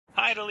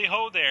Mightily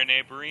ho there,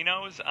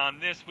 neighborinos. On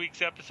this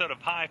week's episode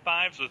of High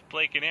Fives with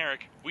Blake and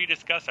Eric, we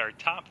discuss our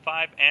top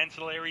 5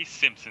 ancillary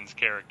Simpsons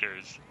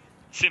characters.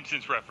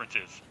 Simpsons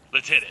references.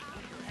 Let's hit it.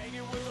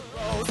 Hanging with the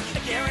bros, I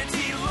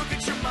guarantee look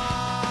at your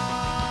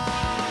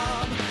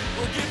mom.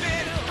 We're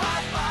giving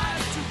high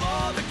fives to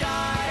all the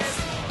guys.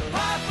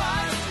 High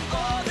fives to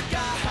all the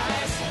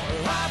guys.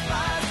 High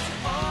fives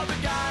to all the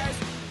guys.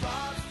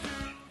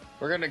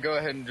 We're going to go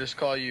ahead and just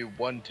call you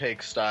One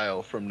Take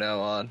Style from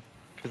now on,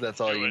 because that's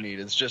all you need.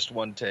 It's just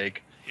one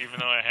take. Even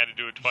though I had to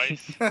do it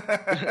twice.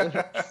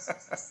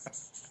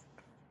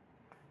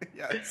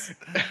 Yes.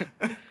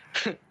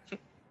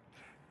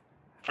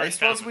 I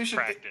suppose we should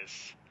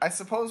practice. I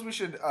suppose we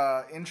should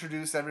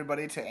introduce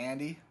everybody to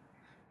Andy,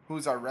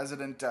 who's our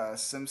resident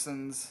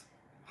Simpsons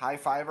high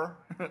fiver.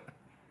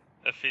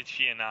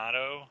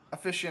 Aficionado.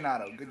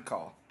 Aficionado, good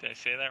call. Did I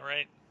say that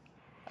right?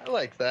 I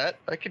like that.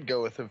 I could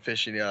go with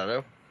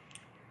aficionado.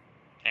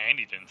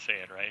 Andy didn't say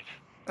it right.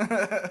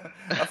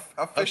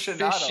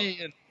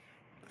 Aficionado.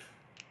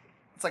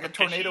 It's like a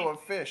tornado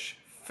of fish.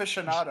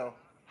 Aficionado.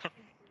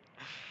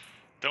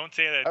 Don't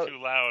say that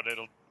too loud.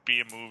 It'll be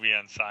a movie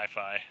on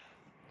Sci-Fi.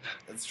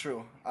 It's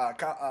true.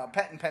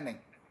 Patent pending.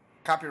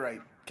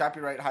 Copyright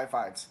high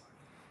fives.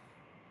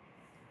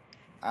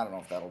 I don't know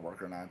if that'll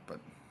work or not, but...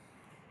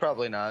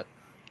 Probably not.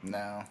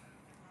 No.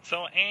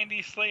 So,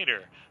 Andy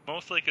Slater,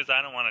 mostly because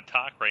I don't want to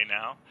talk right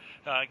now,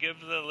 give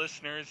the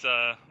listeners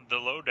the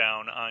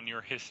lowdown on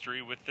your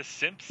history with The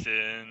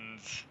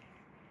Simpsons.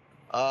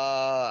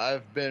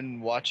 I've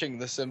been watching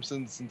The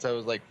Simpsons since I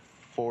was like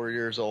 4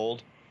 years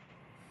old.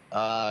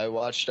 I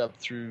watched up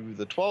through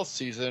the 12th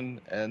season,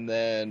 and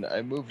then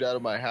I moved out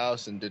of my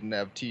house and didn't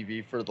have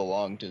TV for the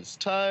longest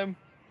time.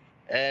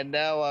 And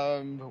now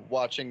I'm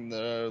watching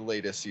the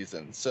latest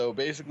season. So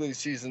basically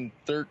season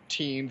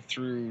 13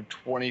 through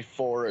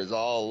 24 is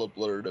all a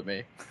blur to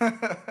me.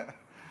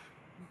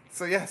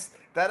 So yes,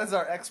 that is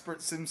our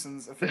expert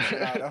Simpsons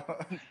aficionado.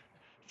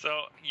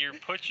 So you're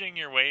pushing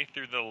your way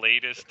through the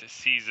latest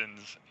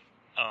seasons.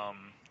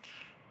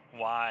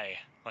 Why?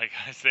 Like,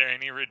 is there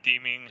any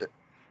redeeming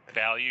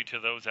value to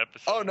those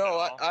episodes? Oh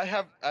no, I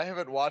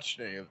haven't watched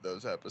any of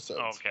those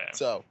episodes. Okay.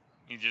 So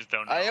you just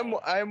don't know.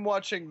 I am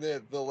watching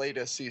the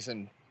latest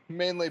season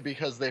mainly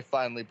because they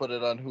finally put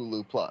it on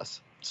Hulu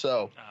Plus.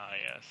 So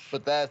yes.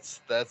 But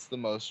that's the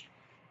most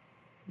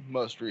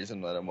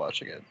reason that I'm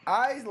watching it.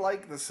 I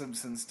like The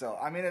Simpsons still.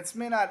 I mean, it's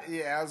may not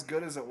be as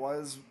good as it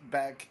was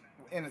back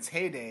in its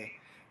heyday,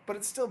 but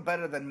it's still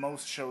better than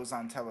most shows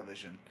on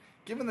television.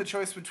 Given the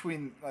choice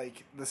between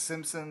like The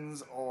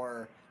Simpsons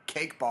or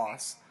Cake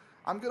Boss,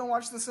 I'm gonna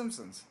watch The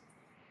Simpsons.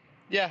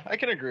 Yeah, I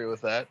can agree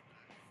with that.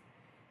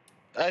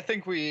 I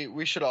think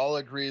we should all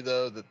agree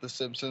though that The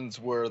Simpsons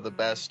were the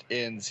best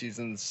in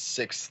seasons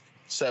 6,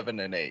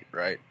 7, and 8,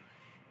 right?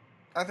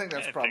 I think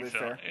that's probably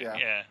fair.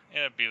 Yeah,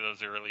 it'd be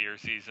those earlier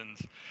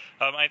seasons.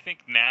 I think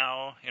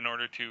now, in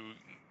order to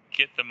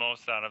get the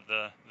most out of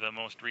the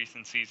most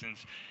recent seasons,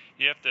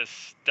 you have to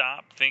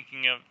stop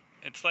thinking of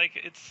it's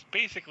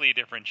basically a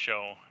different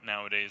show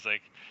nowadays.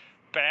 Like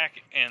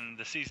back in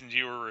the seasons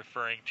you were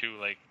referring to,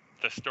 like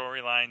the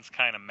storylines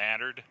kind of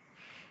mattered.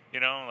 You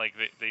know, like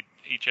they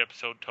each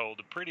episode told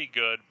a pretty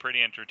good,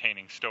 pretty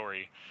entertaining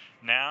story.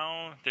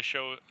 Now the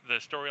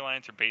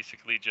storylines are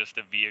basically just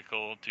a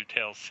vehicle to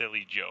tell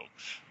silly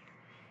jokes.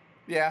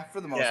 Yeah,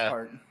 for the most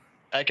part.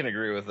 I can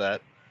agree with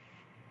that.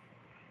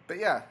 But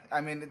yeah,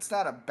 I mean, it's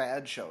not a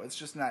bad show. It's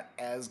just not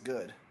as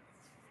good.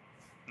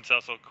 It's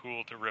also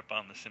cool to rip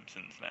on The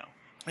Simpsons now.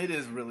 It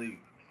is really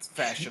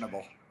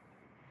fashionable.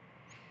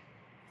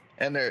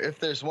 And if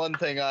there's one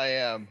thing I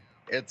am,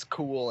 it's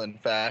cool and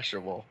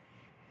fashionable.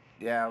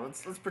 Yeah,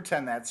 let's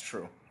pretend that's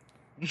true.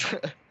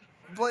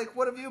 Blake,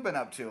 what have you been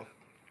up to?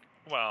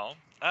 Well,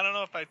 I don't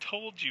know if I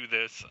told you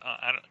this.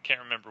 Can't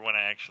remember when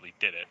I actually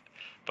did it,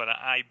 but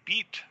I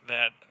beat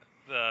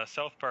the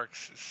South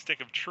Park's Stick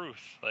of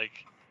Truth like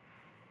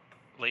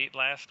late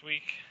last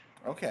week.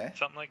 Okay,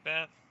 something like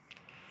that.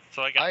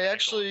 So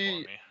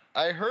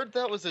I heard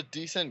that was a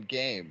decent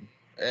game,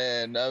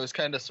 and I was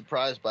kind of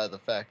surprised by the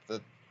fact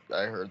that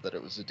I heard that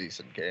it was a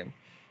decent game.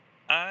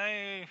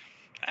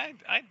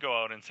 I'd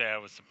go out and say I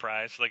was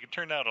surprised. Like, it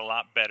turned out a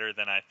lot better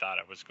than I thought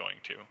it was going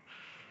to.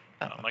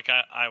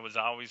 I was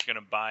always going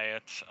to buy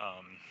it.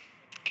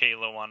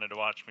 Kayla wanted to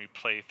watch me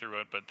play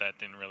through it, but that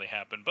didn't really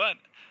happen. But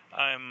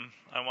I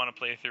want to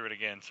play through it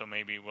again, so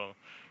maybe we'll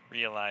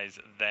realize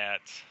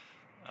that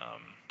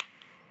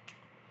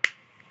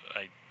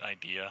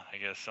idea, I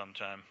guess,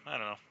 sometime. I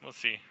don't know. We'll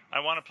see.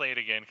 I want to play it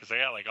again because I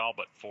got like all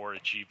but 4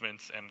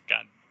 achievements, and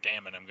god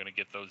damn it, I'm going to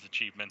get those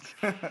achievements.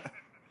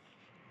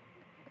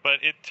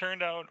 But it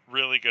turned out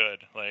really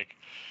good. Like,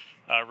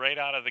 right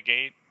out of the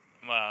gate,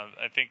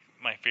 I think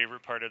my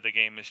favorite part of the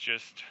game is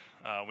just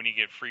when you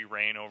get free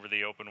reign over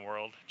the open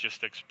world,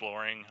 just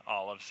exploring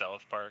all of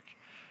South Park.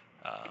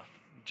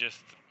 Just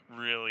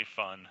really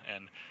fun.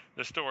 And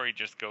the story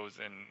just goes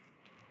in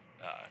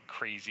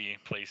crazy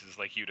places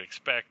like you'd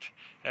expect.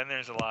 And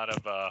there's a lot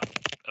of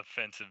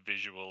offensive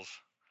visuals.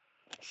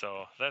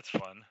 So that's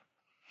fun.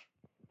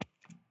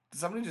 Did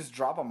somebody just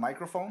drop a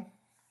microphone?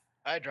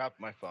 I dropped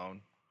my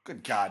phone.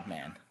 Good God,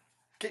 man.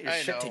 Get your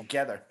I shit know.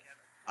 together.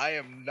 I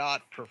am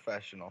not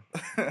professional.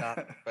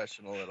 Not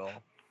professional at all.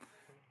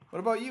 What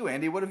about you,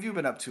 Andy? What have you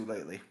been up to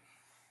lately?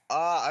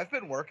 I've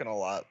been working a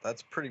lot.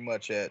 That's pretty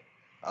much it.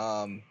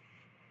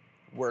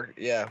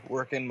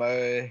 Working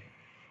my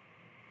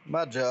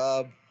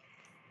job,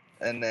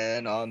 and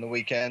then on the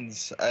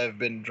weekends I've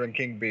been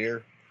drinking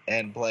beer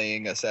and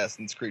playing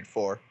Assassin's Creed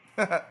 4.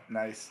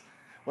 Nice.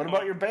 What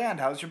about your band?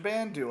 How's your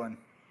band doing?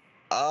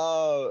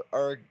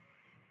 Our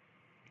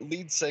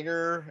lead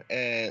singer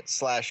and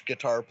 /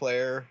 guitar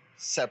player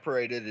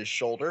separated his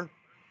shoulder.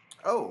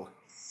 Oh.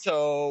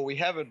 So we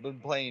haven't been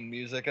playing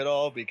music at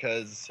all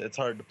because it's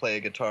hard to play a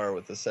guitar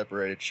with a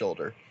separated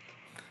shoulder.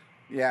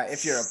 Yeah,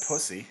 if you're a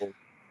pussy.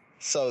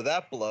 So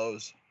that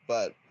blows.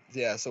 But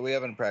yeah, so we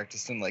haven't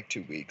practiced in like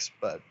 2 weeks.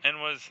 But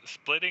And was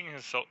splitting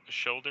his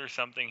shoulder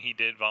something he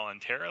did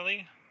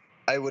voluntarily?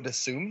 I would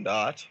assume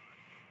not.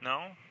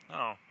 No?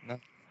 Oh. No.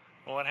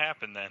 Well, what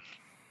happened then?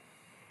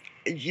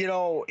 You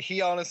know,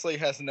 he honestly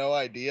has no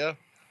idea.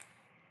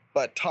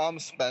 But Tom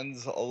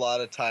spends a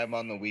lot of time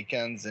on the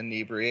weekends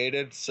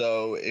inebriated,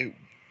 so it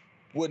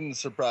wouldn't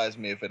surprise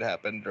me if it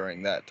happened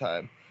during that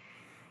time.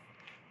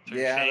 So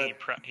you're saying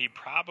he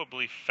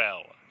probably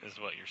fell, is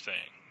what you're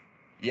saying.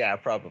 Yeah,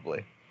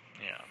 probably.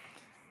 Yeah.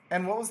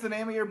 And what was the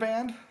name of your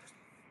band?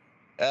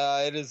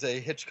 It is a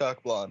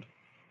Hitchcock Blonde.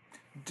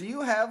 Do you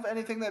have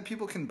anything that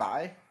people can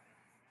buy?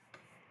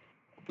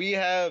 We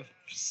have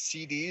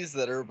CDs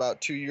that are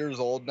about 2 years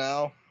old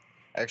now,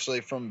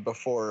 actually from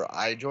before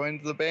I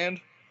joined the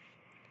band.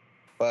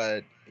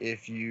 But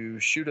if you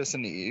shoot us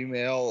an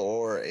email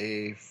or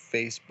a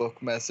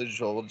Facebook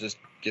message, we'll just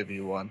give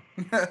you one.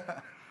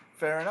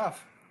 Fair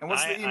enough. And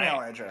what's the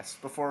email address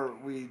before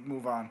we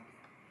move on?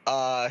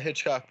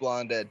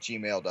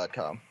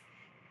 Hitchcockblonde@gmail.com.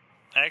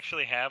 I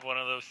actually have one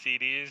of those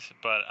CDs,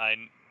 but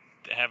I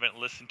haven't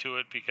listened to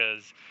it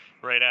because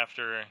right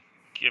after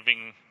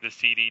giving the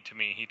CD to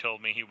me, he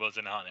told me he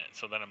wasn't on it.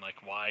 So then I'm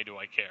like, why do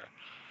I care?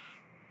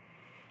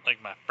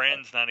 Like, my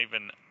friend's not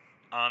even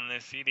on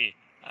this CD.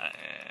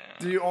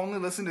 Do you only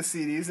listen to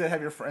CDs that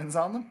have your friends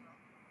on them?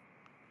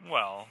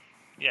 Well,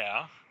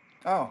 yeah.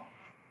 Oh,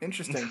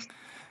 interesting.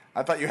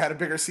 I thought you had a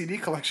bigger CD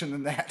collection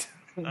than that.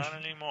 Not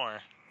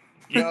anymore.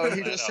 You know,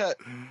 he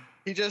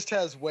just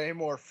has way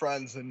more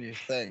friends than you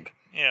think.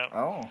 Yeah.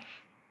 Oh.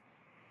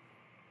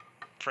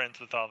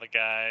 Friends with all the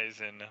guys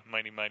and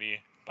Mighty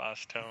Mighty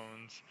Boss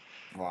Tones.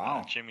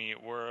 Wow. Jimmy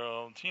Eat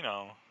World. You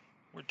know,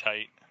 we're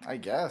tight. I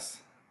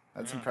guess.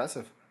 That's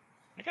impressive.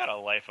 I got a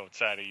life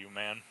outside of you,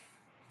 man.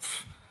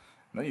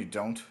 No, you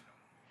don't.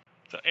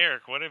 So,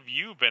 Eric, what have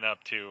you been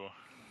up to?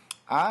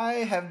 I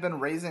have been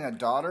raising a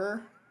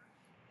daughter,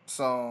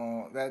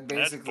 so that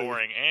basically... That's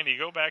boring. Andy,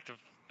 go back to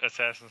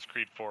Assassin's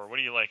Creed 4. What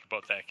do you like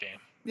about that game?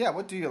 Yeah,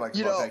 what do you like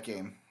about that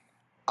game?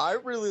 I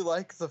really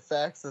like the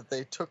fact that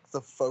they took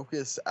the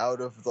focus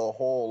out of the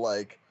whole,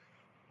 like,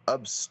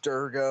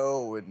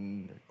 Abstergo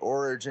and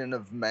Origin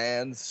of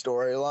Man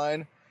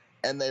storyline,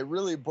 and they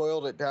really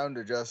boiled it down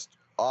to just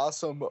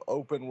awesome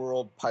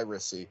open-world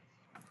piracy.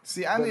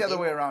 See, I'm the other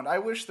way around. I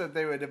wish that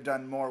they would have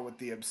done more with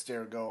the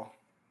Abstergo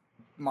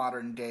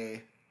modern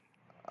day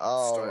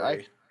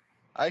story.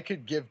 I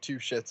could give two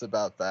shits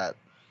about that.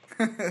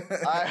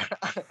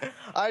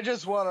 I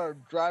just want to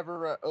drive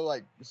around,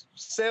 like,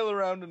 sail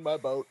around in my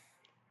boat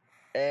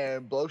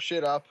and blow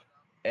shit up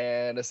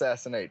and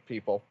assassinate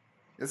people.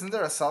 Isn't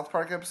there a South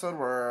Park episode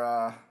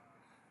where,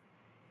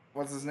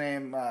 what's his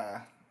name,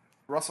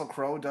 Russell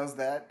Crowe does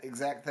that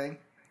exact thing?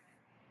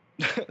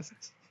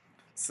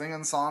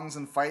 Singing songs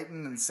and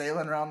fighting and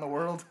sailing around the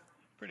world?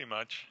 Pretty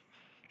much.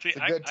 See, It's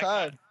a good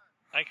time.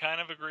 I kind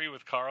of agree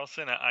with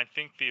Carlson. I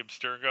think the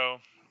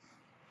Abstergo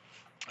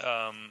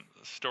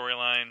story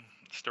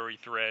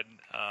thread,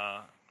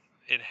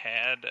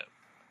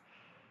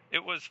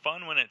 it was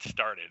fun when it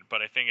started,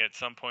 but I think at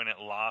some point it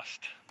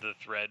lost the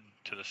thread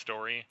to the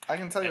story. I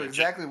can tell you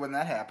exactly when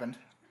that happened.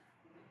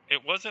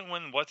 It wasn't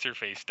when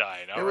What's-Her-Face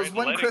died. It was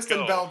when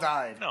Kristen Bell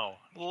died. No,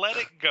 let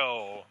it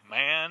go,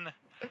 man.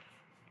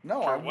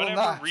 No, For I will whatever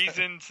not.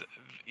 reasons,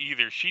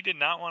 either she did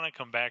not want to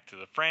come back to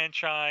the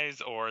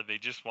franchise, or they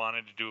just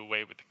wanted to do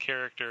away with the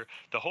character.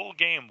 The whole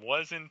game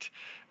wasn't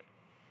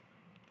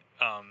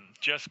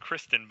just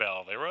Kristen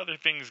Bell. There were other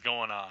things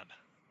going on.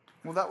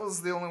 Well, that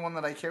was the only one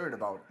that I cared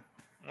about.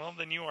 Well,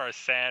 then you are a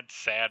sad,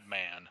 sad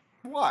man.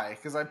 Why?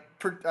 Because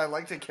I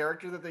liked a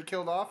character that they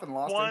killed off and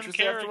lost One interest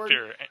character.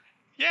 afterward?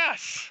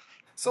 Yes.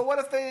 So what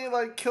if they,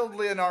 killed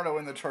Leonardo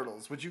in the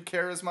Turtles? Would you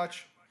care as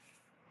much?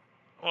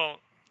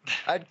 Well,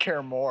 I'd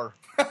care more.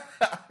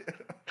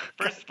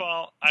 first of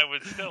all, I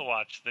would still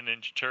watch the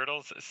Ninja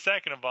Turtles.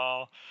 Second of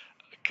all,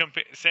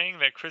 saying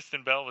that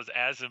Kristen Bell was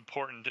as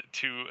important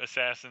to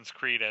Assassin's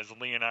Creed as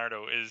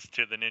Leonardo is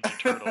to the Ninja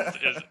Turtles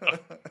is a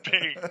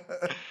big...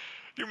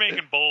 You're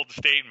making bold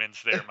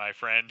statements there, my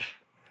friend.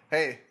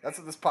 Hey, that's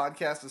what this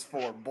podcast is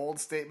for. Bold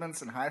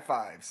statements and high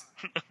fives.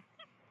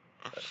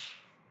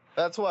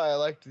 That's why I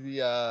liked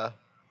the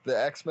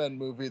X-Men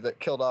movie that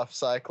killed off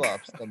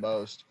Cyclops the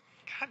most.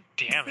 God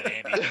damn it,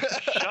 Andy.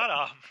 Shut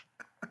up.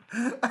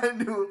 I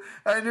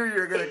knew you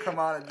were gonna come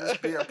on and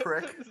just be a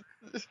prick.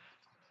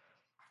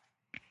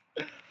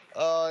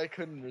 Oh, I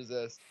couldn't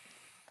resist.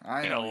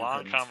 I had a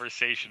long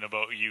conversation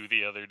about you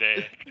the other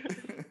day.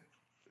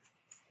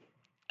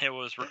 It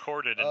was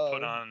recorded and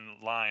put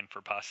online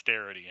for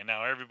posterity, and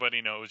now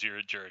everybody knows you're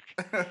a jerk.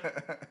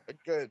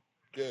 Good.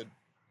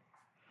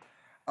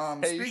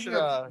 Hey, speaking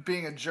of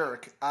being a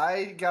jerk,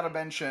 I gotta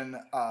mention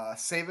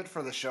Save It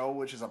for the Show,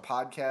 which is a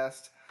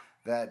podcast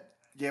that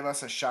gave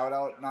us a shout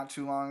out not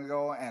too long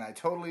ago, and I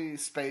totally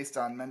spaced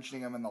on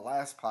mentioning them in the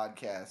last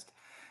podcast.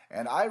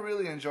 And I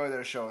really enjoy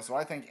their show, so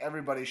I think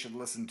everybody should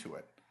listen to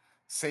it.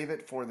 Save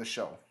It for the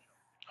Show.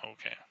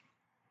 Okay.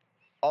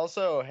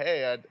 Also,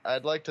 hey,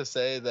 I'd like to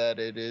say that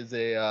it is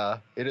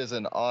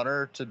an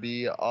honor to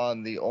be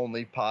on the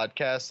only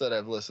podcast that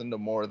I've listened to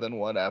more than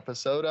one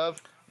episode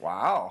of.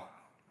 Wow.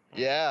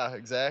 Yeah,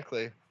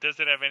 exactly. Does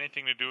it have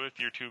anything to do with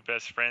your two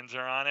best friends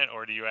are on it,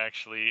 or do you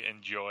actually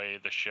enjoy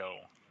the show?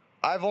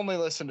 I've only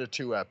listened to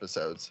 2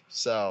 episodes,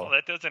 so... Well,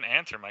 that doesn't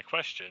answer my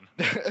question.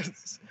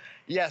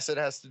 Yes, it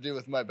has to do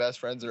with my best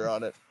friends are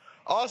on it.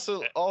 Also,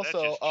 that just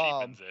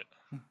cheapens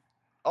it.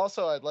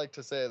 Also, I'd like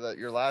to say that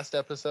your last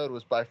episode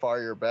was by far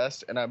your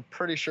best, and I'm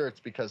pretty sure it's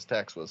because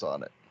Tex was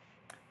on it.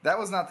 That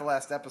was not the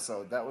last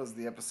episode. That was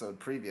the episode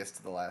previous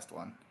to the last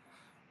one.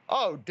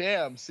 Oh,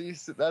 damn. See,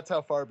 that's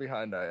how far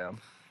behind I am.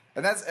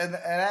 And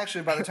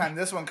actually, by the time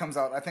this one comes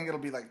out, I think it'll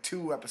be like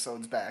 2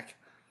 episodes back.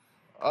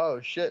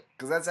 Oh, shit.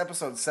 Because that's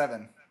episode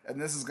 7,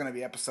 and this is going to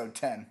be episode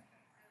 10.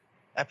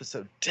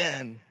 Episode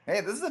 10.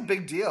 Hey, this is a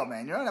big deal,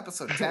 man. You're on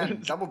episode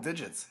 10, double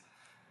digits.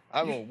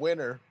 I'm a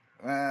winner.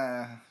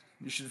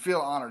 You should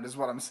feel honored, is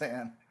what I'm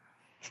saying.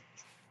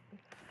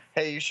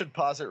 Hey, you should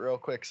pause it real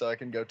quick so I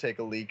can go take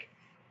a leak.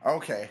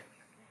 Okay.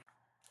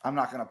 I'm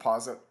not going to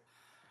pause it.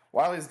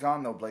 While he's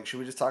gone, though, Blake, should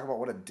we just talk about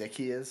what a dick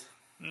he is?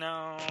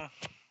 No.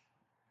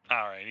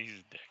 All right, he's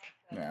a dick.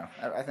 Yeah,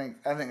 I think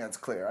that's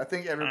clear. I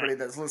think everybody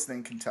that's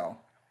listening can tell.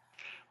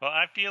 Well,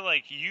 I feel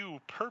like you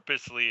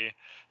purposely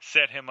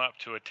set him up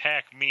to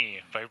attack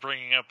me by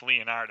bringing up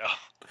Leonardo.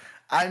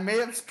 I may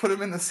have put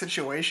him in the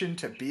situation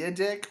to be a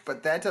dick,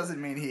 but that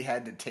doesn't mean he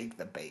had to take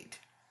the bait.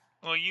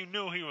 Well, you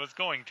knew he was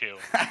going to.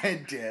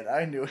 I did.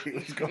 I knew he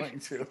was going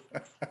to.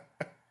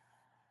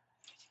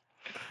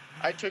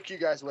 I took you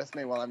guys with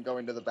me while I'm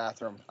going to the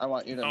bathroom. I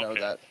want you to know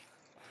that.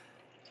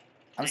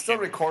 I'm still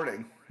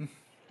recording.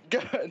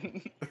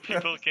 Good.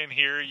 People can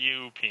hear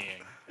you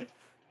peeing.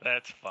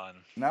 That's fun.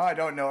 Now I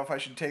don't know if I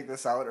should take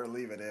this out or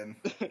leave it in.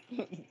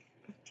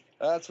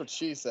 That's what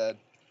she said.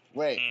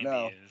 Wait, Andy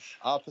no. is.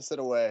 Opposite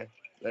away.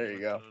 There you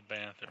go. To the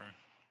bathroom.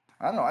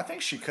 I don't know. I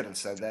think she could have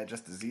said that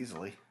just as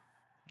easily.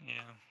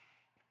 Yeah.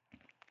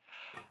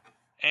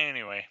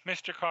 Anyway,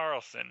 Mr.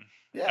 Carlson.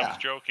 Yeah. I was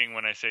joking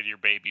when I said your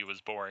baby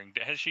was boring.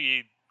 Has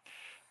she,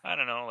 I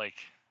don't know, like...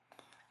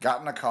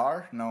 Got in a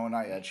car? No,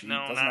 not yet. She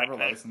doesn't have her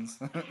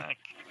license. not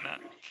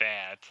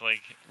that.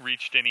 Like,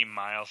 reached any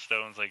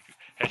milestones? Like,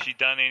 has she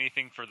done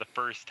anything for the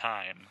first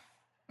time?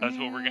 That's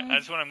what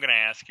that's what I'm gonna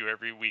ask you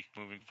every week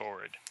moving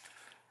forward.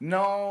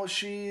 No,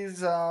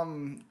 she's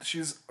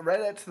right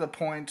at to the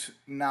point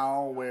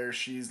now where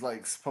she's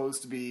like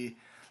supposed to be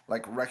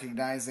like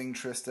recognizing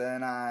Trista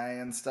and I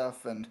and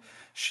stuff, and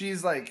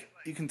she's like,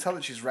 you can tell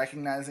that she's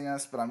recognizing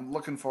us, but I'm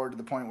looking forward to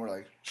the point where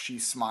like she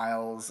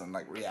smiles and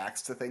like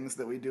reacts to things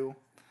that we do.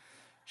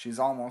 She's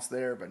almost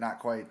there, but not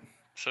quite.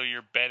 So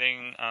you're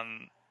betting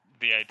on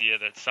the idea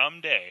that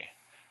someday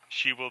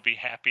she will be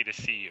happy to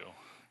see you.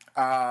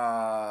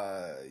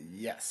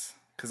 Yes,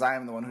 because I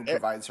am the one who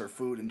provides her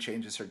food and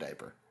changes her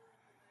diaper.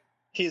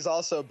 He's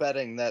also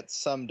betting that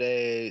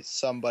someday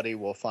somebody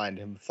will find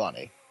him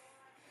funny.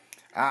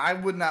 I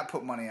would not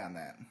put money on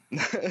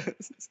that.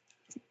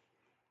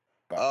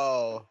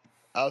 Oh,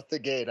 out the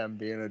gate, I'm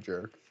being a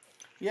jerk.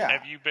 Yeah.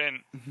 Have you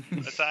been,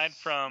 aside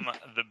from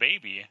the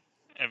baby,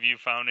 have you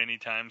found any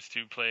times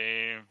to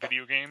play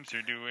video games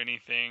or do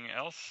anything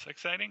else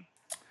exciting?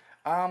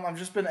 I've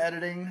just been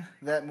editing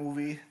that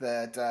movie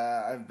that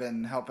I've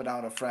been helping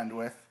out a friend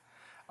with.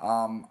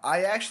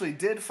 I actually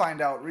did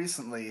find out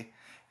recently.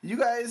 You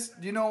guys,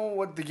 do you know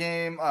what the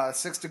game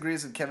 6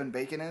 Degrees of Kevin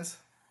Bacon is?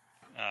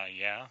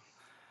 Yeah.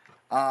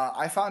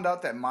 I found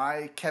out that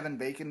my Kevin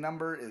Bacon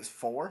number is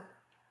 4.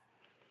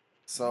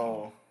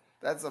 So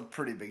that's a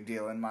pretty big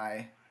deal in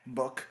my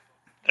book.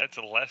 That's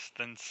less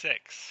than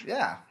 6.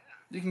 Yeah.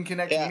 You can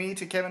connect me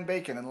to Kevin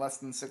Bacon in less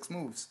than 6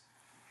 moves.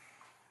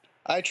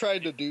 I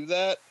tried to do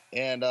that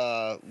and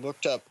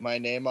looked up my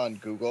name on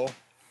Google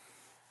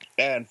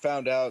and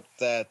found out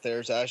that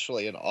there's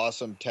actually an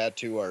awesome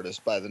tattoo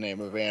artist by the name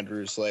of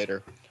Andrew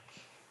Slater,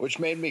 which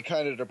made me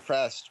kind of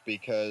depressed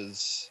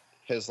because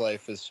his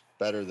life is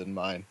better than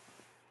mine.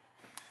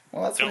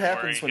 Well, that's what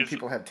happens when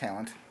people have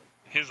talent.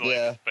 His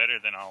life is better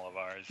than all of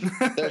ours.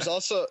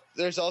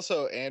 There's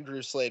also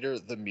Andrew Slater,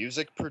 the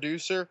music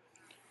producer,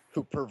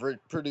 who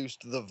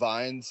produced The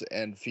Vines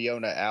and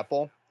Fiona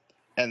Apple,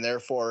 and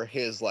therefore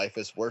his life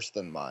is worse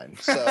than mine.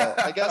 So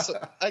I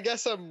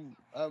guess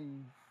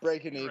I'm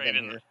breaking even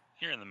here.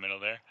 You're in the middle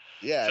there.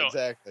 Yeah, So,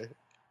 exactly.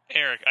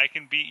 Eric, I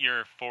can beat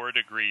your 4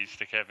 degrees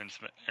to Kevin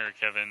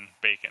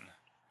Bacon.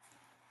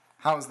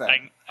 How's that?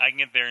 I can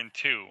get there in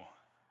 2.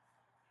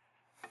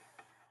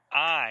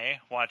 I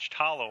watched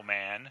Hollow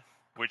Man,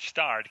 which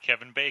starred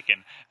Kevin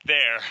Bacon.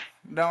 There.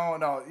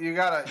 No, you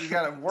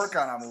gotta work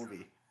on a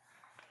movie.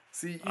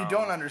 See, you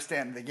don't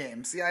understand the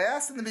game. See, I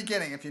asked in the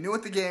beginning if you knew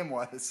what the game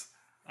was.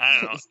 I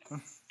don't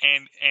know.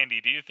 And Andy,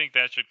 do you think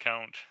that should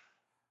count?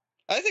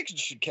 I think it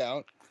should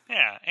count.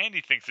 Yeah,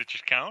 Andy thinks it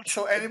should count.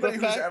 So anybody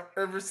who's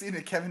ever seen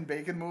a Kevin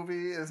Bacon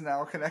movie is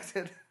now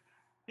connected?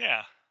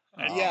 Yeah.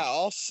 Yeah,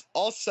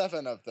 all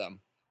 7 of them.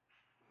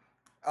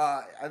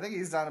 I think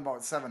he's done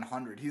about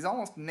 700. He's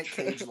almost Nick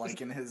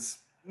Cage-like in his...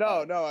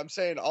 No, I'm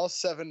saying all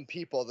 7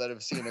 people that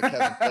have seen a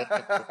Kevin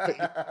Bacon movie.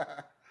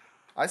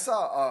 I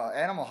saw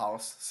Animal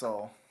House,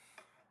 so...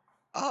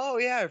 Oh,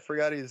 yeah, I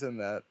forgot he's in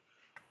that.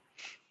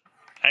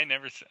 I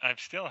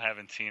still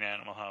haven't seen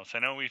Animal House. I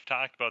know we've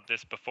talked about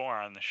this before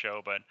on the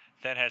show, but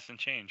that hasn't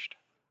changed.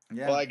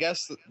 Yeah. Well, I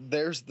guess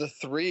there's the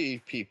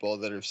 3 people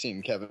that have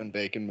seen Kevin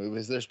Bacon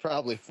movies. There's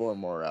probably 4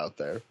 more out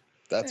there.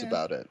 That's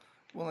about it.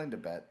 Willing to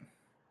bet.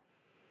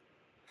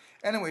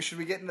 Anyway, should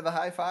we get into the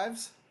high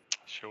fives?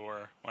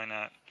 Sure, why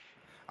not?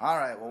 All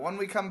right, well, when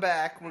we come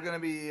back, we're going to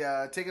be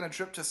taking a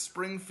trip to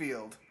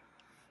Springfield.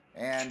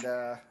 And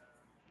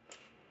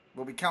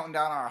we'll be counting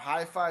down our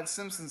high five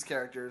Simpsons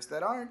characters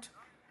that aren't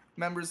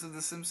members of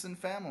the Simpson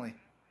family.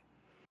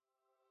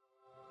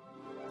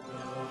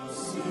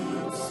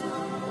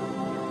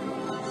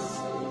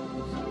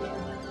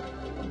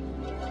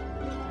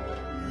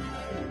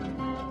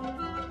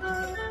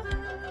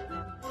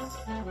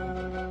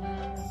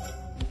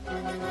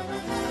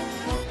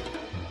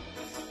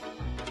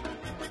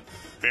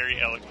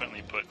 Very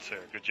eloquently put, sir.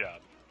 Good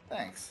job.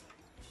 Thanks.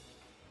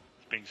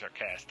 Being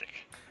sarcastic.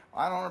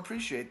 I don't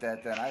appreciate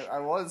that then. I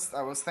was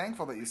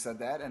thankful that you said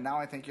that, and now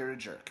I think you're a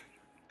jerk.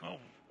 Oh,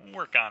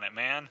 work on it,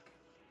 man.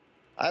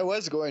 I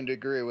was going to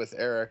agree with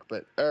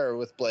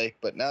with Blake,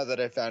 but now that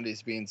I found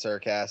he's being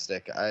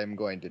sarcastic, I'm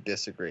going to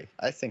disagree.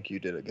 I think you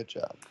did a good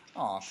job.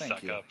 Oh, thank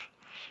Suck you. up.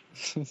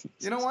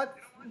 You know what,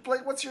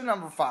 Blake? What's your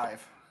number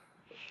 5?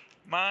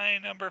 My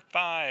number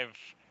 5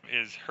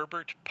 is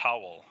Herbert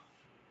Powell.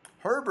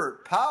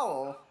 Herbert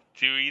Powell.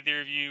 Do either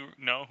of you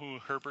know who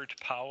Herbert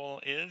Powell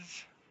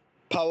is?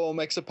 Powell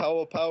makes a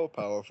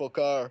powerful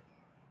car.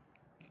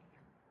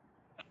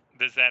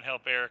 Does that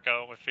help Eric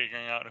out with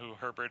figuring out who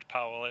Herbert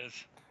Powell is?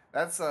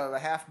 That's the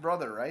half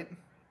brother, right?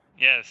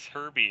 Yes,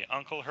 Herbie,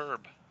 Uncle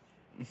Herb.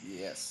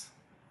 Yes.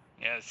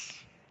 Yes,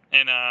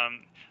 and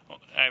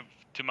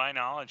to my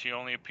knowledge, he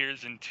only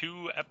appears in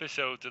 2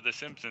 episodes of The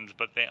Simpsons,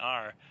 but they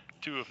are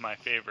 2 of my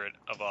favorite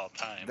of all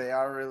time. They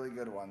are really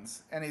good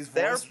ones, and he's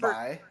voiced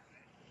by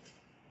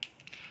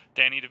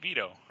Danny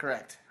DeVito.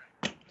 Correct.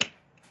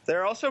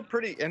 They're also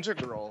pretty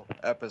integral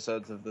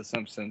episodes of The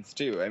Simpsons,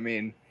 too. I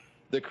mean,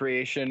 the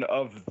creation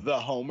of the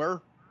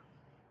Homer,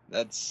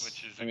 that's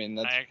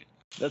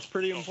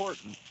pretty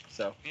important.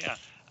 So yeah,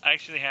 I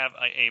actually have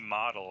a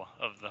model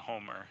of the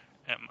Homer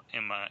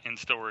in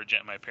storage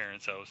at my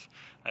parents' house.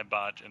 I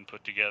bought and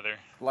put together.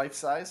 Life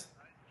size?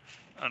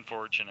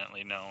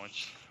 Unfortunately, no.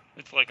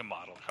 It's like a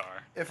model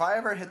car. If I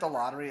ever hit the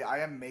lottery, I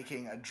am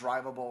making a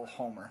drivable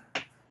Homer.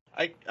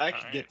 I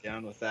could get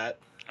down with that.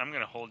 I'm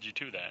gonna hold you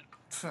to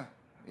that.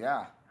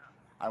 Yeah,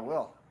 I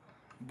will.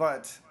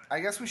 But I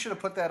guess we should have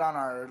put that on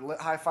our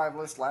high five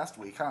list last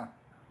week, huh?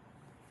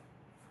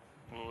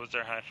 What was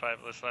our high five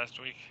list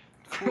last week?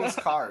 Coolest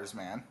cars,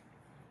 man.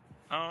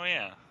 Oh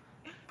yeah.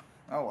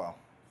 Oh well.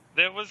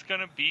 That was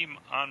gonna be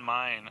on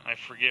mine. I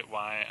forget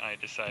why I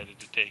decided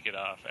to take it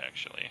off.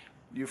 Actually.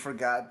 You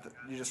forgot?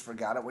 You just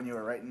forgot it when you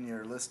were writing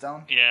your list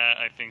down? Yeah,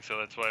 I think so.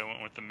 That's why I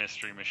went with the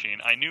Mystery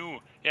Machine. I knew,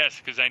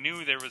 because I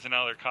knew there was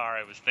another car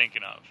I was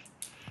thinking of,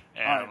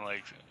 and All right. I'm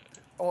like.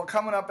 Well,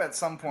 coming up at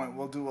some point,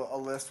 we'll do a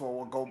list where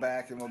we'll go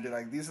back and we'll be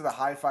like, these are the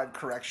high five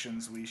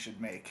corrections we should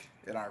make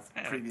in our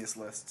previous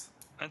lists.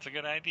 That's a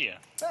good idea.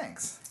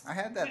 Thanks. I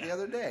had that the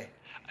other day.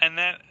 And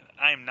that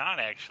I'm not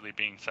actually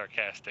being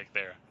sarcastic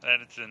there. That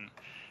it's an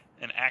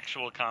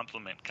actual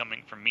compliment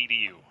coming from me to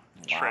you.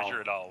 Wow.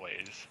 Treasure it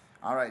always.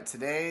 All right,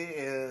 today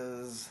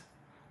is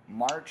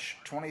March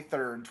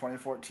 23rd,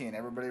 2014.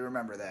 Everybody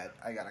remember that.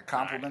 I got a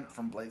compliment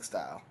from Blake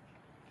Style.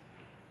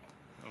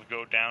 It'll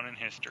go down in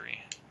history.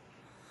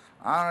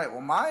 All right, well,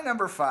 my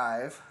number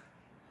 5,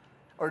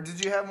 or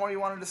did you have more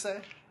you wanted to say?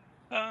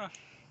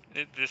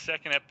 The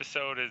second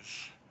episode is,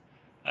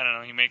 I don't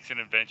know, he makes an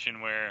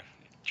invention where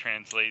he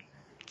translates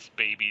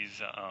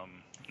babies'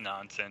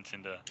 nonsense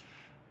into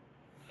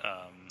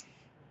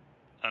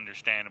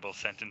understandable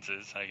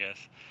sentences, I guess.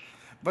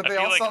 But they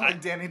all sound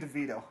like Danny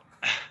DeVito.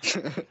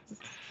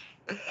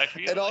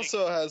 It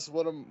also has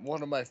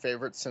one of my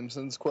favorite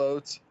Simpsons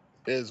quotes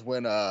is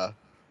when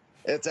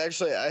it's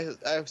actually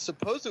I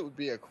suppose it would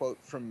be a quote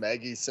from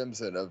Maggie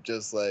Simpson of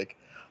just like,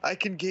 I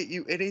can get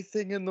you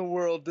anything in the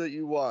world that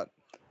you want,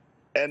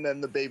 and then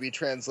the baby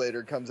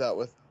translator comes out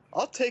with,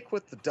 I'll take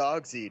what the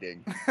dog's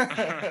eating.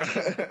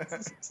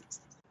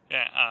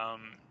 Yeah,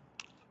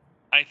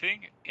 I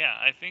think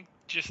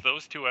just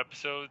those two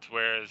episodes,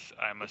 whereas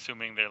I'm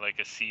assuming they're like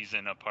a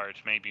season apart,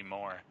 maybe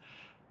more.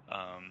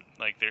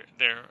 Like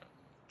they're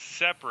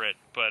separate,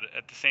 but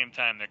at the same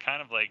time they're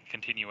kind of like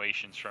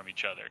continuations from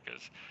each other.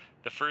 Because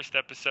the first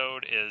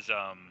episode is,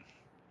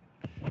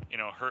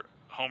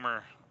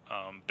 Homer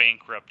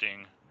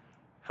bankrupting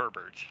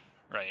Herbert,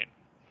 right?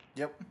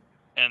 Yep.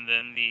 And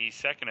then the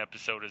second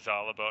episode is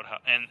all about how,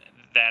 and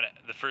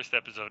the first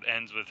episode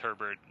ends with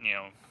Herbert,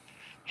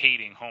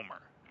 hating Homer.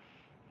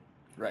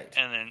 Right.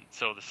 And then,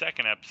 so the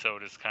second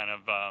episode is kind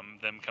of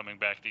them coming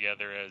back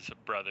together as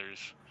brothers,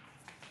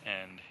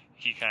 and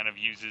he kind of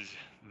uses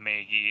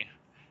Maggie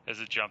as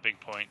a jumping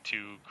point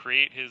to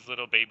create his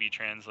little baby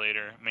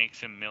translator, makes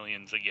him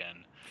millions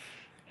again,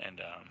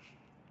 and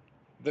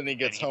then he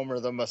gets Homer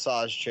the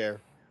massage chair.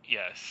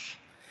 Yes.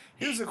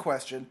 Here's a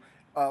question.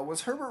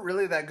 Was Herbert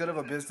really that good of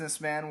a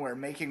businessman where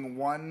making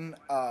one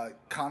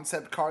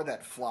concept car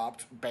that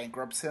flopped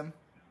bankrupts him?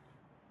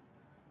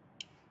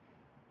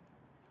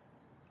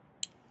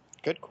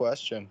 Good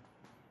question.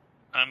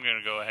 I'm going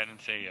to go ahead and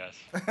say yes.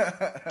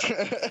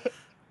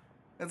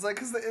 It's like,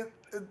 because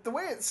the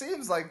way it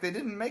seems like they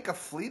didn't make a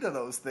fleet of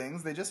those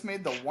things. They just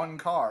made the one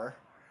car.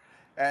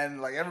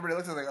 And, like, everybody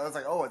looks at it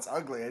like, oh, it's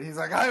ugly. And he's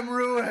like, I'm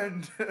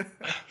ruined.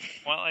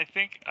 Well, I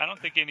don't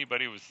think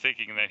anybody was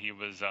thinking that he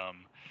was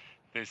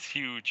this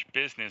huge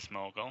business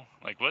mogul.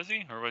 Like, was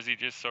he? Or was he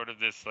just sort of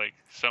this, like,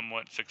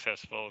 somewhat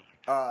successful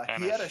he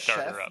had a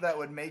chef up? that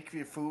would make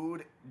your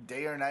food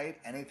day or night,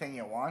 anything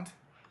you want.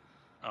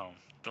 Oh,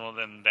 well,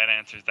 then that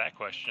answers that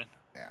question.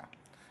 Yeah.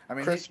 I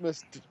mean,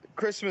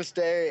 Christmas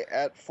Day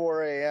at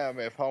 4 a.m.,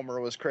 if Homer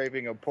was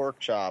craving a pork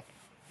chop,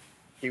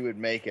 he would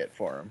make it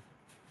for him.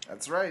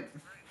 That's right.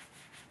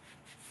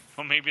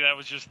 Well, maybe that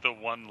was just the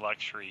one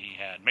luxury he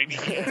had. Maybe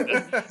he had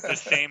the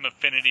same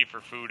affinity for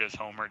food as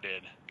Homer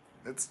did.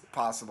 It's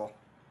possible.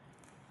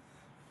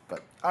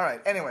 But, all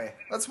right, anyway,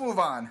 let's move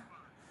on.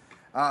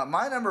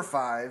 My number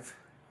 5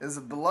 is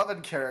a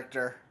beloved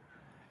character,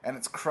 and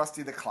it's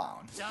Krusty the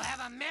Clown. So have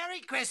a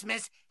Merry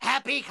Christmas,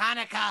 Happy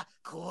Hanukkah,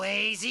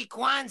 Kwezi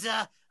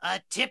Kwanzaa,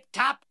 a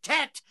tip-top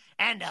tet,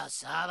 and a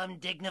solemn,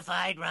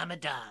 dignified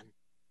Ramadan.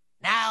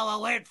 Now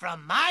a word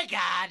from my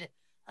God,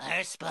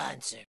 our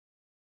sponsor.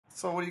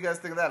 So what do you guys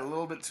think of that? A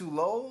little bit too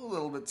low? A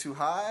little bit too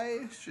high?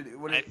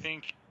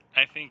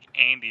 I think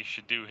Andy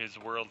should do his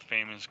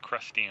world-famous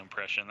Krusty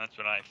impression. That's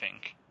what I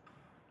think.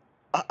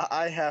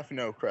 I have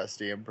no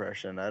Krusty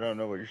impression. I don't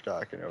know what you're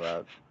talking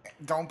about.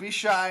 Don't be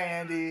shy,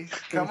 Andy.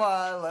 Come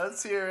on,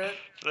 let's hear it.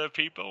 The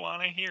people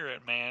want to hear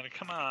it, man.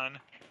 Come on.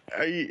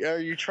 Are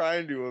you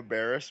trying to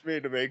embarrass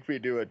me to make me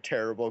do a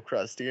terrible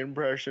Krusty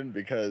impression?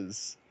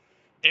 Because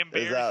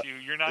embarrass you?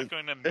 You're not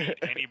going to meet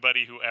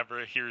anybody who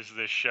ever hears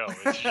this show.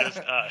 It's just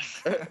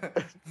us.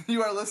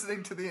 You are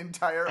listening to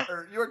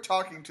you are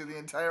talking to the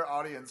entire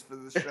audience for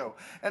this show,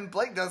 and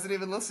Blake doesn't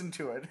even listen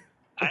to it.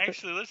 I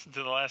actually listened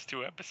to the last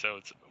 2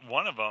 episodes.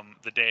 One of them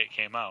the day it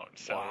came out.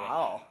 So.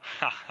 Wow.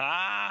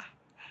 Haha.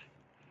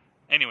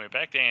 Anyway,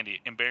 back to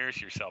Andy.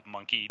 Embarrass yourself,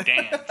 monkey.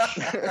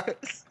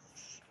 Dance.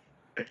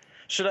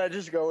 Should I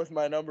just go with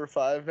my number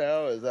 5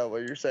 now? Is that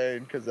what you're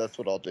saying? Because that's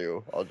what I'll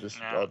do. I'll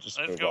just let's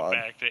move go on.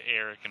 back to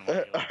Eric and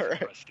William and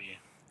Krusty.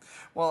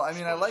 Well, I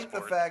mean, I like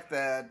the fact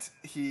that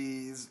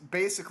he's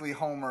basically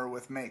Homer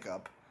with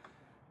makeup,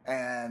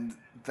 and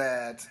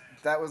that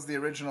was the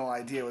original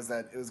idea, was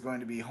that it was going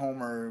to be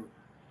Homer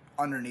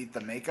underneath the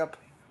makeup,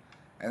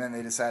 and then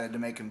they decided to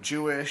make him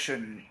Jewish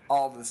and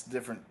all this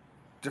different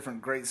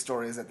great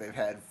stories that they've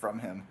had from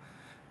him.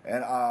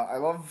 And I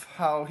love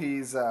how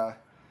he's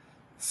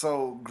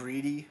so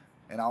greedy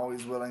and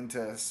always willing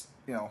to,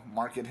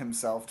 market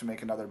himself to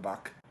make another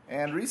buck.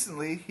 And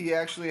recently, he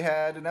actually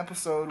had an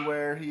episode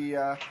where he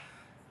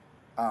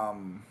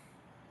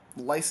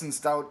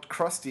licensed out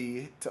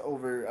Krusty to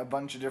over a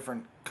bunch of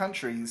different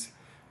countries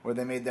where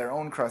they made their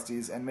own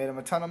Krusties and made him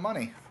a ton of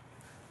money.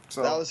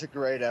 So that was a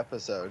great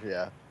episode,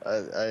 yeah.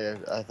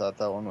 I thought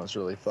that one was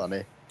really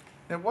funny.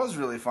 It was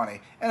really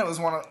funny. And it was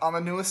on the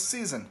newest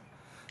season.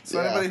 So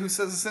anybody who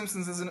says The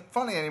Simpsons isn't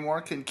funny anymore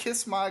can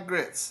kiss my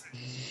grits.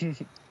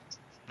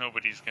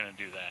 Nobody's going to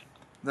do that.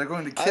 They're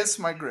going to kiss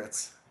my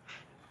grits.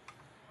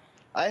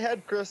 I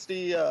had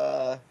Krusty.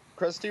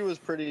 Krusty was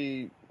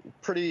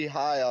pretty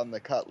high on the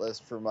cut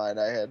list for mine.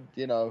 I had,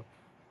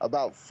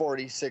 about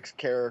 46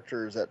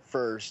 characters at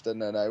first, and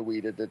then I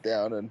weeded it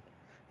down, and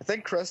I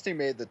think Krusty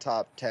made the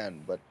top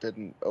 10, but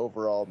didn't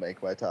overall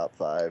make my top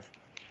 5.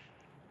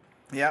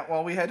 Yeah,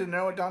 well, we had to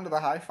narrow it down to the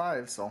high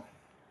 5, so.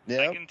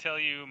 Yep. I can tell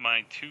you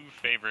my 2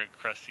 favorite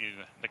Krusty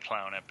the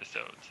Clown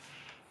episodes.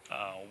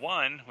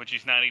 One, which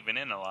he's not even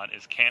in a lot,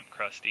 is Camp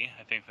Krusty.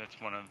 I think that's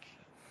one of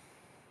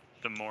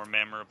the more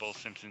memorable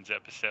Simpsons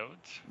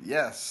episodes.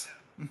 Yes.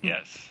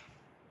 Yes.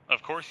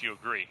 Of course you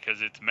agree,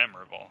 because it's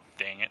memorable.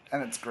 Dang it.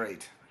 And it's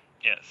great.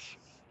 Yes.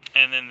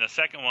 And then the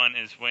second one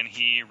is when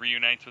he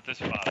reunites with his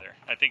father.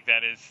 I think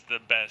that is the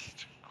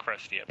best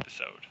Krusty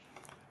episode.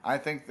 I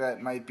think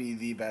that might be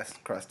the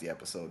best Krusty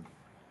episode.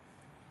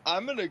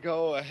 I'm going to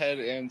go ahead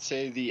and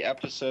say the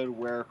episode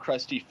where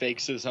Krusty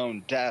fakes his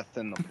own death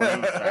in the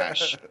plane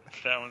crash.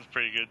 That one's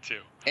pretty good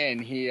too. And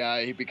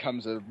he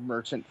becomes a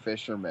merchant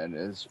fisherman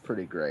is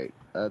pretty great.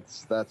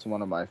 That's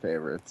one of my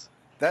favorites.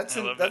 That's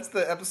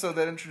the episode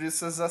that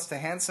introduces us to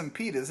Handsome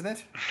Pete, isn't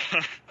it?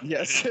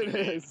 Yes, it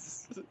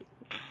is.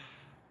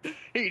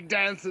 He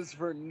dances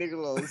for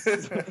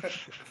niggles.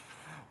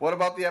 What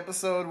about the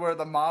episode where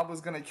the mob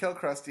was going to kill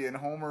Krusty and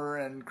Homer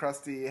and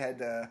Krusty had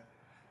to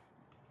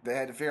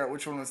figure out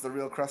which one was the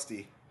real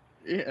Krusty?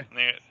 Yeah.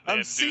 They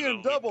I'm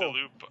seeing double.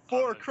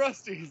 4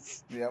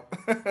 Krusties. Yep.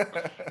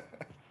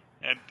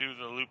 And do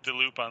the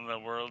loop-de-loop on the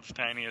world's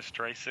tiniest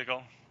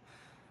tricycle.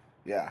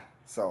 Yeah,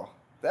 so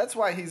that's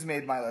why he's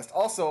made my list.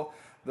 Also,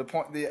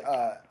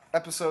 the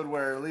episode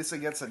where Lisa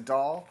gets a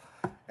doll,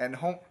 and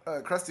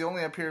Krusty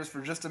only appears for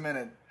just a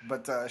minute,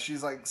 but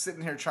she's like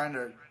sitting here trying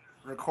to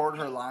record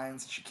her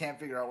lines. She can't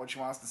figure out what she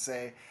wants to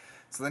say.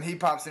 So then he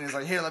pops in and he's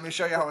like, here, let me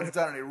show you how it's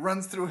done. And he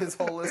runs through his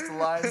whole list of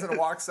lines and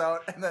walks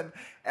out. And then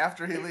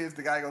after he leaves,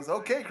 the guy goes,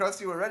 okay,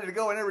 Krusty, we're ready to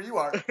go whenever you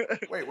are.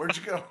 Wait, where'd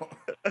you go?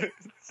 Good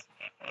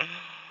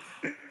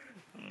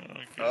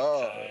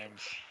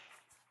times.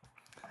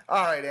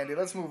 All right, Andy,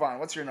 let's move on.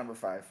 What's your number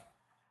 5?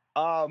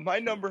 My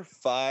number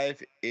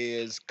 5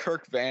 is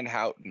Kirk Van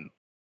Houten.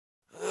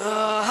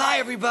 Hi,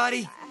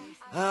 everybody.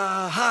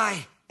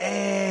 Hi.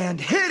 And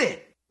hit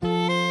it.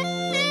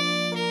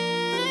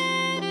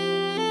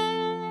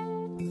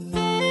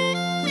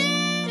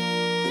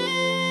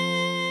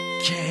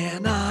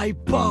 Can I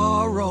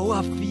borrow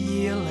a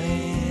feeling?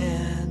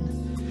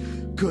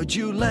 Could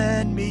you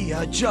lend me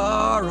a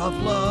jar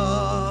of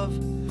love?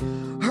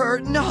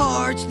 Hurting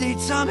hearts need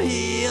some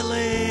healing.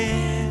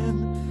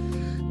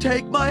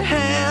 Take my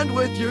hand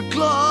with your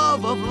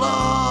glove of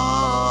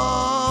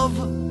love.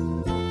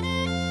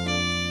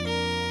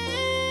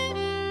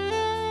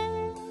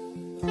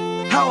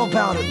 How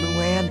about it,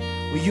 Luann?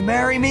 Will you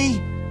marry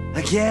me?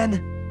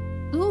 Again?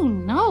 Ooh,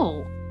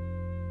 no.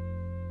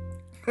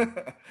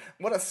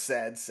 What a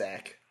sad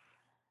sack.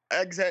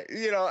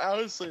 Exactly. You know,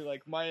 honestly,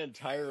 like, my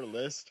entire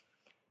list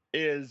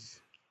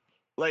is,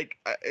 like,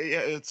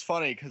 it's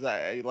funny because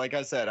like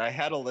I said, I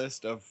had a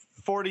list of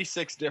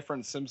 46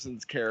 different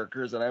Simpsons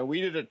characters, and I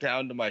weeded it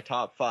down to my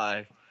top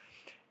 5.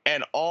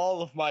 And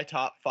all of my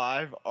top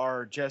 5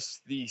 are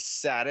just the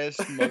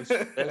saddest, most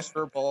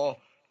miserable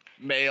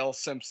male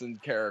Simpsons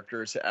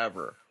characters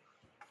ever.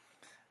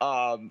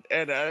 And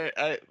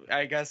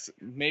I guess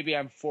maybe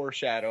I'm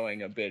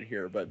foreshadowing a bit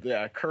here, but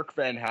yeah, Kirk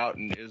Van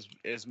Houten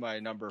is my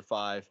number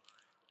 5.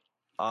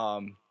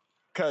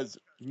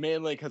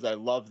 Mainly because I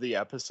love the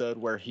episode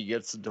where he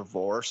gets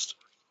divorced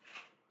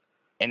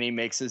and he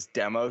makes his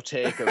demo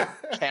take of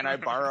 "Can I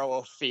borrow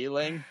a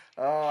feeling?"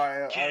 Oh,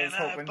 I was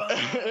hoping.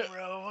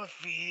 Borrow a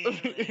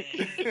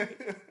feeling?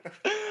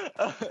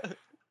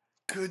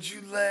 Could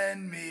you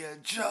lend me a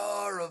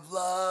jar of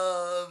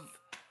love?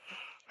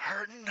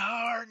 Hurting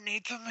heart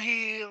needs some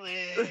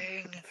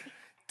healing.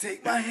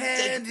 Take my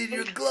hand in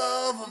your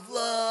glove of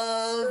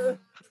love.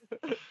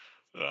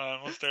 I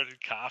almost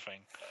started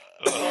coughing.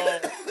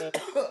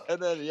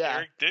 And then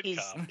Eric did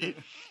cough.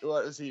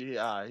 What is he?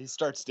 He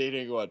starts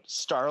dating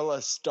Starla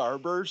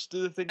Starburst,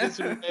 I think is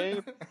her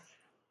name.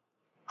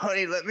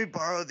 Honey, let me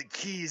borrow the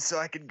keys so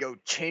I can go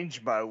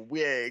change my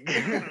wig.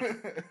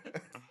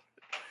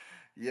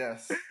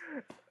 Yes,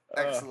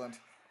 excellent.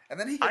 And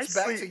then he gets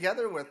back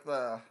together with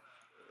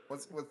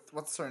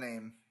what's her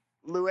name?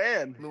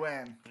 Luann.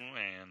 Man.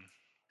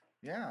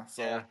 Yeah.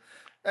 So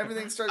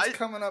everything starts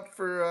coming up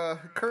for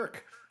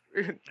Kirk.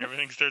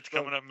 Everything starts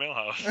coming up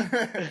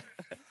Milhouse.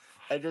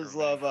 I just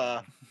love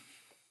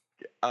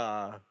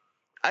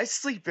I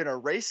sleep in a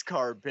race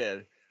car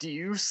bed. Do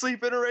you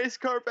sleep in a race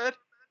car bed?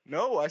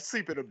 No, I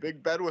sleep in a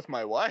big bed with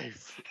my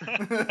wife.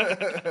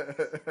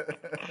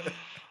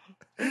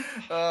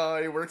 Oh,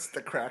 he works at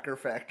the cracker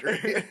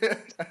factory.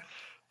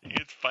 He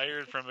gets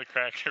fired from the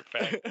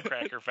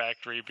cracker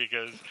factory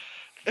because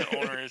the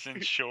owner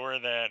isn't sure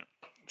that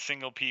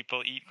single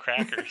people eat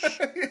crackers.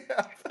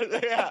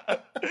 Yeah.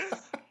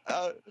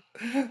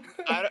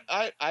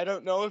 I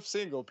don't know if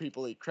single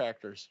people eat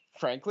crackers.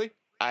 Frankly,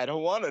 I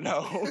don't want to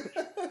know.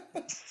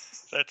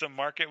 That's a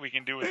market we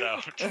can do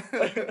without.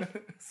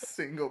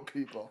 Single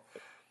people.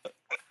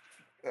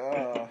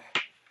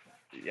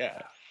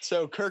 Yeah.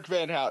 So Kirk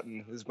Van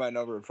Houten is my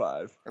number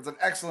 5. That's an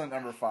excellent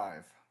number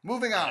 5.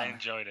 Moving on. I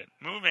enjoyed it.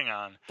 Moving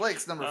on.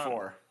 Blake's number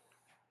 4.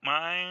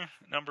 My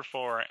number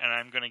 4, and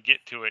I'm going to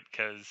get to it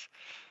because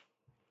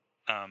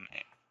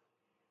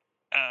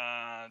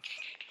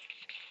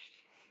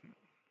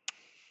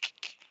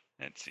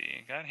let's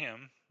see. Got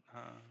him.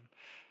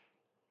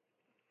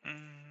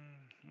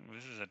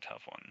 This is a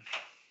tough one.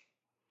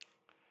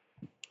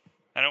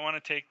 I don't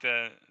want to take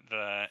the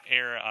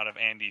air out of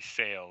Andy's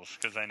sails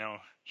because I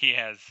know he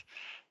has.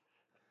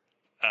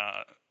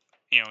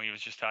 He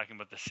was just talking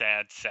about the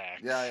sad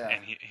sacks,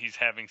 and he's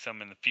having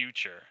some in the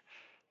future.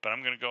 But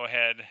I'm going to go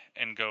ahead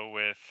and go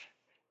with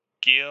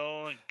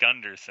Gil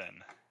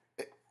Gunderson.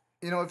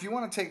 If you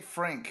want to take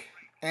Frank,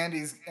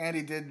 Andy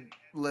did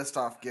list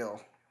off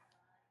Gil.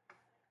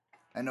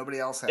 And nobody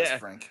else has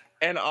Frank.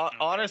 And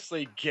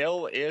honestly,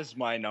 Gil is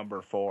my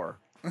number 4.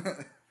 All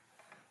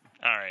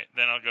right,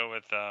 then I'll go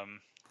with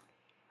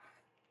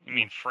you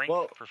mean Frank?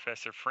 Well,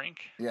 Professor Frank?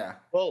 Yeah.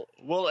 Well,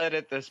 we'll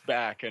edit this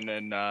back, and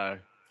then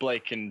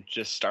Blake can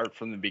just start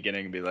from the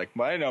beginning and be like,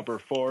 my number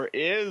 4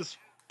 is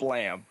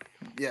Blam.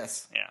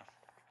 Yes. Yeah.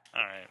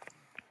 All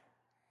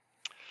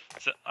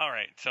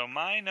right. So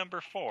my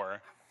number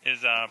 4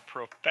 is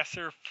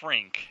Professor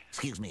Frank.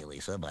 Excuse me,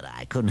 Lisa, but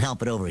I couldn't help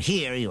but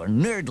overhear your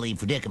nerdly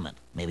predicament.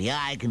 Maybe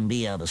I can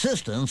be of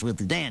assistance with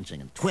the dancing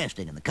and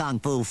twisting and the kung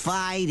fu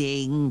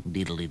fighting.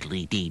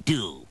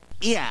 Diddle-diddle-dee-doo.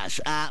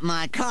 Yes,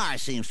 my car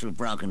seems to have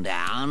broken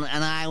down,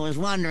 and I was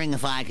wondering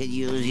if I could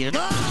use your...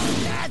 Oh,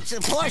 that's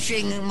a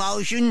pushing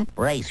motion.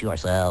 Brace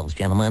yourselves,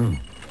 gentlemen.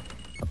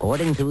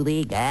 According to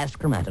the gas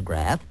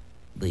chromatograph,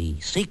 the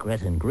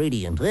secret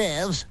ingredient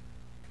is...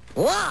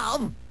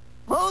 love!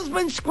 Who's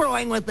been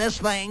screwing with this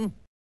thing?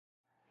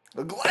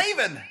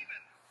 Glavin!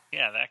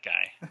 Yeah, that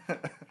guy.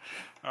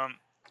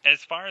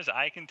 As far as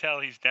I can tell,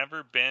 he's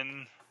never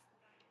been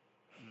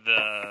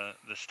the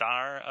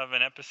star of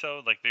an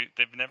episode. Like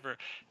they've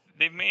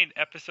made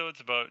episodes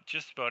about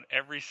just about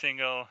every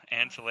single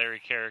ancillary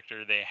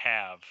character they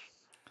have,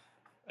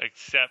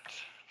 except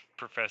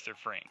Professor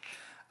Frank.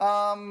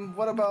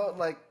 What about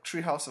like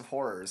Treehouse of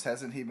Horrors?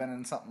 Hasn't he been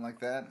in something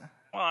like that?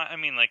 Well, I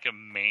mean, like a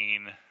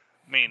mainline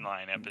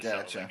episode.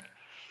 Gotcha. Like,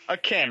 A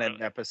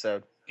canon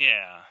episode.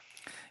 yeah.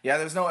 Yeah,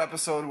 there's no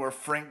episode where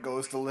Frank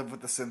goes to live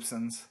with the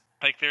Simpsons.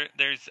 Like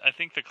there's I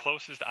think the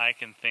closest I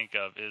can think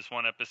of is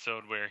one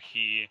episode where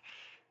he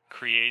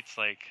creates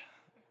like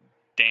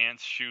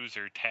dance shoes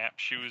or tap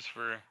shoes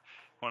for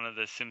one of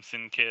the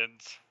Simpson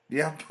kids.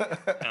 Yep.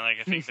 And like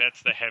I think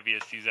that's the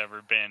heaviest he's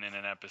ever been in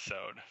an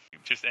episode.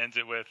 It just ends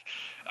it with,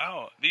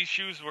 "Oh, these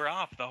shoes were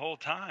off the whole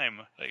time.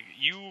 Like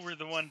you were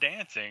the one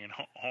dancing." And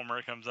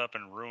Homer comes up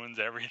and ruins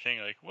everything.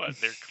 Like, what?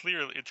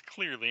 It's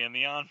clearly in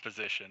the on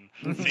position.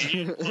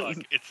 See, look,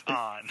 it's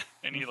on.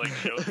 And he like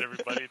shows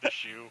everybody the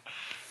shoe.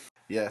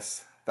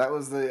 Yes, that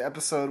was the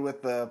episode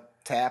with the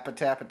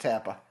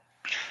tappa.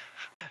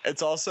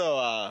 It's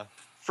also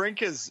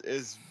Frank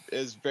is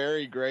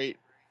very great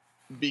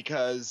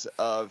because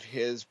of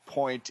his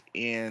point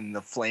in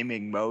the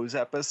Flaming Moe's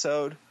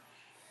episode,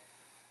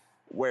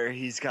 where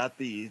he's got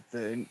the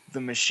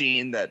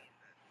machine that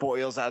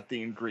boils out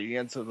the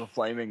ingredients of the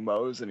Flaming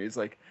Moe's, and he's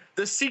like,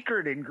 the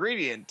secret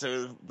ingredient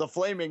to the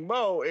Flaming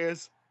Moe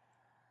is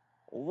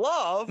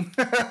love.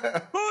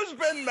 Who's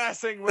been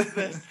messing with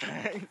this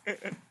thing?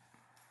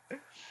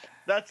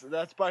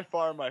 That's by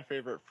far my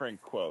favorite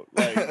Frank quote.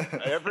 Like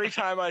every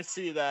time I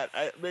see that,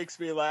 it makes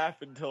me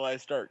laugh until I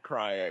start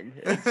crying.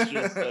 It's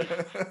just like...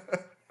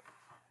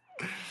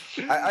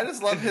 I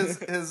just love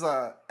his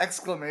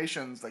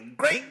exclamations like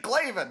 "Great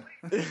Glavin!"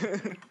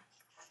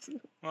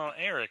 Well,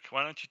 Eric,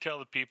 why don't you tell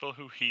the people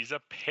who he's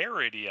a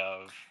parody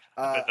of?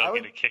 I bet they'll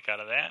get a kick out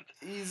of that.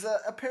 He's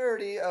a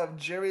parody of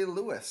Jerry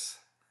Lewis.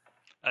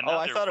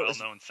 Another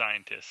well-known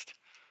scientist.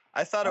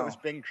 I thought it was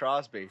Bing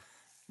Crosby.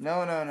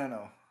 No.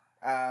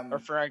 Or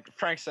Frank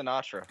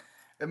Sinatra.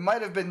 It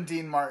might have been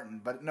Dean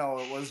Martin, but no,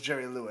 it was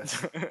Jerry Lewis.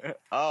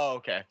 Oh,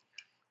 okay.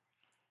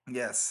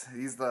 Yes,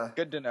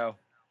 Good to know.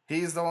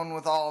 He's the one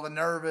with all the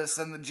nervous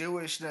and the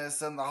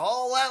Jewishness and the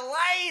whole that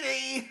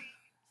lady.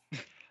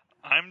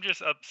 I'm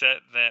just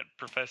upset that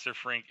Professor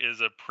Frank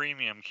is a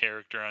premium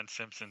character on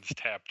Simpsons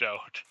Tapped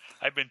Out.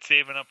 I've been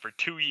saving up for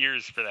 2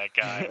 years for that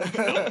guy. I'm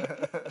still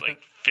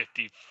like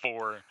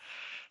 54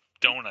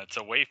 donuts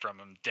away from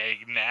him.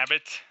 Dag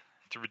nabbit.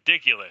 It's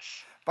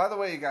ridiculous. By the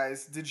way, you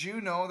guys, did you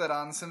know that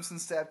on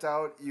Simpsons Tapped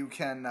Out you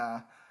can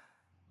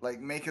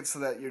make it so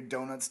that your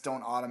donuts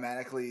don't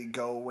automatically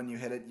go when you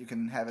hit it? You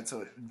can have it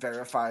so it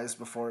verifies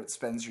before it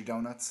spends your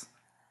donuts?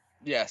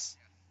 Yes.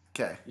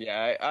 Okay.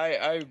 Yeah,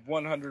 I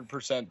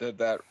 100% did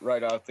that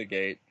right out the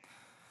gate.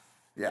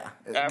 Yeah,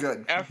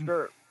 good.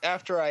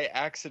 After I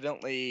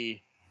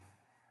accidentally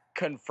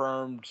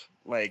confirmed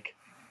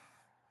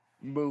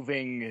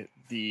moving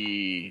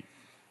the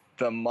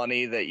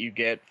money that you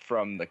get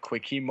from the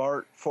Quickie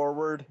Mart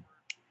forward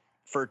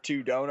for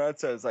 2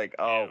 donuts, I was like,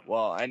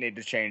 well, I need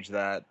to change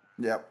that.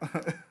 Yep.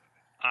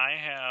 I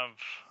have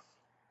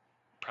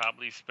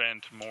probably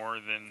spent more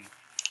than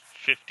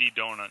 50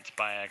 donuts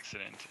by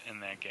accident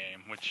in that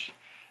game, which,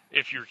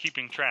 if you're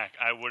keeping track,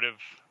 I would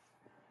have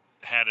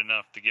had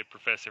enough to get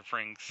Professor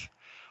Frank's,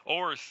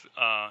 or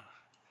I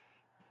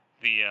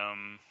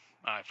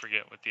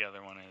forget what the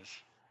other one is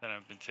that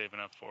I've been saving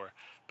up for.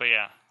 But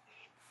yeah,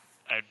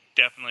 I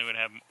definitely would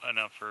have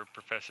enough for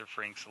Professor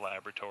Frank's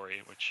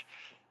laboratory, which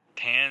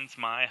tans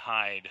my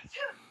hide.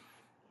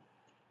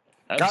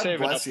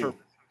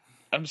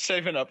 I'm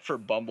saving up for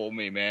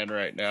Bumblebee Man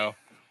right now.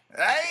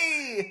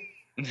 Hey!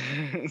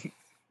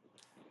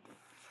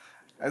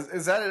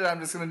 Is that it? I'm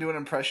just going to do an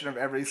impression of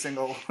every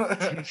single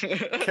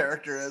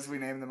character as we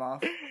name them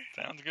off.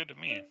 Sounds good to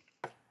me.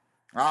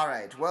 All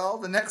right. Well,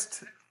 the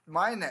next,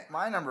 my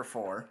number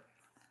 4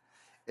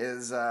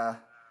 is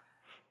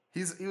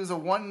he was a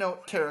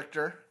one-note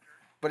character,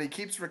 but he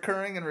keeps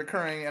recurring,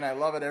 and I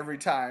love it every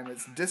time.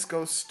 It's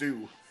Disco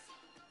Stew.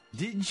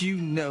 Did you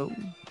know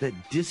that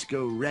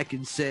disco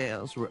record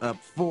sales were up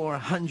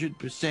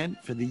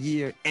 400% for the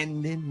year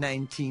ending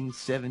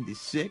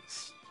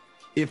 1976?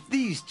 If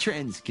these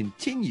trends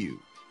continue,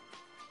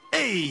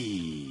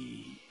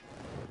 hey!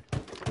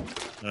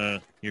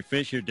 Your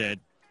fish are dead.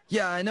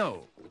 Yeah, I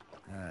know.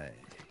 I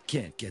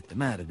can't get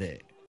them out of there.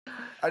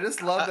 I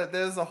just love that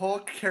there's a whole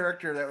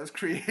character that was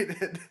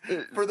created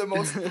for the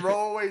most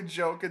throwaway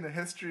joke in the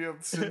history of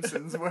The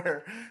Simpsons,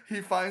 where he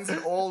finds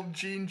an old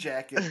jean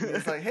jacket and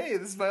he's like, "Hey,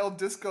 this is my old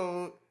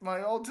disco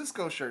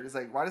shirt." He's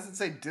like, "Why does it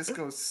say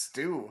disco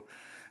stew?"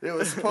 It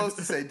was supposed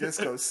to say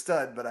disco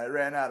stud, but I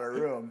ran out of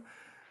room.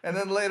 And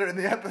then later in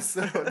the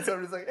episode,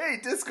 somebody's like, "Hey,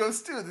 disco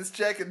stew, this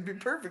jacket would be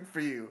perfect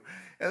for you."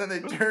 And then they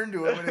turn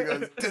to him and he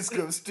goes,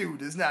 "Disco stew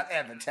does not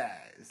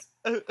advertise."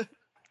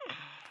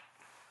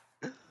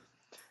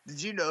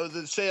 Did you know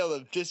the sale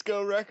of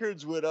disco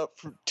records went up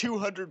from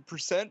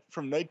 200%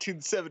 from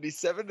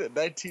 1977 to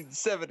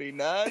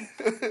 1979?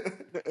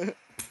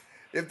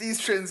 If these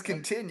trends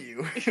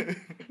continue.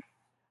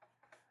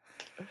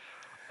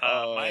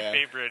 My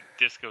favorite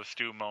Disco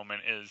Stew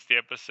moment is the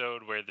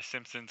episode where the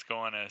Simpsons go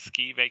on a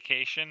ski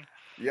vacation.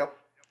 Yep.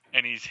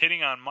 And he's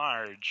hitting on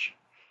Marge,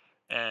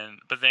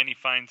 but then he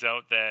finds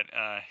out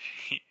that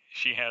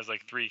she has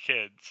like 3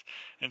 kids,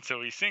 and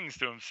so he sings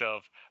to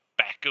himself,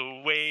 "Back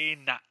away,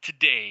 not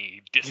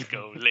today,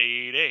 disco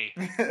lady."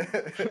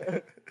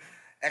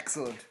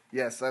 Excellent.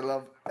 Yes, I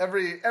love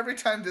every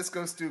time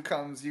Disco Stew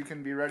comes, you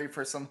can be ready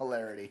for some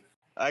hilarity.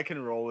 I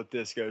can roll with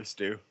Disco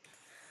Stew.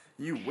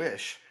 You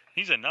wish.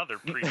 He's another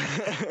priest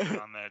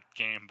on that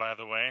game, by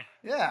the way.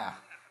 Yeah.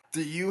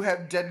 Do you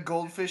have dead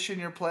goldfish in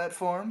your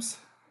platforms?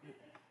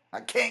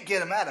 I can't get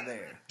them out of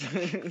there.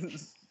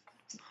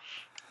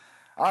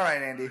 All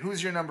right, Andy,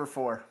 who's your number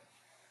 4?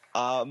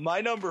 My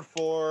number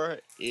 4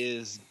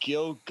 is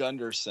Gil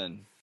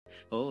Gunderson.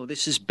 Oh,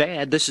 this is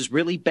bad. This is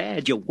really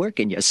bad. You work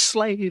and you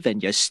slave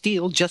and you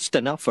steal just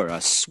enough for a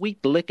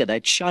sweet lick of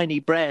that shiny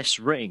brass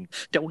ring.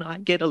 Don't I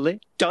get a lick?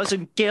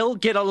 Doesn't Gil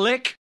get a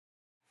lick?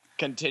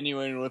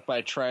 Continuing with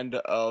my trend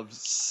of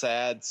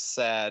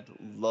sad,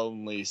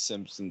 lonely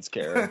Simpsons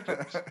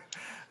characters.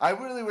 I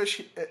really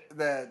wish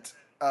that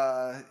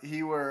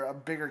he were a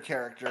bigger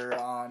character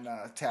on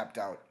Tapped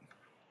Out.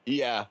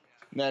 Yeah,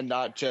 and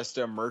not just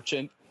a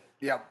merchant.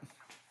 Yep.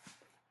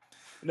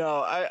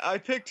 No, I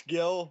picked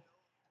Gil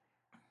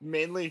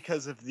mainly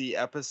because of the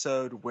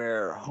episode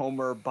where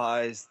Homer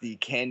buys the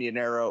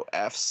Canyonero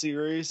F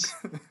series.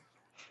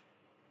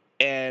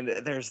 And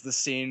there's the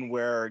scene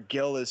where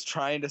Gil is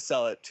trying to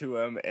sell it to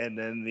him, and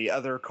then the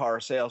other car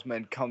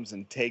salesman comes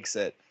and takes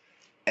it.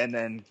 And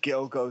then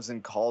Gil goes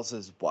and calls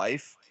his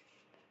wife,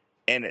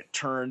 and it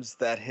turns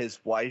that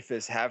his wife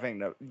is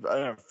having an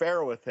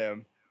affair with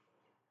him,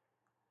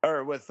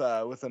 or with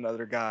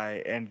another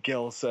guy. And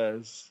Gil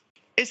says,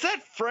 "Is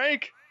that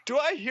Frank? Do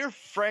I hear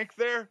Frank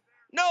there?"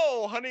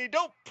 "No, honey,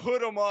 don't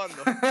put him on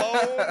the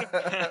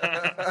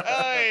phone."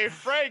 "Hey,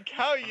 Frank,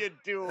 how you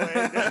doing?"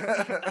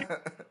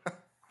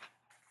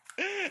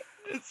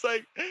 It's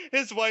like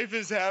his wife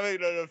is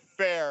having an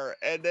affair,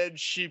 and then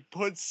she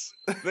puts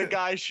the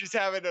guy she's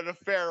having an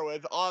affair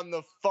with on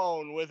the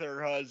phone with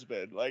her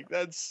husband. Like,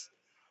 that's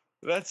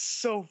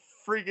so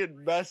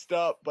freaking messed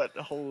up, but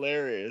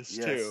hilarious,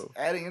 too.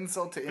 Adding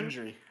insult to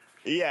injury.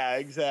 Yeah,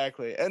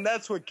 exactly. And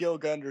that's what Gil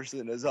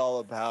Gunderson is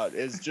all about,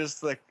 is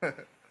just like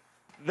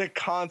the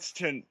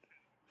constant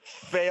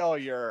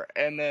failure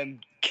and then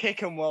kick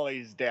him while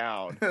he's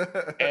down.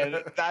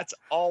 And that's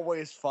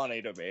always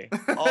funny to me.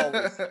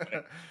 Always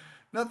funny.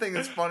 Nothing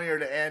is funnier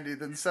to Andy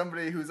than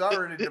somebody who's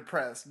already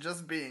depressed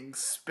just being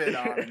spit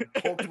on and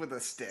poked with a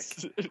stick.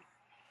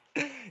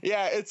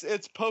 Yeah,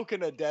 it's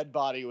poking a dead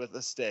body with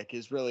a stick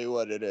is really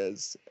what it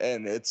is,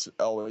 and it's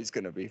always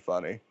going to be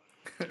funny.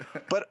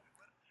 But,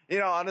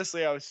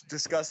 honestly, I was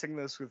discussing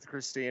this with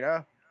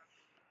Christina,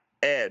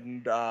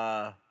 and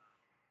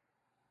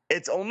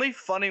it's only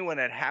funny when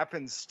it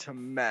happens to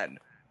men.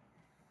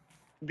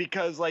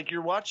 Because,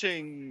 you're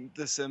watching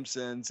The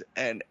Simpsons,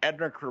 and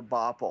Edna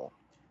Krabappel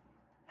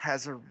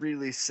has a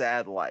really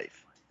sad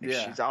life.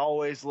 Yeah. She's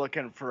always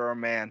looking for a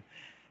man.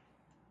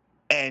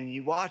 And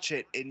you watch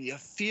it, and you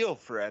feel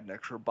for Edna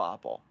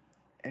Krabappel.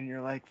 And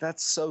you're like,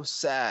 that's so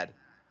sad.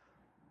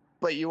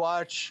 But you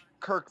watch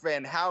Kirk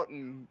Van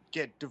Houten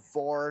get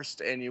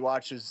divorced, and you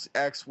watch his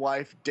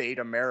ex-wife date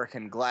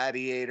American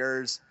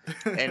Gladiators,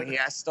 and he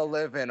has to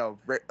live in a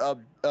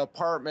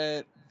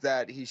apartment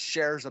that he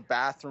shares a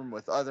bathroom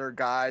with other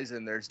guys,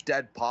 and there's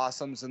dead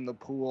possums in the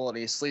pool, and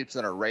he sleeps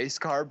in a race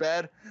car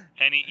bed.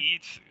 And he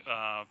eats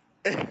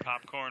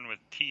popcorn with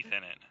teeth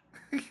in it.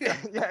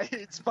 Yeah, he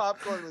eats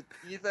popcorn with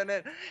teeth in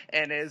it,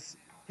 and his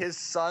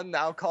son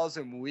now calls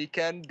him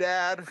Weekend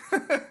Dad.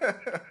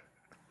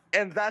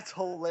 And that's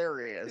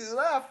hilarious. He's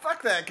like,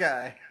 fuck that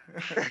guy.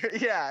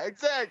 Yeah,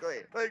 exactly.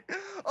 Like,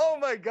 oh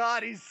my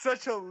god, he's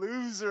such a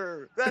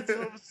loser. That's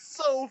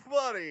so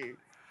funny.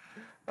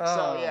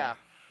 So, yeah.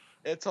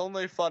 It's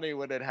only funny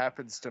when it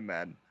happens to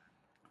men.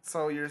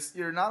 So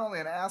you're not only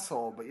an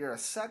asshole, but you're a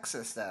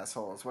sexist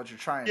asshole. Is what you're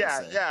trying to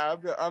say. Yeah,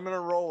 I'm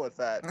gonna roll with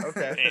that.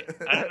 Okay. Hey,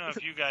 I don't know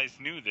if you guys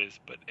knew this,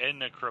 but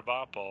Edna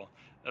Krabappel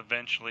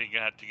eventually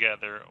got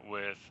together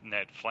with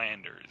Ned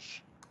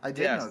Flanders. I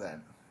did know that.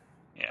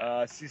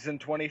 Yeah. Season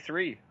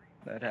 23.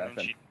 That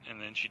happened.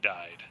 And then she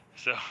died.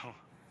 So.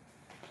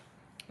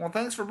 Well,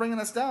 thanks for bringing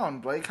us down,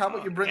 Blake. How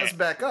about you bring us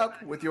back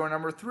up with your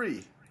number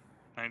 3?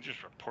 I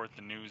just report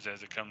the news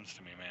as it comes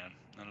to me, man.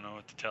 I don't know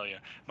what to tell you.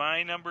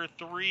 My number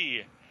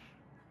 3,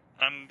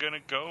 I'm gonna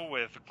go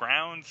with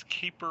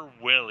Groundskeeper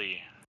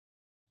Willie.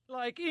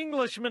 Like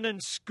Englishmen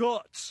and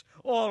Scots,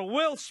 or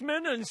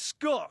Welshmen and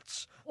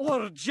Scots,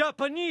 or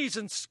Japanese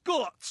and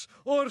Scots,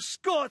 or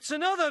Scots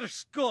and other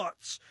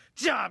Scots.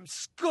 Damn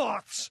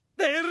Scots!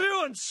 They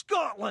ruined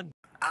Scotland!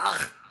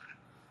 Ugh!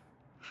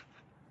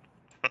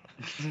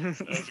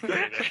 That's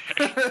great.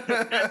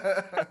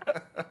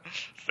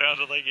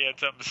 Sounded like you had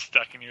something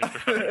stuck in your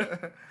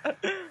throat.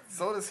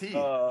 So does he.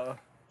 So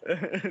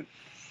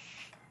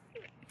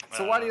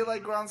why do you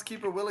like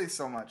Groundskeeper Willie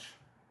so much?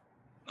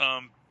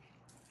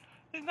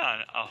 There's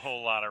not a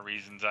whole lot of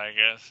reasons, I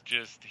guess.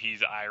 Just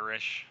he's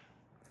Irish.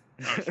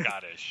 No,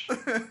 Scottish.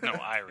 No,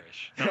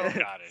 Irish. No,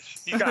 Scottish.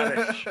 He's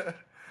Scottish.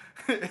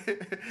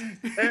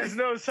 There's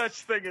no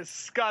such thing as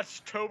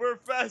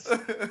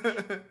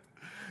Scotchtoberfest.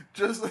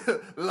 Just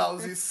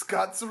lousy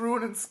Scots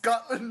ruining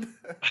Scotland.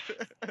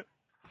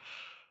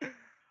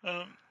 I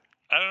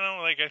don't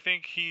know. Like, I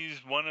think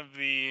he's one of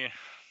the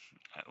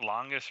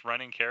longest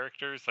running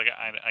characters. Like,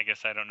 I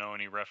guess I don't know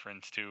any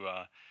reference to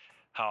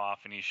how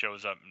often he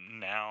shows up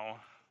now.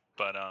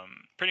 But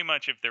pretty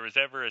much, if there was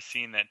ever a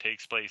scene that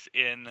takes place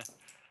in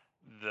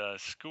the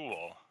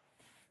school,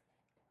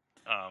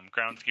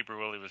 Groundskeeper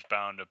Willie was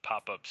bound to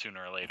pop up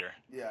sooner or later.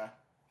 Yeah.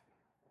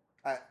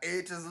 I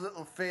ate his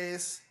little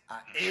face.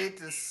 I ate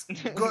his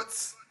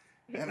guts.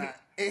 And I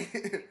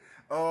ate...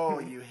 Oh,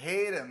 you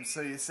hate him,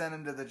 so you sent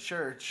him to the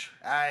church.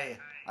 I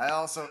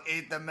also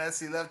ate the mess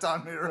he left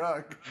on me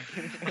rug.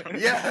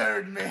 You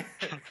heard me.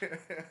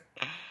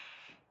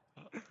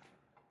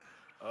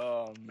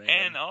 Oh, man.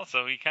 And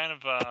also, he kind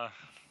of...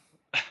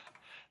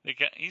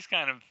 he's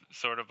kind of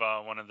sort of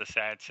one of the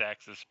sad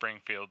sacks of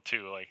Springfield,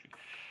 too. Like,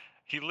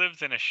 he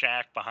lives in a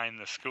shack behind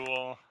the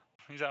school.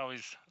 He's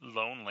always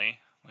lonely.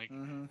 Like,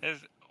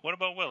 what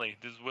about Willie?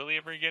 Does Willie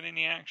ever get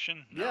any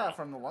action? No. Yeah,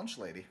 from the lunch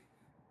lady.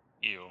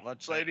 Ew.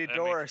 Lunch lady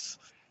Doris.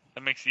 That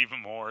makes it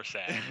even more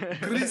sad.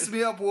 Grease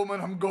me up, woman.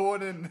 I'm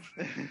going in.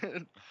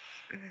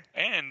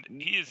 And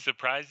he is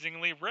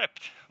surprisingly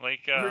ripped.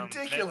 Like,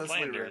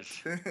 ridiculously Ned ripped.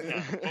 Flanders.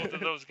 Yeah, both of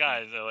those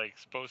guys are, like,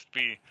 supposed to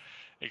be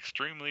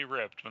extremely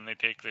ripped when they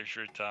take their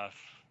shirts off.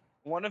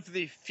 One of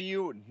the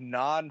few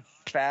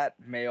non-fat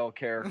male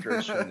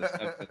characters from The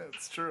Simpsons.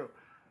 It's true.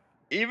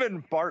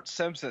 Even Bart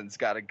Simpson's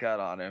got a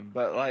gut on him,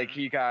 but like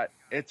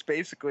it's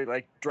basically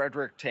like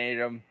Dredrick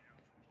Tatum,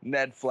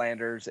 Ned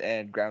Flanders,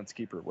 and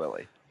Groundskeeper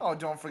Willie. Oh,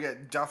 don't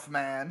forget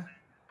Duffman.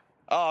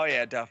 Oh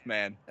yeah,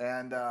 Duffman.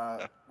 And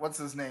what's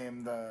his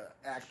name? The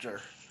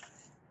actor,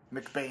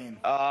 McBain.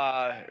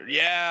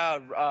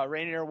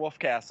 Rainier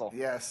Wolfcastle.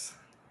 Yes.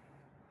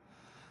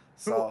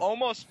 Who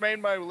almost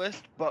made my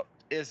list, but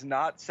is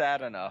not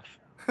sad enough.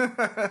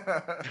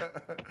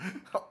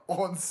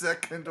 On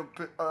second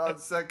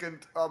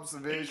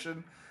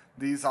observation,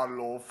 these are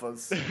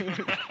loafers.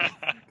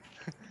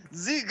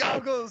 The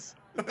goggles,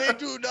 they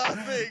do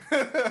nothing.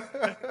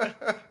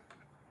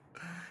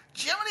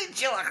 Jiminy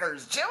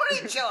Chillickers!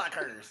 Jiminy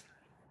Chillickers!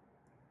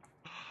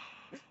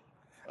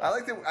 I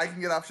like that I can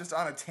get off just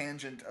on a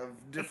tangent of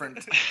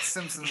different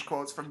Simpsons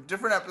quotes from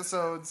different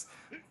episodes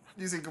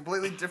using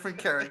completely different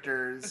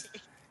characters.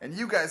 And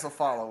you guys will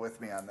follow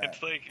with me on that.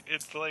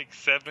 It's like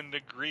 7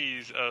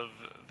 degrees of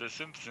The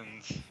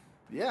Simpsons.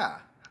 Yeah.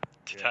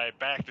 To tie it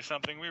back to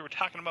something we were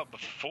talking about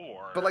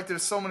before. But like,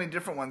 there's so many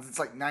different ones. It's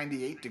like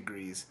 98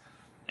 degrees.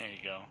 There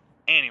you go.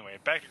 Anyway,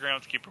 back to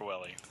Groundskeeper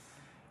Willie.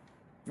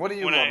 What do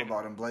you love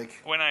about him,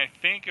 Blake? When I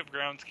think of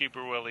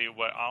Groundskeeper Willie,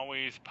 what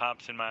always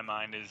pops in my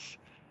mind is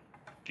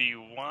the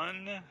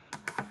one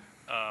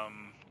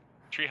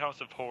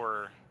Treehouse of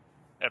Horror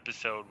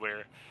episode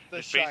where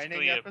the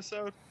Shining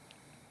episode.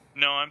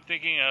 No, I'm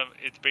thinking of,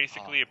 it's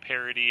basically a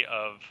parody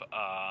of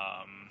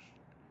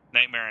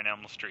Nightmare on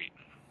Elm Street,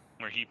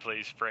 where he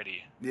plays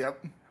Freddy.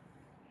 Yep.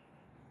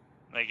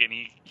 Like, and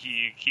he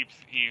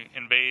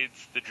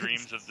invades the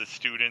dreams of the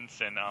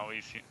students, and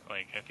always,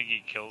 like, I think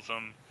he kills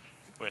them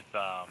with,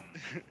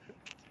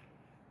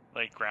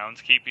 like,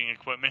 groundskeeping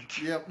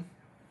equipment. Yep.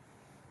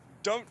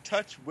 Don't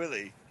touch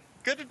Willie.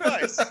 Good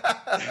advice.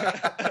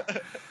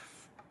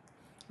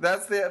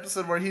 That's the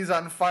episode where he's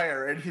on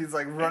fire and he's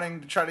like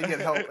running to try to get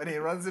help, and he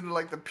runs into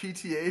like the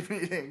PTA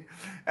meeting,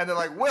 and they're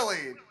like,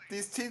 Willie,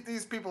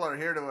 these people are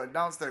here to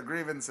announce their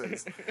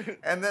grievances,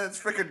 and then it's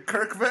freaking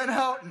Kirk Van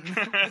Houten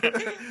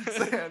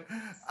saying,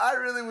 I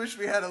really wish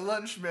we had a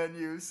lunch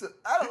menu. So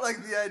I don't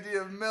like the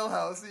idea of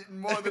Milhouse eating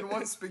more than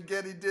one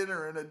spaghetti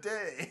dinner in a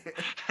day.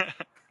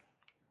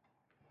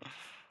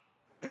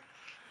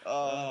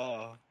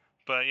 Oh,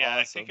 but yeah,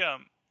 awesome. I think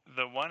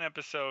the one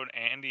episode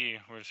Andy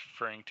was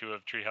referring to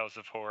of Treehouse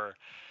of Horror.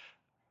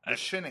 The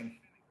Shinning.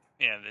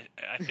 Yeah,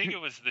 I think it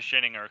was the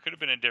Shinning, or it could have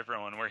been a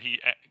different one, where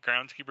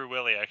Groundskeeper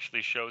Willie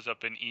actually shows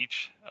up in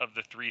each of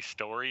the 3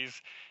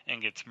 stories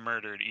and gets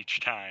murdered each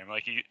time.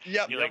 Like he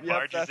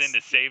barges in to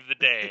save the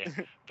day,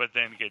 but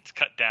then gets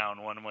cut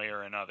down one way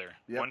or another.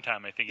 Yep. One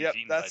time I think he's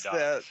eaten by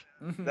dogs.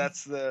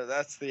 That's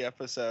the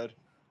episode.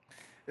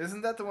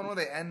 Isn't that the one where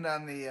they end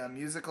on the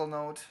musical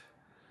note,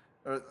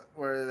 or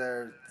where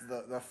they're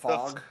the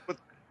fog?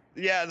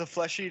 The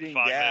flesh-eating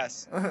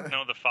gas.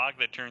 No, the fog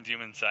that turns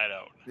you inside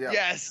out. Yep.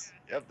 Yes.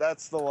 Yep,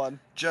 that's the one.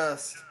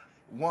 Just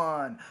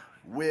one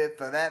whiff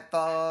of that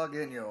fog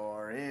and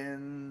you're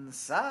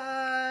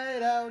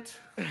inside out.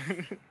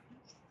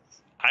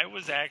 I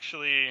was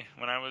actually,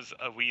 when I was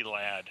a wee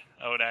lad,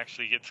 I would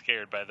actually get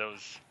scared by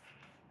those,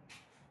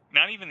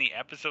 not even the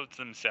episodes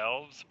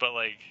themselves, but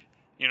like,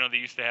 you know, they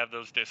used to have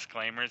those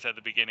disclaimers at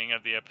the beginning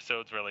of the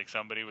episodes where like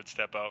somebody would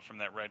step out from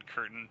that red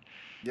curtain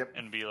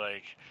and be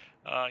like,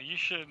 you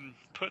should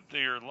put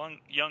your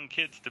young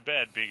kids to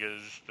bed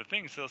because the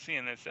things they'll see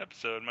in this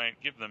episode might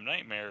give them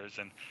nightmares.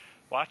 And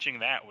watching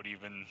that would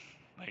even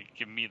like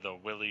give me the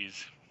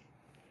willies.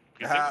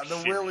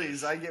 The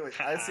willies. I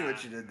see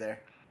what you did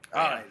there.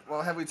 All right.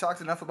 Well, have we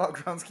talked enough about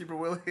Groundskeeper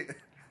Willie?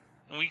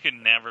 We could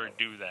never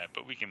do that,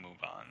 but we can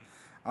move on.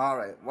 All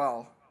right.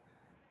 Well,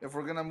 if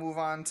we're gonna move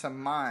on to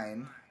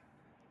mine,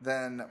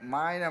 then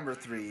my number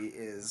 3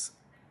 is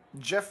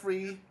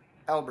Jeffrey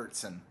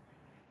Albertson.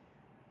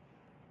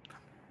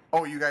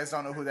 Oh, you guys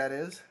don't know who that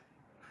is?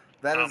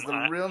 That is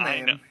the real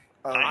name.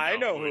 I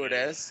know who it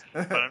is.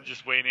 But I'm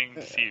just waiting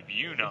to see if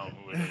you know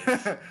who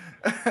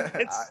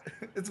it is.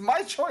 It's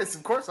my choice.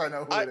 Of course I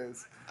know who it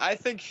is. I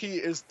think he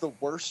is the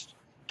worst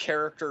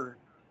character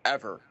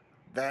ever.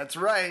 That's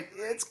right.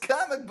 It's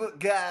Comic Book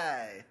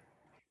Guy.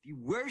 The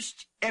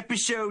worst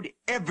episode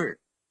ever.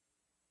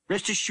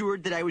 Rest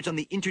assured that I was on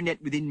the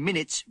internet within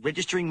minutes,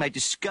 registering my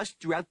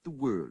disgust throughout the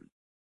world.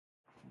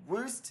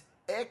 Worst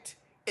act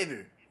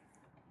ever.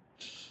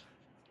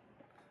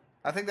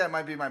 I think that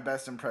might be my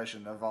best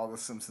impression of all the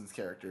Simpsons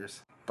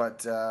characters.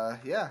 But,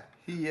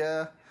 he,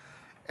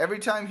 every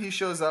time he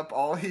shows up,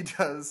 all he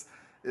does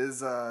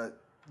is,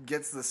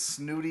 gets the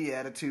snooty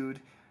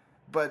attitude.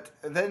 But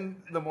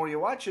then, the more you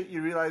watch it,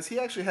 you realize he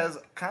actually has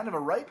kind of a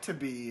right to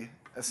be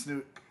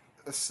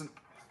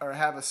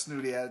have a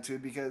snooty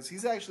attitude, because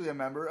he's actually a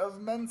member of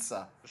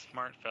Mensa. A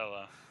smart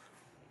fella.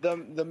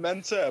 The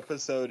Mensa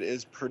episode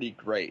is pretty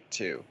great,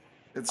 too.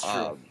 It's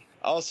true.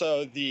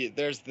 Also,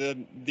 there's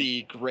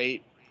the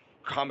great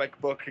Comic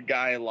Book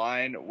Guy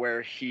line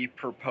where he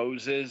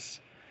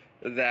proposes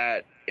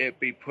that it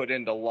be put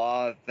into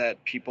law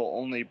that people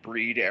only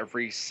breed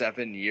every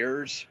 7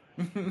 years.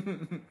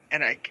 And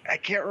I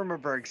can't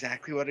remember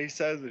exactly what he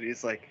says, but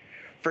he's like,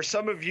 for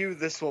some of you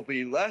this will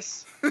be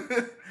less,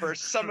 for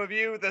some of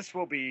you this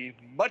will be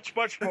much,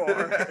 much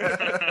more.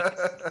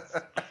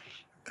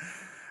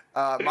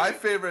 My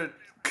favorite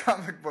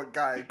Comic Book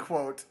Guy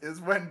quote is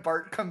when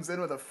Bart comes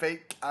in with a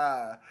fake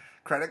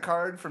credit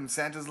card from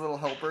Santa's Little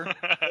Helper.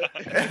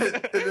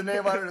 And the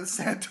name on it is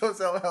Santos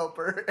El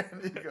Helper.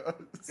 And he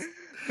goes,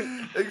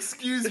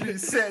 excuse me,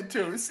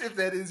 Santos, if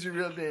that is your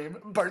real name,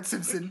 Bart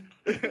Simpson.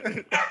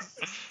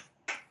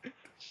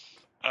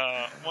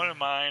 One of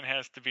mine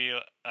has to be,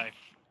 I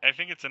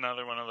think it's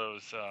another one of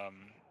those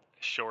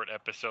short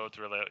episodes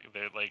where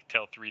they like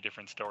tell 3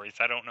 different stories.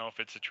 I don't know if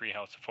it's a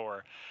Treehouse of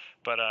Horror,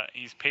 but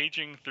he's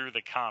paging through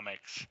the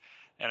comics,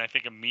 and I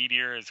think a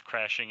meteor is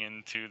crashing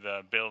into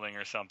the building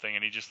or something,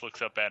 and he just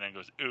looks up at it and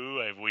goes,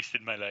 "Ooh, I've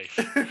wasted my life."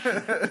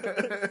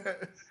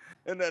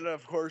 And then,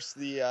 of course,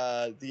 the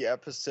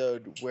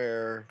episode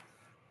where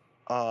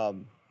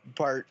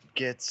Bart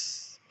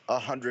gets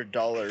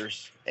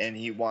 $100 and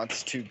he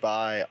wants to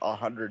buy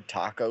 100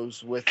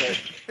 tacos with it.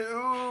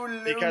 Ooh,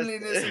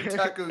 loneliness and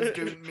tacos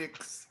don't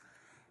mix.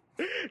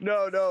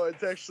 No,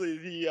 it's actually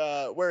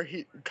the where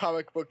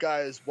Comic Book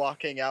Guy is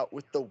walking out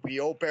with the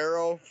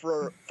wheelbarrow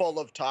full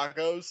of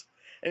tacos,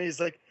 and he's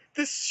like,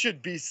 "This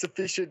should be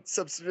sufficient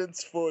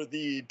substance for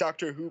the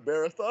Doctor Who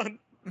marathon."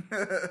 And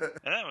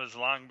that was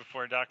long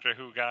before Doctor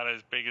Who got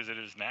as big as it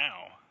is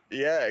now.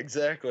 Yeah,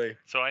 exactly.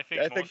 So I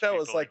think that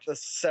was like the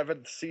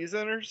 7th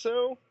season or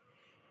so.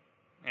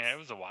 Yeah, it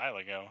was a while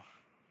ago.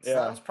 So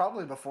that was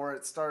probably before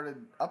it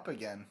started up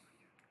again,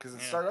 because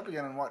it started up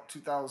again in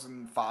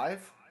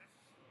 2005.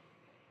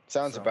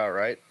 Sounds about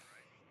right.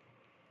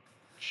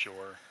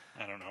 Sure.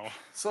 I don't know.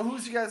 So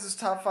who's you guys'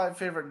 top 5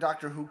 favorite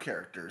Doctor Who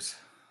characters?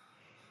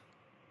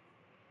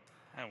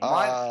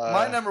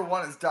 My number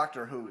 1 is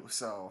Doctor Who,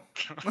 so.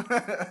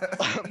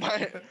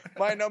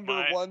 my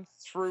number 1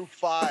 through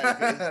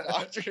 5 is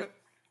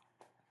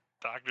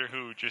Doctor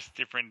Who, just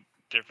different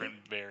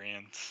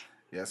variants.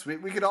 Yes,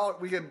 we could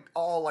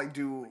all like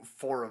do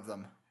 4 of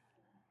them,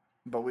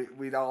 but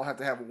we'd all have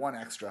to have 1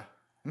 extra.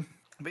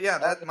 But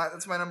yeah,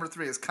 that's my number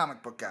 3 is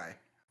Comic Book Guy.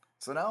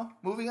 So now,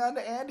 moving on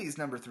to Andy's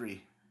number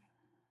 3.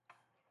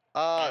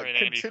 All right,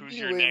 Andy, who's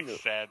your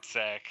next sad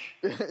sack?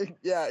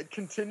 Yeah,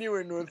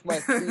 continuing with my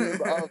theme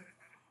of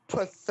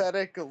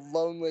pathetic,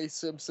 lonely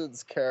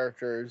Simpsons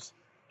characters,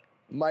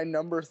 my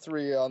number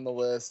 3 on the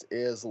list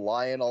is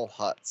Lionel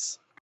Hutz.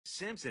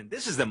 Simpson,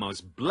 this is the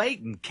most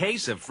blatant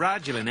case of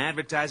fraudulent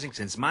advertising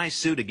since my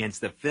suit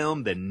against the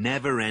film The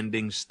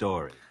Never-Ending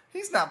Story.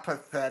 He's not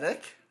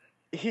pathetic.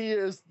 He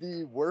is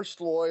the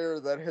worst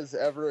lawyer that has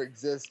ever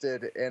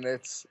existed, and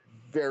it's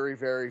very,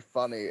 very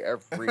funny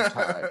every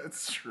time.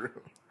 It's true.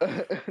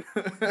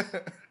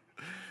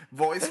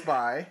 Voiced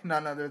by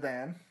none other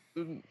than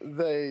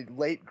the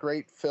late,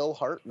 great Phil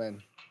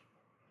Hartman.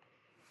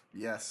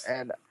 Yes.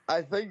 And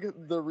I think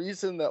the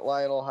reason that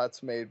Lionel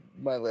Hutz made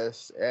my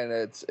list, and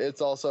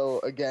it's also,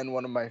 again,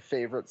 one of my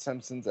favorite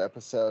Simpsons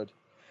episodes,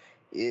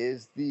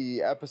 is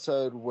the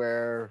episode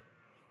where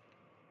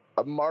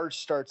Marge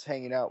starts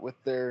hanging out with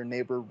their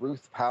neighbor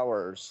Ruth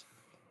Powers,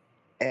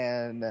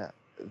 and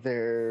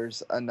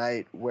there's a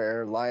night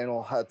where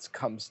Lionel Hutz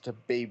comes to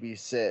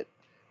babysit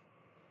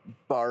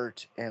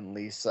Bart and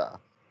Lisa,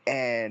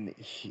 and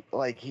he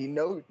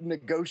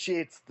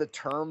negotiates the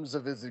terms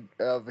of his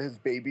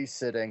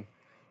babysitting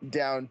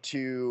down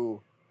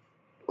to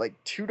like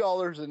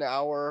 $2 an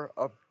hour,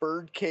 a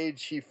bird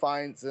cage he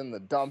finds in the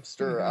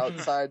dumpster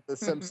outside the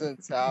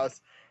Simpsons house,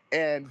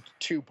 and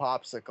 2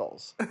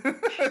 popsicles.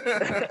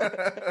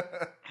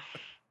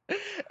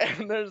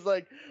 And there's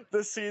like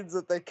the scenes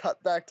that they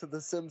cut back to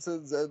the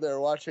Simpsons and they're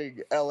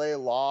watching LA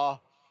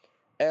Law,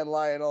 and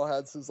Lionel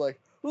Hutz is like,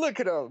 look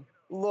at them,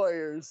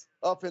 lawyers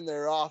up in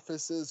their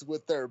offices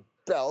with their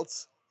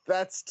belts.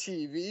 That's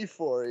TV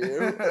for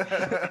you.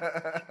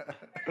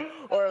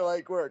 Or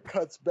like where it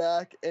cuts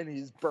back and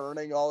he's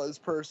burning all his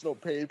personal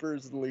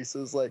papers, and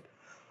Lisa's like,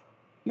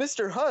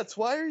 Mr. Hutz,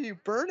 why are you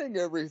burning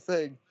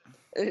everything?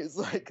 And he's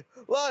like,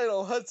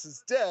 Lionel Hutz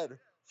is dead.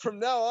 From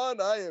now on,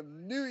 I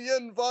am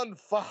Nguyen von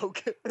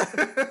Faulk.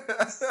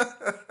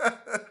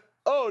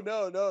 Oh,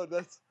 no,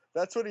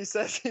 that's what he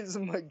says. He's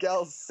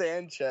Miguel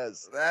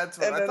Sanchez. That's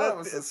what I thought it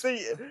was.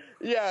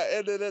 Yeah,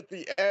 and then at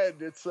the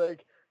end, it's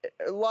like,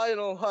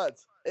 Lionel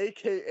Hutz,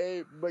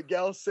 a.k.a.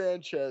 Miguel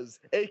Sanchez,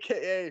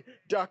 a.k.a.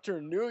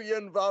 Dr.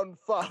 Nguyen von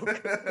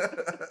Faulk.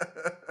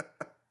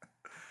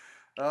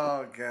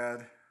 Oh,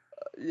 God.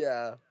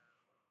 Yeah.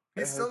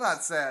 He's still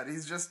not sad.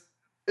 He's just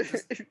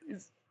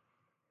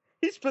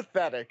he's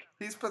pathetic.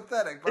 He's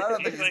pathetic, but I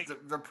don't think he's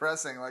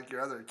depressing like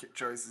your other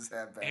choices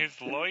have been.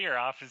 His lawyer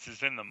office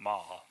is in the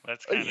mall.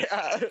 That's kind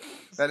of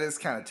that is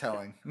kind of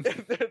telling.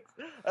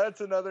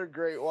 That's another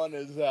great one,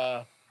 is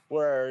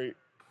where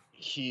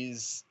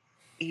he's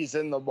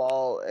in the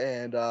mall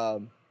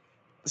and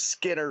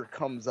Skinner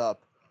comes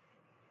up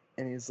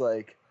and he's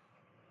like,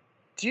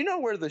 do you know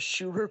where the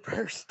shoe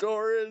repair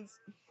store is?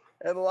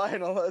 And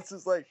Lionel Hutz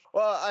is like,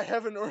 well, I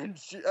have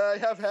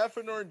half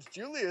an Orange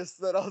Julius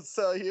that I'll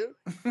sell you.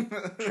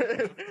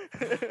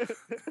 It's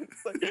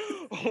like,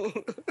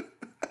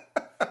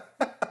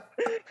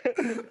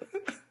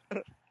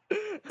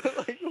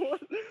 like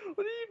what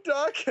are you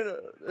talking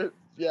about?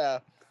 Yeah,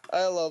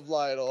 I love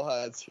Lionel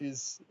Hutz.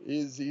 He's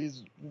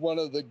one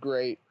of the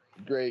great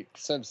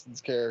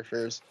Simpsons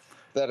characters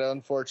that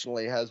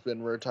unfortunately has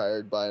been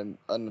retired by an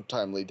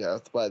untimely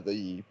death by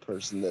the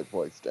person that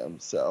voiced him.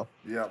 So.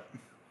 Yep.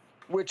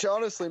 Which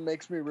honestly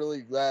makes me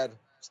really glad,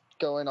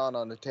 going on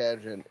a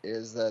tangent,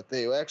 is that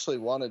they actually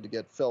wanted to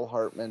get Phil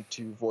Hartman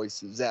to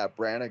voice Zap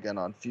Brannigan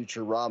on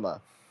Futurama,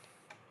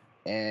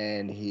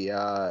 and he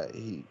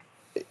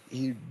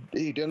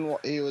didn't.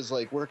 He was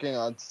like working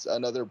on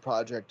another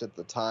project at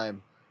the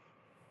time,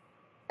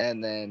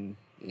 and then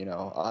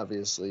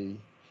obviously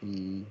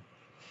he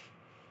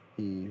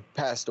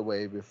passed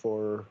away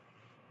before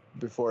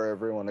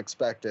everyone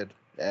expected,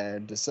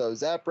 and so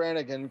Zap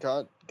Brannigan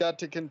got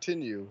to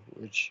continue,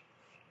 which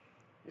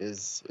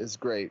is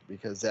great,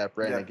 because Zap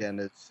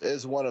Brannigan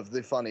is one of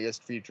the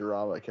funniest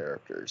Futurama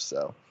characters.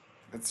 So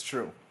it's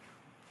true,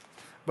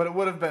 but it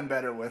would have been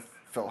better with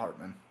Phil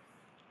Hartman.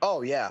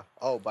 Oh yeah,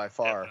 by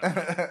far.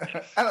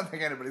 I don't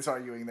think anybody's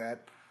arguing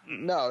that.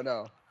 No.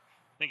 I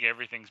think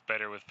everything's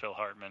better with Phil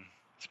Hartman,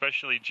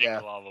 especially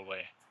Jingle All the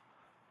Way.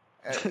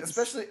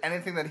 Especially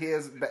anything that he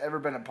has ever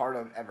been a part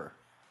of ever.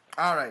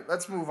 All right,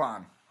 let's move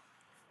on.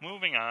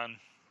 Moving on.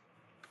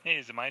 Hey,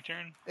 is it my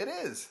turn? It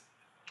is.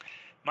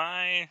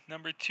 My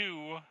number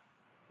 2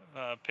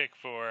 pick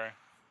for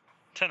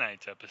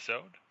tonight's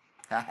episode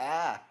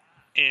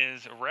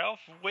is Ralph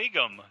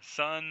Wiggum,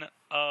 son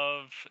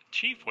of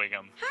Chief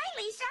Wiggum.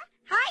 Hi, Lisa.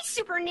 Hi,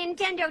 Super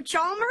Nintendo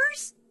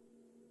Chalmers.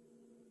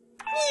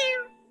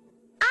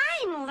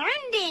 I'm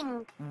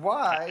learning.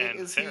 Why and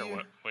is Sarah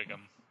he?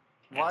 Wiggum.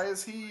 Why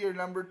is he your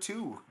number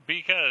 2?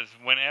 Because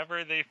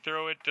whenever they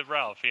throw it to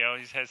Ralph, he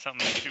always has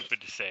something stupid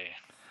to say,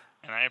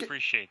 and I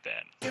appreciate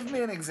that. Give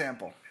me an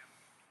example.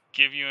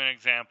 Give you an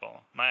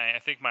example. I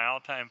think my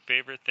all-time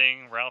favorite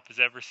thing Ralph has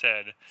ever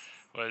said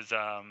was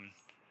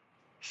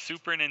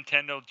Super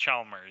Nintendo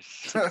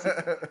Chalmers.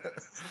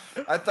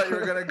 I thought you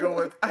were going to go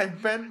with, I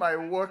bent my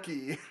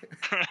Wookiee.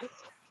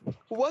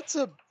 What's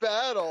a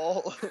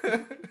battle?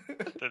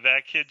 Did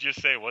that kid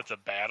just say, what's a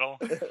battle?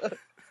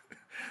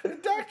 The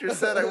doctor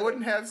said I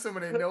wouldn't have so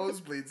many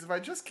nosebleeds if I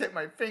just kept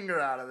my finger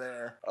out of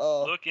there.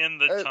 Look in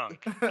the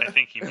trunk. I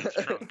think he means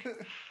trunk.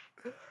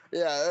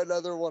 Yeah,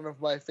 another one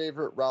of my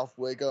favorite Ralph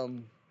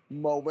Wiggum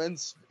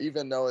moments,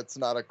 even though it's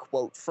not a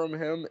quote from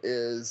him,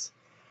 is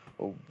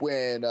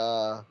when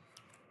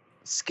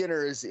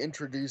Skinner is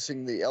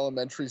introducing the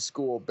elementary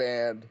school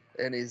band,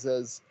 and he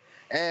says,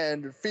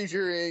 and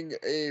featuring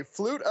a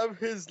flute of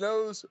his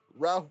nose,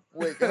 Ralph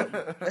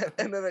Wiggum.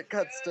 And then it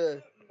cuts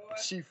to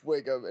Chief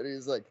Wiggum, and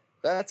he's like,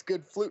 that's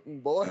good fluting,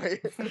 boy.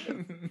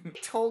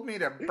 Told me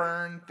to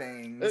burn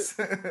things.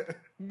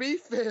 Me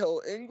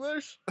fail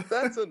English?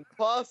 That's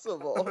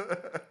impossible.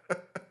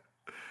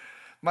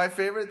 My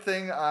favorite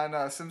thing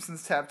on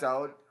Simpsons Tapped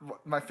Out,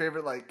 my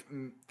favorite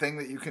thing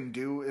that you can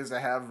do is to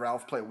have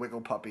Ralph play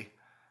Wiggle Puppy.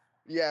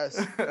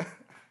 Yes.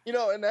 You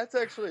know, and that's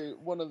actually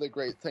one of the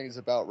great things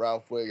about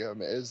Ralph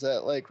Wiggum is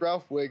that, like,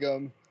 Ralph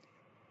Wiggum,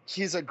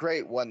 he's a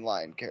great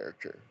one-line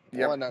character.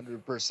 Yep.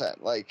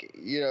 100%. Like,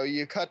 you know,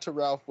 you cut to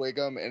Ralph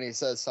Wiggum and he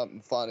says something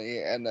funny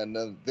and then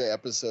the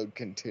episode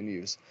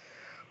continues.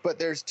 But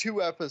there's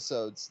two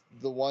episodes,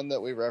 the one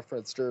that we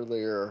referenced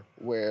earlier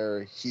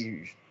where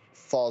he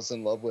falls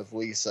in love with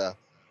Lisa,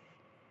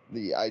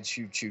 the I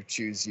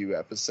Choose You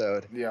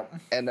episode. Yep.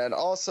 And then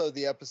also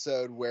the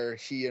episode where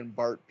he and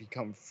Bart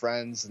become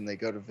friends and they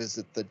go to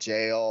visit the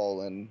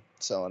jail and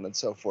so on and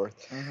so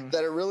forth. Mm-hmm.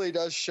 That it really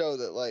does show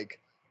that, like,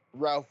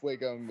 Ralph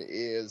Wiggum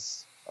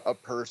is a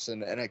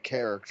person and a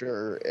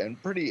character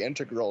and pretty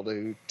integral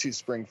to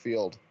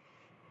Springfield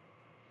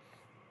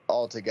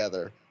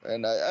altogether.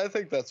 And I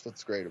think that's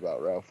what's great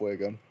about Ralph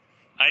Wiggum.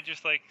 I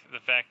just like the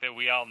fact that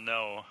we all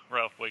know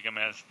Ralph Wiggum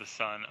as the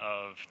son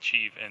of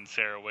Chief and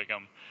Sarah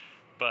Wiggum,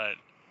 but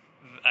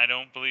I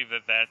don't believe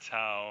that that's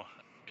how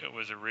it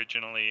was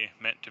originally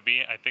meant to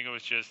be. I think it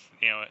was just,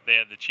 you know, they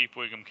had the Chief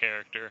Wiggum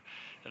character,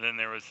 and then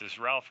there was this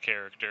Ralph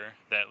character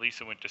that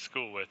Lisa went to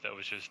school with that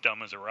was just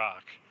dumb as a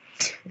rock.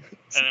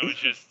 And it was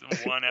just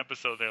one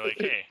episode, they're like,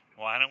 hey,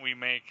 why don't we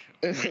make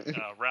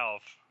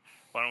Ralph,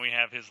 why don't we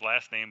have his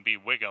last name be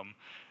Wiggum,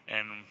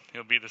 and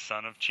he'll be the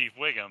son of Chief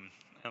Wiggum.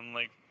 And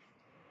like,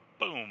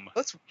 boom.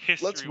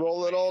 Let's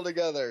roll it all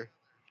together.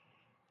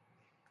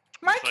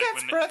 My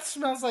cat's breath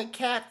smells like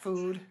cat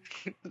food.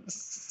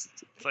 It's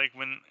like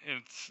when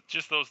it's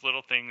just those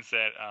little things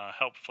that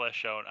help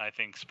flesh out, I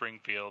think,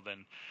 Springfield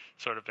and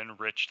sort of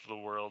enrich the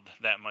world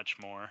that much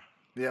more.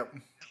 Yep.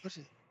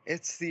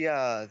 It's the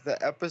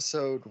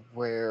episode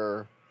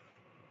where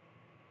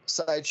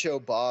Sideshow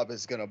Bob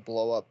is going to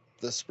blow up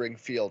the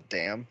Springfield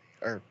Dam.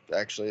 Or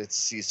actually, it's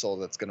Cecil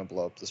that's going to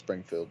blow up the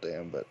Springfield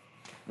Dam, but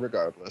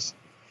regardless.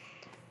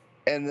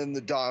 And then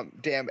the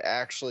dam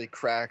actually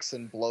cracks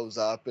and blows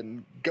up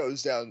and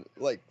goes down,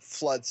 like,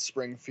 floods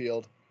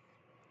Springfield.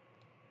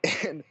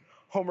 And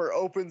Homer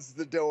opens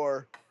the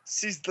door,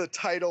 sees the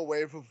tidal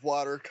wave of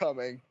water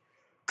coming,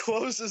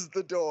 closes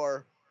the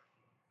door,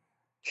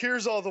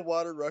 hears all the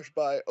water rush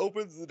by,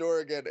 opens the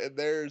door again, and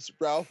there's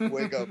Ralph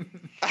Wiggum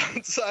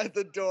outside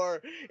the door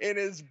in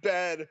his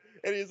bed.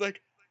 And he's like,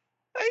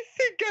 I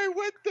think I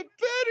went to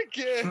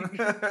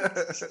bed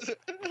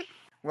again.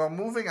 Well,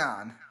 moving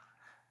on.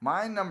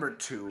 My number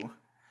 2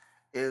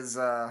 is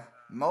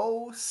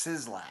Mo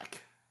Sizlak.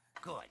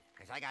 Good,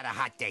 because I got a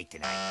hot date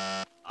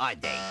tonight.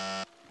 Odd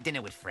date.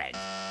 Dinner with friends.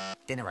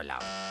 Dinner alone.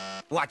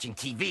 Watching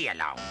TV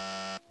alone.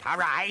 All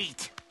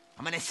right.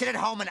 I'm going to sit at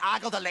home and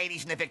ogle the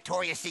ladies in the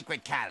Victoria's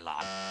Secret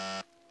catalog.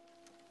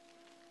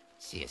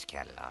 Sears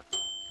catalog.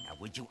 Now,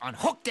 would you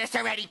unhook this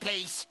already,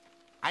 please?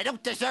 I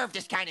don't deserve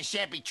this kind of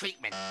shabby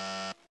treatment.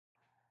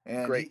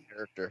 And great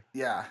character.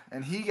 Yeah,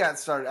 and he got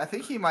started. I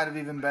think he might have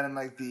even been in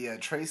like the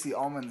Tracy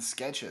Ullman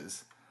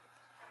sketches,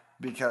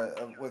 because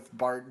with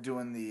Bart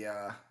doing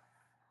the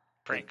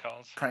prank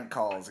calls. Prank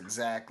calls,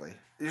 exactly.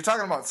 You're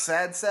talking about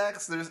sad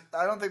sacks.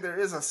 I don't think there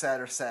is a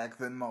sadder sack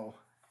than Mo.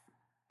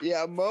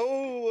 Yeah,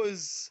 Mo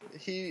was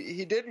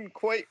he didn't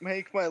quite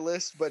make my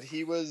list, but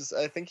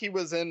I think he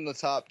was in the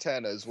top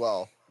 10 as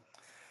well.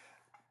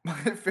 My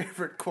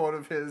favorite quote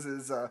of his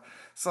is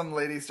some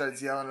lady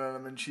starts yelling at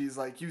him and she's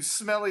like, "You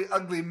smelly,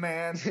 ugly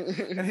man."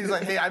 And he's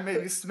like, "Hey, I may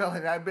be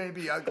smelly, I may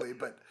be ugly,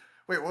 but..."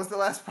 Wait, what was the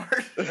last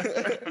part?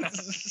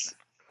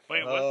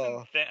 Wait,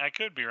 wasn't that... I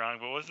could be wrong,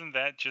 but wasn't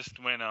that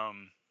just when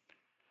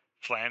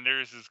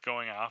Flanders is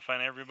going off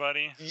on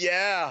everybody?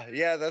 Yeah,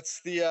 that's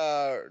the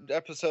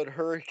episode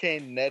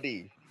Hurricane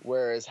Nettie,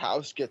 where his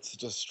house gets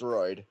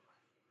destroyed.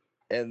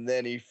 And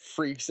then he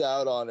freaks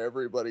out on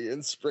everybody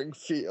in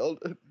Springfield.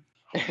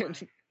 Homer,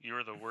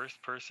 you're the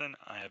worst person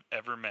I have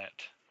ever met.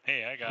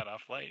 Hey, I got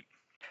off light.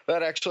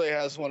 That actually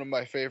has one of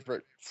my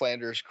favorite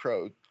Flanders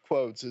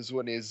quotes is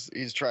when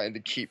he's trying to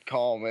keep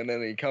calm and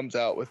then he comes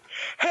out with,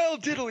 "Hell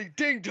diddly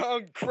ding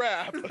dong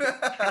crap."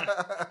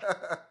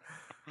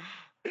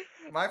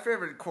 My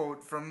favorite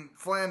quote from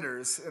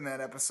Flanders in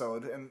that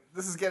episode, and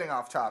this is getting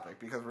off topic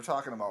because we're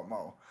talking about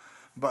Mo,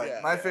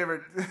 but my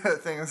favorite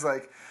thing is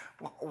like,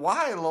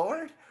 "Why,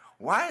 Lord?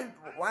 Why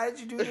did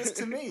you do this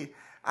to me?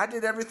 I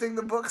did everything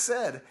the book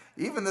said,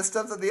 even the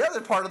stuff that the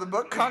other part of the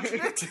book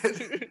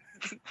contradicted."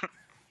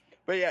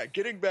 But yeah,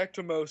 getting back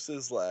to Mo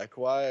Sizlak,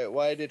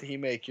 why did he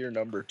make your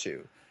number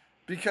 2?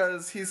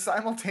 Because he's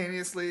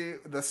simultaneously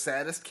the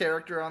saddest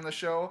character on the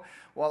show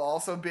while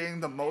also being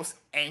the most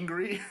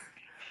angry.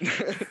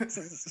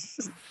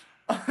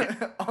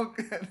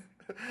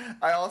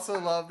 I also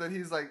love that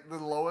he's like the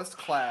lowest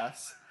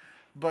class,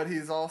 but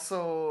he's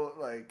also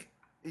like,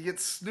 he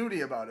gets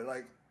snooty about it.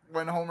 Like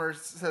when Homer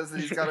says that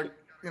he's got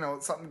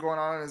something going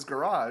on in his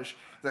garage,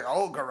 he's like,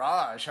 oh,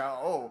 garage, huh?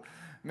 Oh,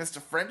 Mr.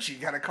 Frenchie,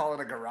 got to call it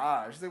a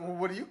garage. He's like, well,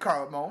 what do you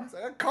call it, Mo? He's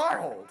like, a car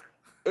hold.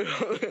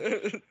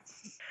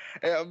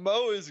 Yeah,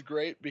 Mo is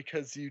great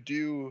because you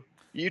do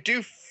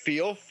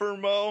feel for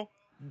Mo,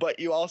 but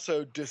you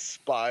also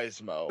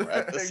despise Mo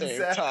at the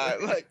same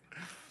time. Like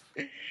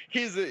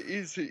he's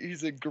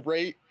a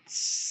great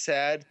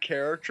sad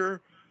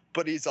character,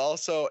 but he's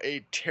also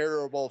a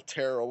terrible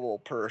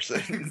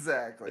person.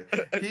 Exactly.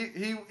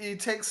 He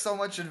takes so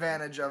much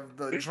advantage of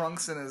the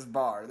drunks in his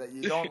bar that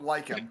you don't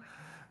like him.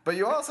 But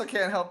you also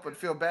can't help but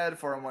feel bad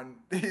for him when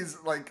he's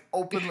like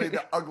openly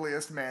the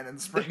ugliest man in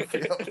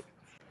Springfield.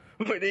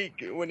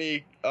 When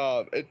he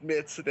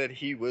admits that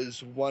he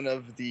was one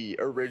of the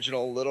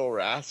original Little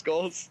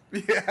Rascals.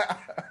 Yeah.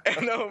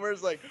 And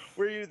Homer's like,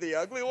 were you the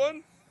ugly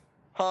one?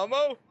 Huh,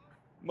 Mo?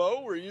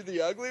 Mo, were you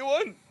the ugly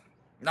one?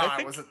 No,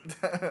 I wasn't.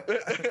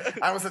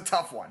 I was a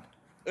tough one.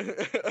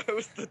 I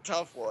was the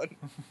tough one.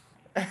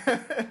 In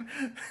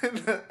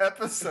the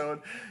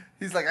episode,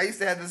 he's like, I used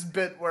to have this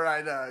bit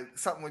where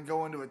something would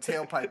go into a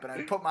tailpipe and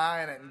I'd put my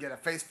eye in it and get a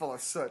face full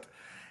of soot.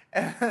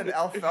 And then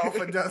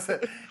Alfalfa does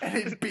it, and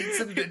he beats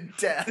him to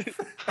death.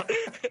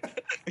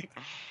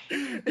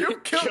 You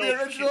killed the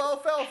original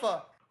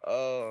Alfalfa.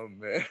 Oh,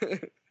 man.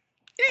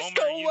 You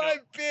stole my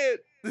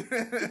bit.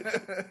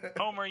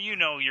 Homer, you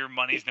know your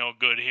money's no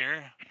good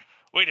here.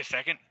 Wait a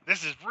second.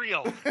 This is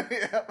real.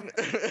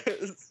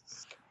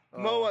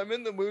 Mo, I'm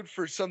in the mood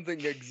for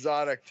something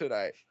exotic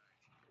tonight.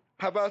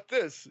 How about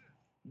this?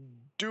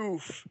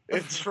 Doof.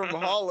 It's from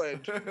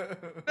Holland.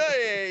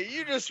 Hey,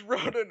 you just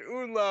wrote an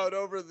umlaut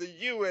over the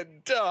U in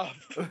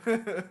Duff.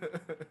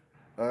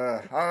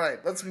 All right,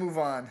 let's move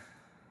on.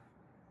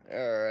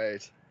 All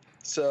right.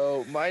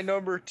 So my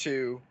number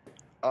 2,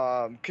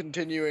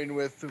 continuing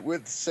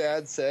with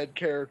sad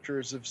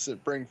characters of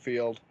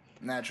Springfield.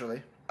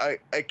 Naturally.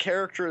 A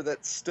character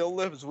that still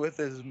lives with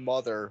his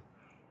mother,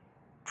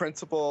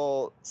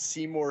 Principal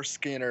Seymour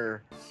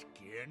Skinner.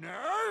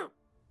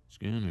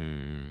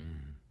 Skinner,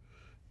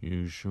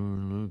 you sure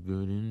look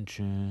good in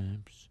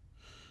chaps.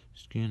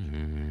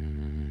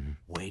 Skinner.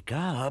 Wake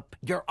up,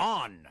 you're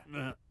on.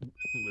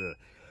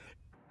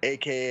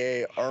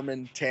 A.K.A.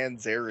 Armin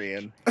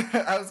Tanzarian.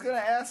 I was going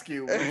to ask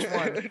you which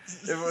one.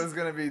 If it was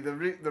going to be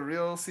the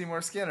real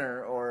Seymour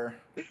Skinner or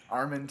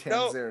Armin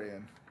Tanzarian.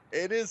 No,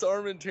 it is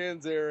Armin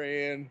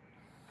Tanzarian,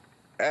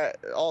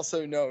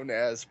 also known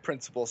as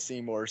Principal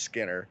Seymour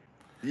Skinner.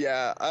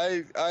 Yeah,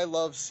 I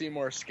love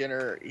Seymour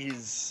Skinner.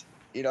 He's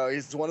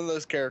one of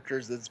those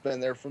characters that's been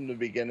there from the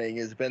beginning.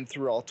 He's been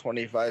through all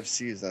 25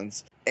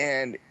 seasons.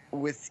 And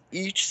with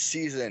each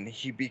season,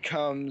 he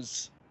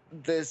becomes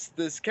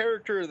this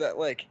character that,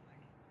 like,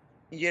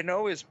 you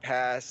know his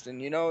past and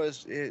you know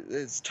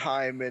his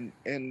time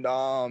in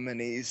Nam,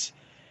 and he's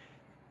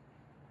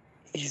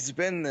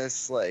been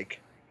this,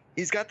 like,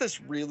 he's got this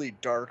really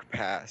dark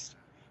past.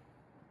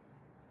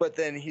 But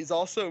then he's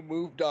also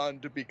moved on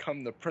to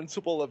become the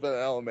principal of an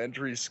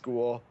elementary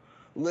school,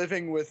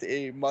 living with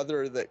a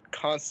mother that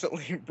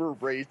constantly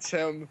berates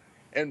him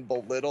and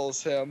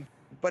belittles him.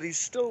 But he's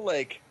still,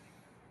 like,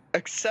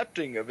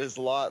 accepting of his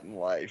lot in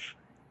life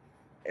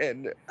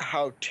and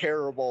how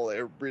terrible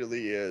it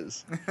really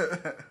is.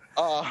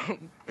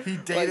 He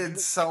dated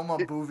Selma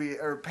Bouvier,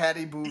 or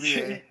Patty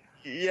Bouvier.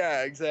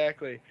 Yeah,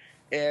 exactly.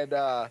 And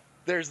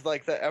there's,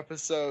 like, the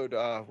episode,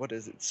 what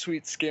is it,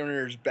 Sweet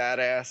Skinner's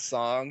Badass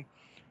Song,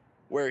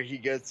 where he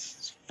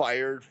gets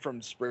fired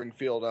from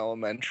Springfield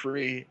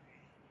Elementary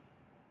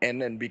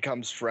and then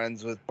becomes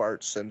friends with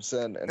Bart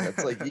Simpson. And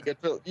it's like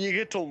you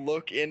get to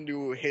look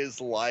into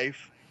his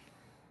life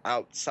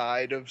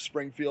outside of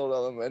Springfield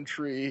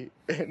Elementary,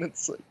 and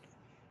it's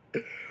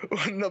like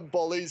when the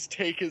bullies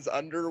take his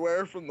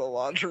underwear from the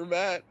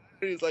laundromat,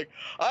 he's like,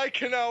 I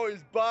can always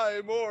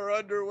buy more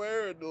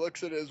underwear, and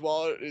looks at his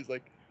wallet, and he's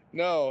like,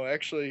 no,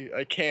 actually,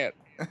 I can't.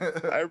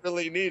 I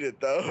really needed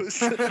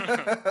those.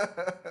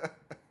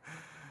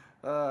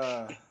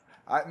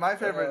 My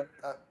favorite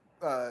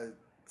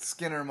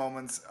Skinner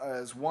moments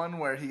is one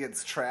where he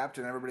gets trapped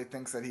and everybody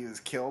thinks that he was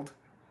killed.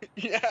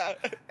 Yeah.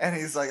 And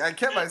he's like, I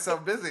kept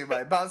myself busy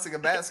by bouncing a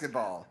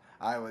basketball.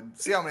 I would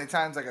see how many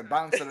times I could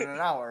bounce it in an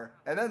hour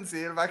and then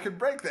see if I could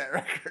break that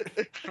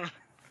record.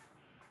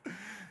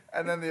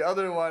 And then the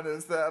other one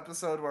is the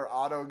episode where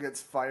Otto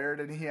gets fired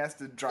and he has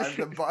to drive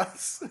the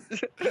bus.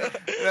 And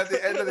at the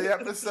end of the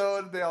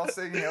episode, they all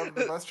sing Hail to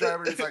the Bus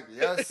Driver. He's like,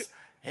 yes,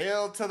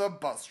 hail to the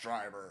bus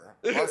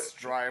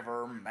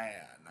driver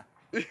man.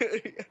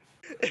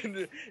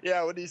 And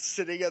yeah, when he's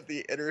sitting at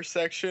the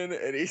intersection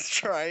and he's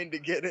trying to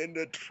get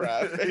into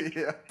traffic.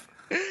 Yeah.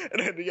 And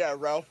then, yeah,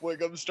 Ralph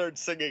Wiggum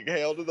starts singing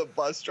Hail to the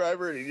Bus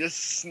Driver, and he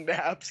just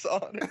snaps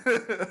on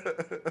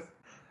it.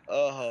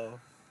 Oh.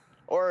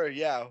 Or,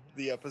 yeah,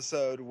 the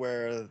episode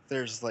where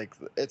there's, like,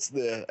 I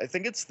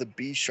think it's the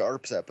B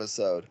Sharps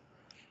episode,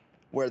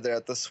 where they're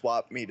at the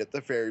swap meet at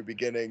the very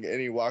beginning, and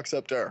he walks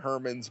up to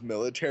Herman's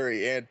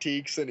Military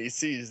Antiques, and he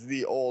sees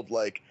the old,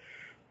 like,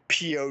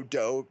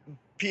 POW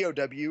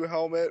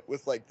helmet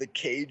with, like, the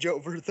cage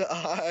over the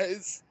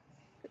eyes.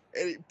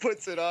 And he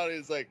puts it on, and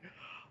he's like,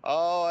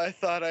 oh, I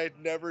thought I'd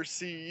never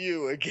see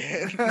you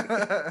again.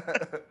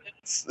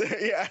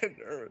 Yeah,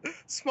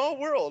 small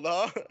world,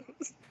 huh?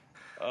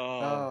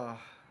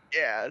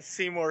 Yeah,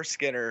 Seymour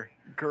Skinner.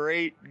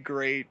 Great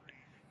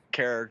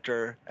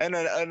character. And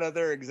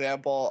another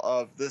example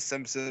of The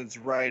Simpsons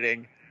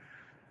writing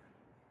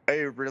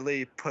a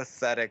really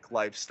pathetic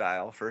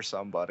lifestyle for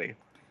somebody.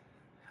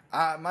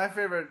 My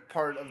favorite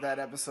part of that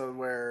episode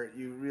where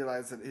you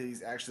realize that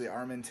he's actually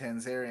Armin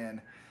Tanzarian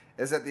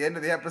is at the end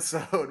of the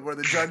episode where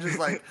the judge is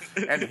like,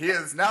 and he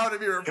is now to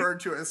be referred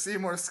to as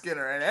Seymour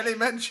Skinner, and any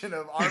mention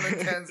of Armin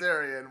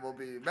Tanzarian will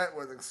be met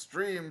with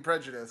extreme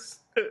prejudice.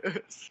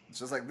 It's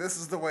just like, this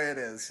is the way it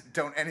is.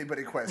 Don't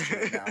anybody question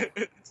it now.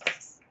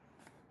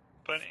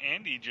 But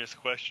Andy just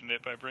questioned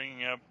it by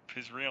bringing up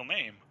his real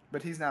name.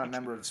 But he's not a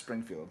member of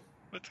Springfield.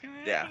 What's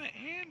going to happen to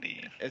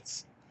Andy?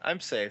 I'm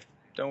safe.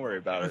 Don't worry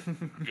about it.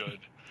 Good.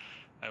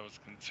 I was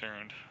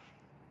concerned.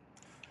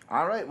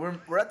 All right,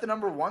 we're at the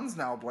number ones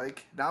now,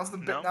 Blake. Now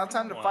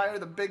time to fire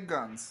the big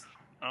guns.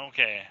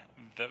 Okay,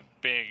 the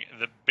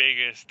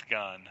biggest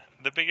gun.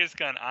 The biggest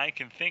gun I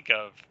can think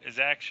of is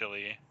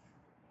actually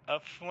a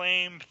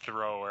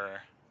flamethrower.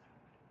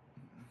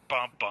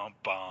 Bum bum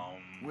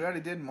bum. We already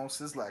did Mo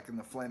Sislak in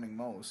the Flaming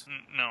Mo's.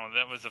 No,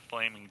 that was a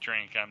flaming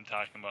drink. I'm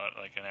talking about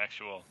like an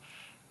actual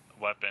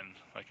weapon,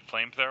 like a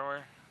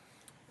flamethrower.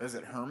 Is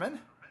it Herman?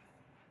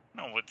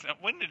 No,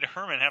 when did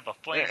Herman have a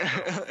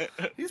flamethrower?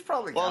 He's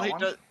probably got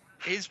one.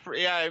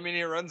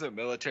 He runs a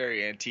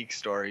military antique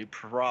store. He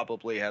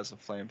probably has a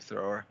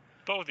flamethrower.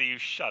 Both of you,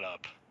 shut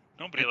up.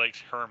 Nobody likes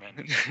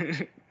Herman.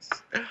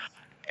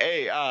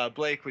 Hey,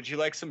 Blake, would you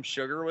like some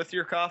sugar with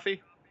your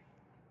coffee?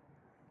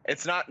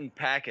 It's not in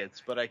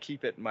packets, but I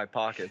keep it in my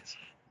pockets.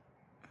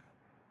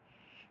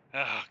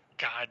 Oh,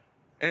 God.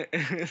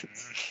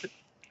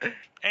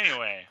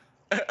 Anyway.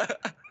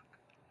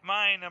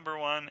 My number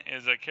one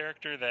is a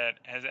character that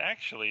has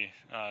actually,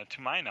 to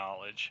my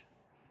knowledge,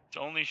 it's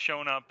only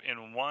shown up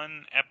in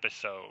one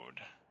episode.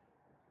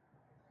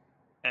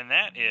 And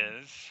that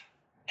is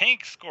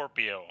Hank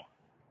Scorpio.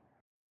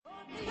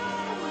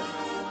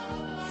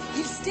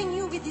 He'll sting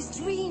you with his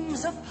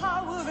dreams of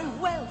power and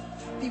wealth.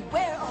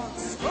 Beware of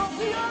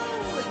Scorpio.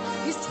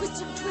 His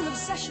twisted twin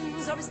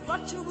obsessions are his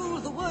plot to rule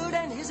the world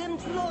and his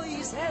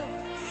employees' health.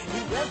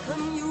 He'll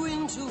welcome you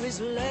into his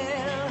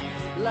lair,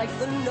 like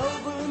the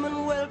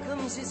nobleman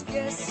welcomes his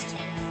guest,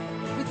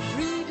 with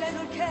free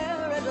dental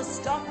care and a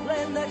stock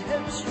plan that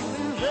helps you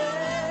invest.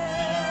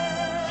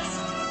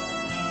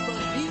 But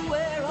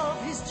beware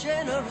of his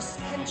generous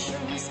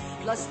pensions,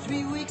 plus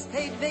 3 weeks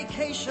paid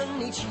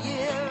vacation each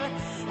year.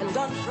 And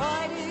on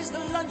Fridays the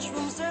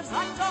lunchroom serves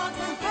hot dogs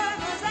and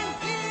burgers and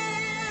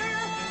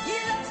beer. He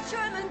loves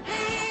German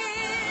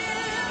beer.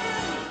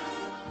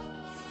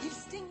 He'll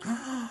sting you.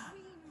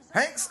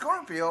 Hank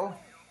Scorpio.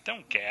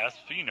 Don't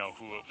gasp. You know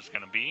who it was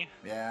going to be.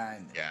 Yeah, I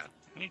know. Yeah.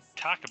 We need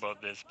to talk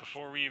about this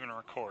before we even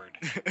record.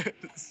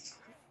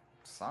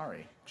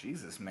 Sorry.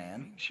 Jesus,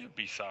 man. You should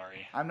be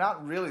sorry. I'm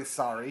not really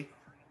sorry.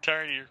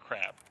 Tired of your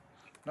crap.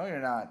 No, you're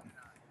not.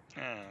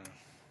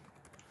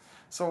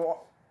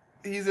 So,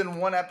 he's in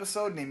one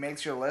episode and he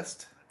makes your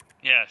list?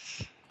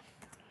 Yes.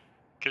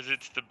 Because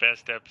it's the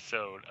best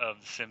episode of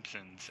The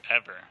Simpsons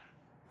ever.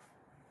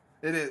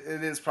 It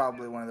is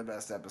probably one of the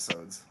best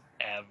episodes.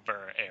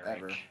 Ever, Eric.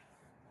 Ever.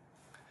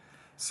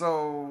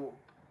 So,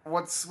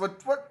 what?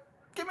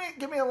 Give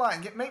me a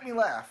line. Make me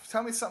laugh.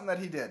 Tell me something that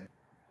he did.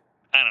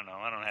 I don't know.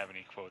 I don't have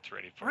any quotes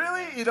ready for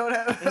Really? you. You don't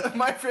have...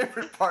 My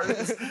favorite part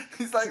is,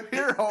 he's like,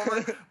 here,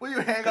 Homer, will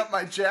you hang up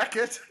my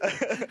jacket?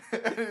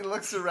 And he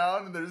looks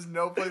around, and there's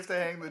no place to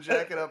hang the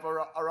jacket up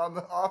around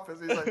the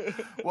office. He's like,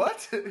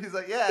 what? He's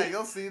like, yeah,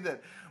 you'll see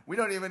that we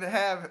don't even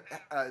have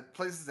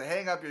places to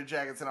hang up your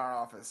jackets in our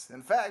office.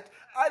 In fact,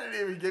 I didn't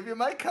even give you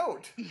my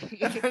coat.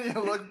 And then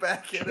you look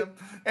back at him,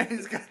 and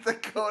he's got the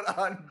coat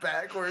on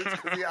backwards,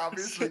 because he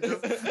obviously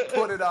just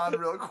put it on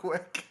real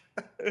quick.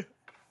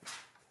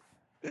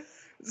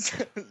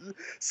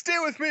 Stay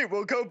with me.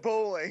 We'll go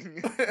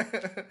bowling.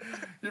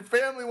 Your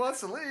family wants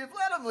to leave.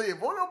 Let them leave.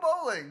 We'll go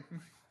bowling.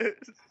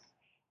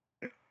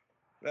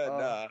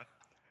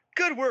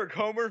 Good work,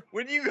 Homer.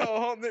 When you go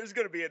home, there's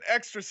going to be an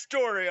extra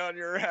story on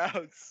your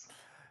house.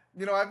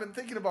 You know, I've been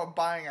thinking about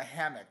buying a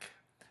hammock.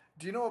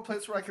 Do you know a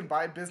place where I can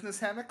buy business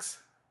hammocks?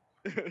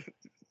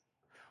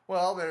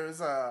 Well,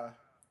 there's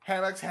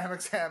hammocks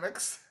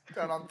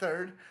down on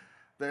 3rd.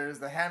 There's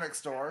the hammock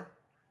store.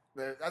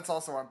 That's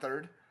also on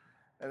 3rd.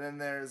 And then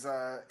there's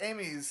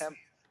Amy's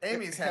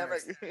Amy's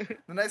hammock.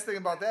 The nice thing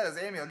about that is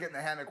Amy will get in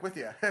the hammock with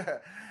you.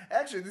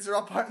 Actually, these are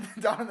all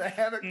down in the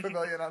hammock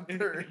pavilion on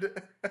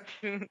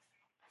 3rd.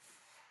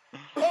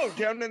 Oh,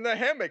 down in the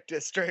hammock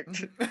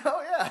district.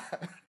 Oh, yeah.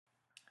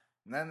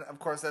 And then, of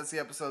course, that's the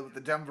episode with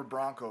the Denver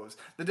Broncos.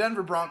 The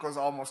Denver Broncos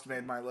almost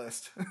made my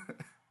list.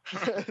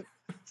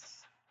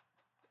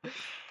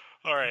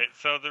 All right,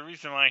 so the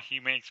reason why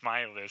he makes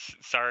my list,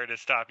 sorry to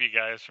stop you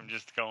guys from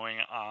just going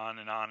on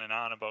and on and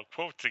on about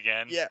quotes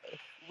again. Yeah,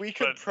 we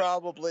could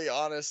probably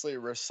honestly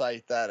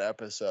recite that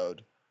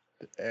episode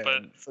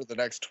for the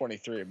next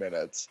 23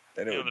 minutes.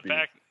 And it would be...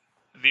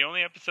 the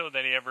only episode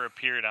that he ever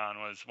appeared on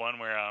was one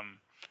where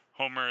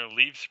Homer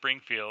leaves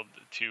Springfield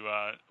to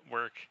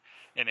work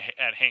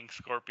at Hank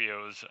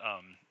Scorpio's,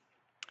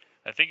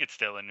 I think it's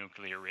still a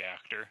nuclear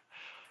reactor.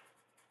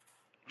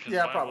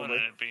 Yeah, probably.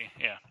 Wouldn't it be?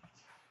 Yeah.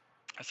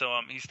 So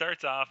he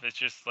starts off as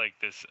just like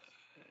this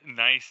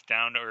nice,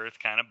 down-to-earth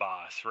kind of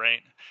boss, right?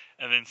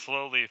 And then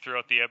slowly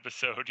throughout the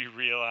episode, you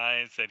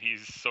realize that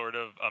he's sort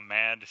of a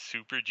mad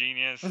super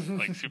genius,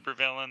 like super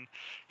villain,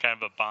 kind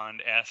of a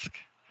Bond-esque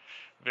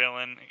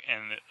villain,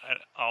 and it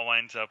all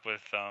winds up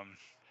with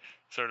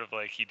sort of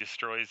like he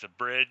destroys a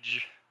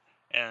bridge,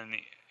 and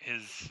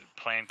his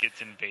plant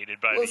gets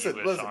invaded by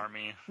the U.S.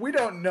 Army. We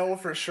don't know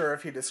for sure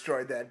if he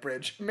destroyed that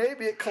bridge.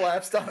 Maybe it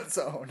collapsed on its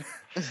own.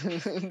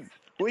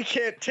 We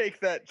can't take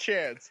that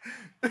chance.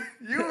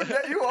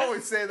 You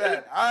always say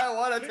that. I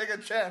want to take a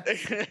chance.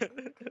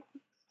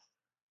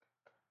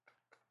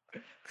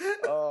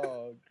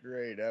 Oh,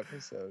 great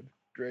episode.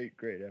 Great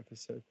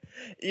episode.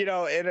 You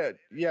know,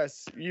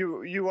 yes,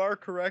 you are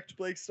correct,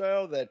 Blake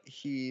Style, that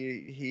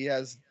he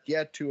has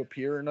yet to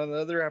appear in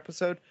another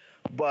episode,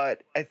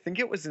 but I think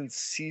it was in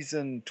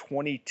season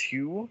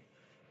 22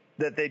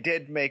 that they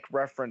did make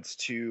reference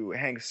to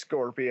Hank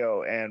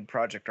Scorpio and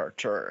Project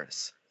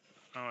Arcturus.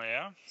 Oh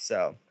yeah.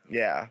 So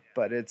yeah,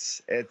 but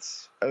it's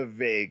a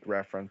vague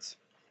reference.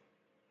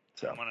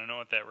 So I want to know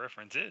what that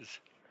reference is.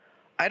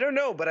 I don't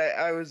know, but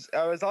I was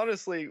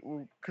honestly,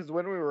 because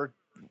when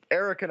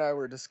Eric and I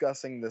were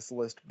discussing this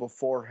list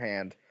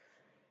beforehand,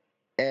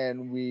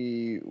 and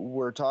we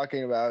were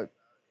talking about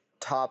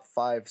top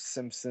 5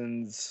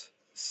 Simpsons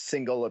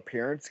single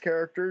appearance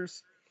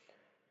characters,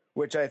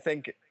 which I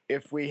think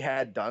if we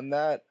had done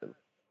that,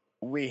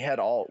 we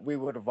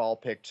would have all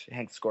picked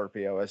Hank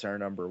Scorpio as our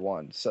number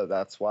 1. So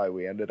that's why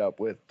we ended up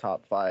with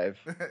top 5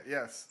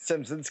 yes.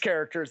 Simpsons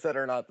characters that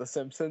are not the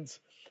Simpsons.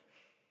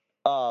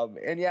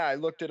 And yeah, I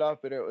looked it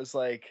up and it was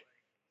like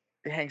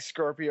Hank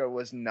Scorpio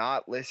was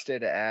not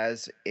listed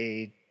as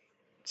a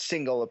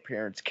single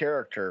appearance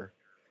character.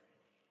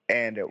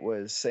 And it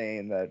was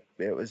saying that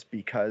it was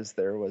because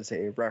there was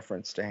a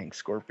reference to Hank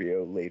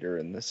Scorpio later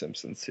in the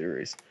Simpsons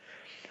series.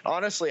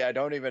 Honestly, I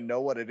don't even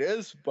know what it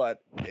is,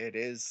 but it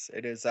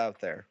is out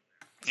there.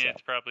 Yeah, so.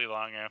 It's probably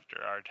long after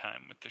our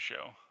time with the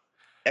show.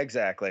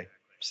 Exactly.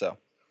 So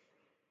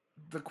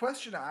the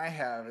question I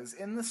have is,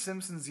 in the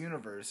Simpsons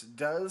universe,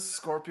 does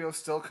Scorpio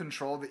still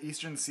control the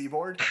eastern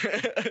seaboard?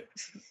 Well,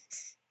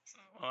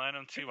 I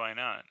don't see why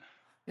not.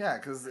 Yeah,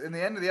 because in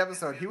the end of the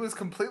episode, he was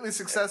completely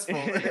successful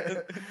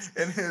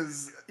in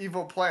his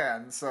evil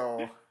plan,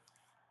 so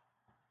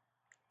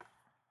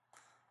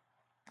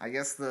I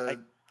guess the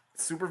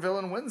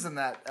supervillain wins in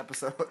that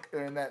episode,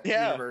 in that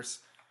universe.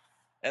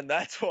 And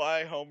that's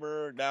why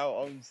Homer now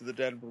owns the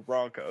Denver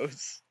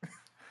Broncos.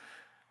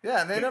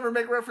 Yeah, and they never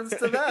make reference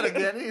to that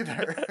again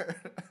either.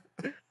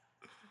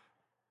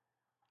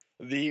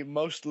 The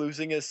most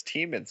losingest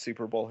team in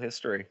Super Bowl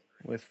history,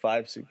 with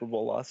 5 Super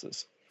Bowl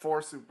losses.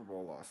 4 Super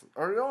Bowl losses.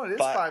 Or no, it is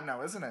 5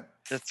 now, isn't it?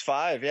 It's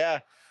 5, yeah.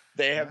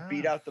 They have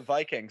beat out the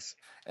Vikings.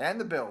 And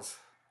the Bills.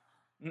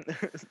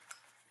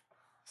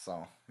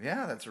 So,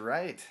 yeah, that's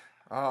right.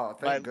 Oh,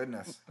 thank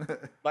goodness.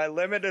 My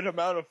limited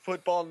amount of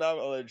football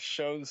knowledge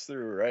shows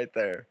through right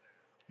there.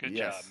 Good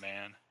job,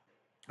 man.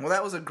 Well,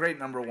 that was a great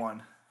number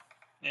 1.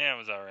 Yeah, it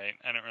was all right.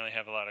 I don't really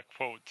have a lot of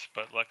quotes,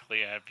 but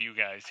luckily I have you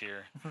guys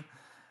here.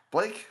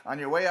 Blake, on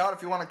your way out,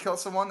 if you want to kill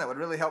someone, that would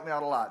really help me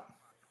out a lot.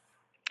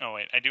 Oh,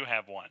 wait, I do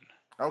have one.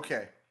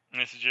 Okay.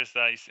 And this is just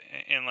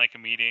in like a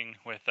meeting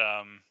with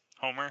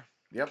Homer.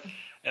 Yep.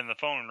 And the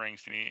phone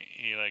rings and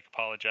he like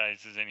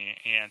apologizes and he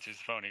answers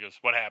the phone. He goes,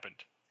 "What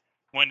happened?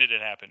 When did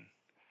it happen?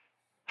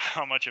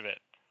 How much of it?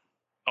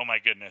 Oh my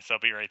goodness, I'll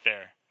be right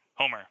there.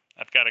 Homer,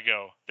 I've got to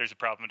go. There's a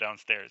problem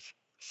downstairs.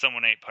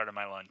 Someone ate part of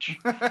my lunch."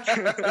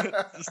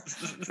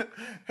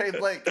 Hey,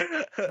 Blake,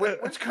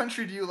 which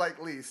country do you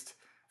like least?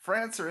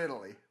 France or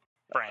Italy?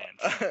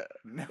 France.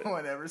 No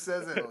one ever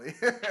says Italy.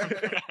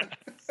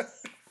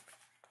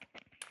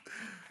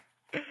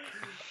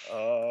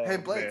 Hey,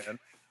 Blake,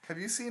 have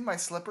you seen my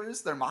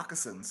slippers? They're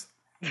moccasins.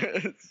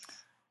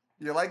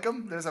 You like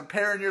them? There's a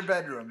pair in your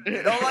bedroom.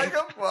 You don't like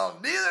them? Well,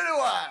 neither do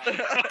I.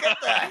 Get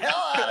the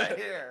hell out of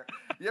here.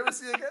 You ever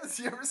see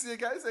a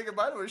guy say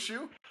goodbye to a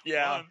shoe?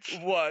 Yeah,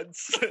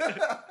 once.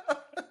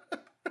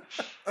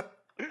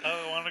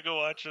 I want to go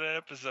watch that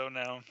episode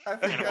now. I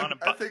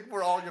think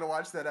we're all going to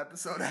watch that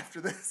episode after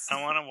this.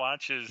 I want to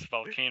watch his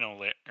volcano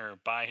lair, or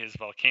buy his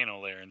volcano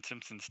lair, and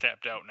Simpsons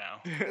tapped out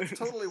now. It's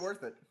totally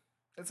worth it.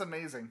 It's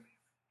amazing.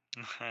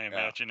 I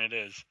imagine it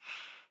is.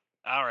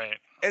 All right.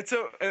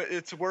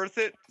 It's worth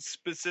it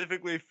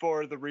specifically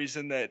for the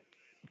reason that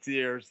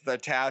there's the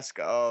task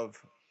of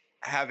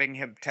having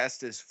him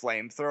test his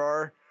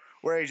flamethrower,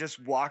 where he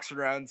just walks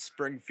around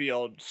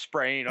Springfield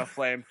spraying a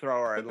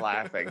flamethrower and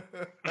laughing.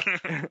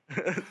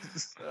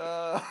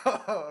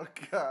 Oh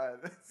God,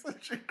 it's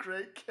such a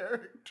great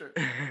character.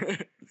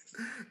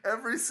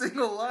 Every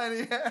single line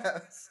he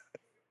has.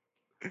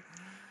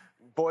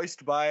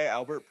 Voiced by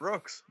Albert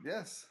Brooks.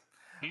 Yes.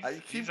 I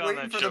keep he's on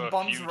waiting that for show the a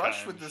bums few rush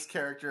times. with this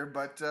character,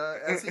 but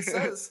as he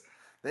says,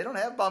 they don't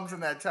have bums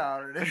in that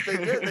town, and if they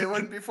did, they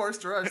wouldn't be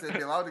forced to rush. They'd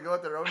be allowed to go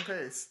at their own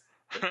pace.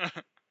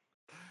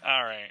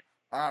 All right.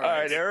 All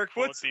right, Eric.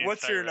 Quote What's the your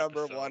entire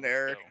number episode. one,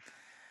 Eric? Go.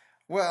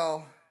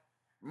 Well,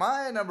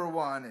 my number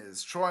one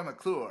is Troy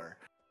McClure.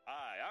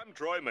 Hi, I'm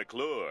Troy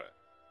McClure.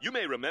 You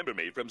may remember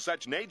me from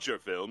such nature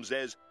films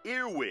as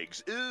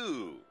Earwigs,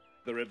 Ooh,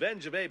 The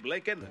Revenge of Abe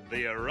Lincoln,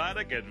 The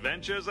Erotic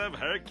Adventures of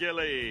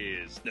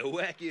Hercules, The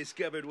Wackiest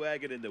Covered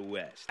Wagon in the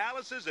West,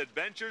 Alice's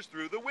Adventures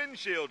Through the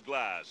Windshield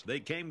Glass, They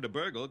came to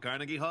burgle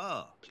Carnegie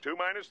Hall. 2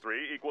 minus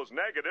 3 equals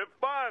negative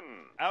fun,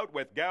 Out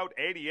with Gout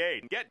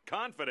 88, Get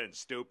Confident,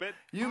 Stupid.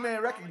 You may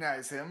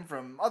recognize him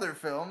from other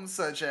films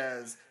such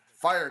as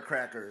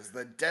Firecrackers,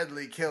 The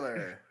Deadly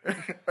Killer,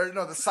 or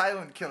no, The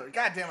Silent Killer.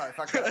 God damn it, I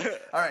fucked up.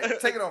 All right,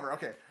 take it over.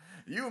 Okay,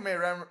 you may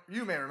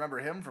remember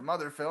him from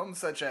other films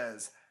such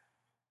as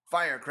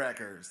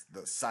Firecrackers,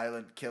 The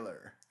Silent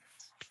Killer.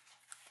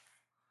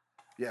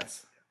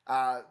 Yes,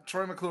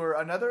 Troy McClure,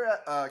 another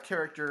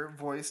character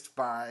voiced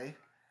by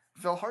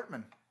Phil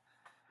Hartman.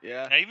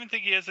 Yeah. I even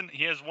think he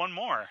has one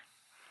more.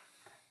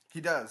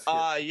 He does.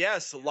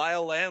 Yes,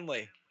 Lyle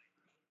Landley.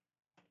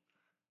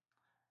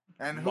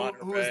 And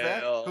who is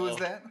that? Who is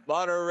that?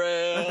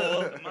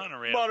 Monorail.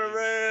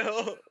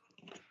 Monorail.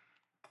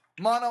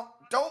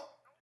 Don't.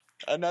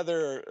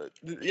 Another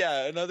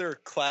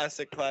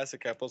classic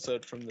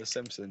episode from The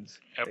Simpsons.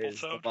 Is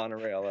the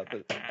Monorail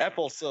episode.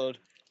 Apple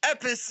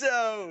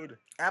soda.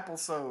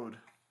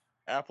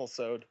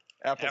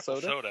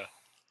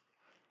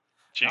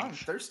 Now I'm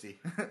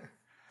thirsty.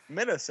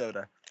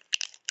 Minnesota.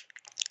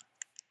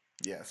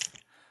 Yes.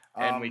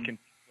 And we can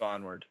move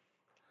onward.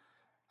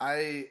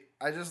 I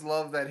just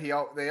love that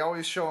they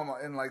always show him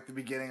in like the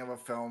beginning of a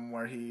film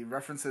where he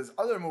references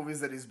other movies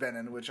that he's been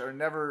in, which are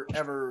never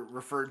ever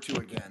referred to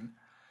again.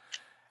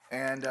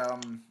 And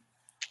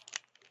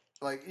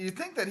like you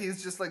think that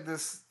he's just like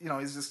this,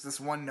 he's just this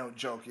one note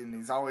joke, and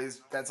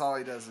that's all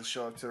he does is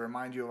show up to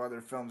remind you of other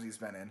films he's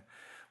been in.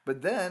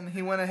 But then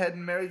he went ahead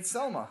and married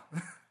Selma.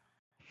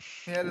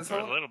 He had his For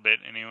a little bit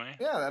anyway.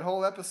 Yeah, that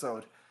whole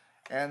episode.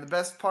 And the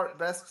best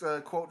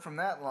quote from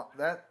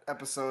that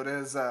episode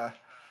is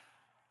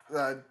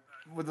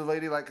would the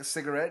lady like a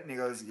cigarette? And he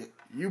goes,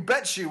 "You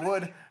bet she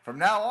would. From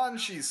now on,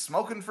 she's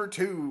smoking for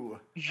 2."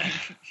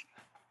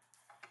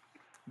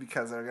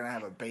 Because they're going to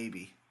have a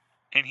baby.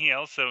 And he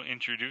also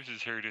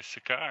introduces her to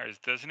cigars,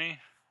 doesn't he?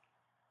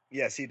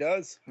 Yes, he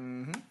does.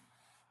 Mm-hmm.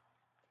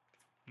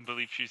 I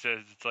believe she says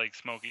it's like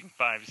smoking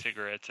 5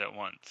 cigarettes at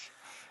once.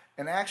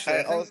 And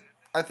actually,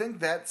 I think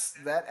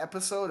that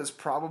episode is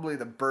probably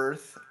the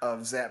birth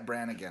of Zap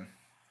Brannigan.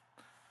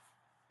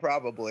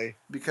 Probably.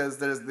 Because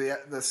there's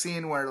the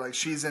scene where like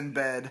she's in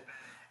bed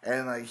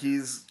and like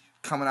he's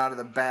coming out of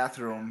the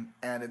bathroom,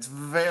 and it's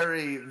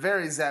very,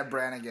 very Zap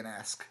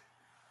Brannigan-esque.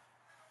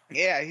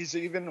 Yeah, he's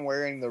even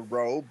wearing the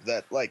robe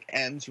that like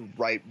ends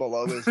right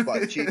below his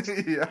butt cheeks.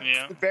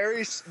 Yeah.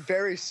 Very,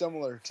 very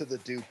similar to the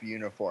Dupe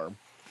uniform.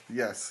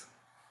 Yes.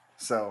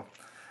 So,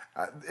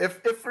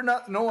 if for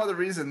no other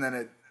reason than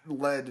it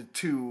led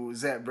to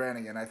Zap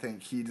Brannigan, I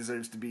think he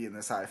deserves to be in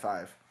this high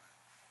five.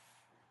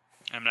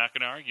 I'm not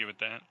going to argue with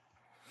that.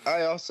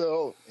 I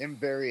also am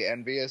very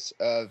envious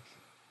of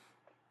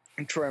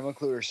Troy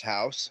McClure's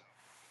house.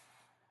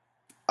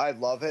 I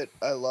love it.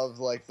 I love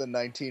like the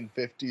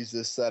 1950s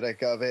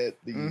aesthetic of it.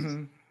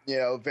 The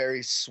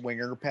very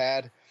swinger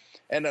pad,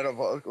 and then of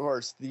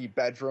course the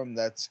bedroom.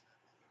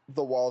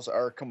 The walls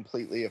are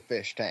completely a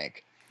fish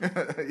tank.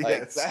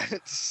 Yes,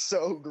 that's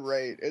so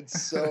great.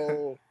 It's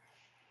so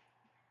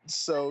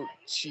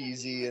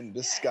cheesy and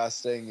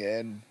disgusting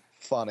and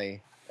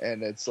funny.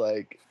 And it's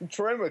like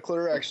Troy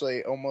McClure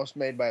actually almost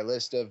made my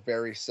list of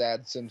very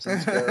sad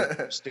Simpsons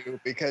characters too,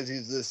 because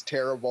he's this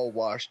terrible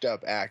washed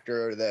up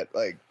actor that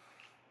like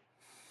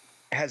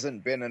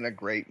hasn't been in a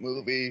great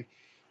movie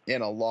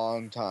in a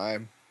long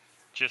time.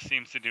 Just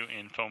seems to do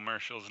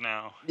infomercials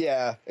now.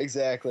 Yeah,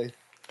 exactly.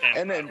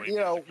 And then,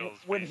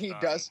 when he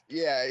does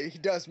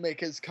make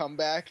his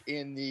comeback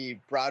in the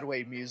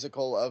Broadway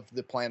musical of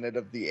The Planet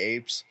of the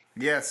Apes.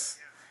 Yes.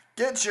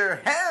 Get your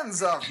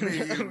hands off me,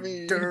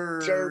 you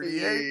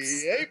dirty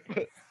apes.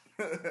 Ape.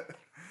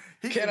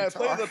 Can I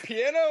play the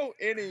piano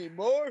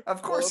anymore?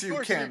 Of course you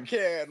can.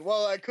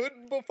 Well, I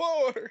couldn't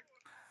before.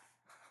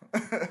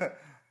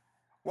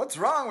 What's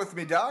wrong with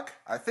me, Doc?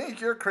 I think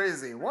you're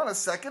crazy. Want a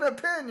second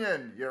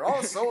opinion? You're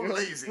all so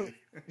lazy.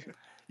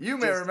 You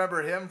may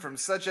remember him from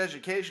such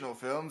educational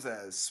films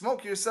as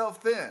Smoke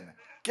Yourself Thin,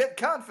 Get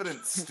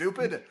Confident,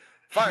 Stupid,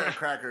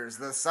 Firecrackers,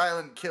 the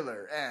Silent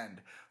Killer,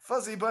 and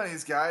Fuzzy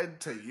Bunny's Guide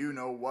to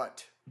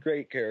You-Know-What.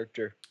 Great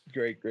character.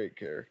 Great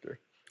character.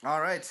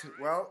 All right,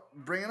 well,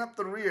 bringing up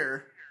the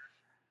rear,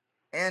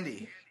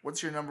 Andy,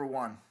 what's your number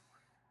one?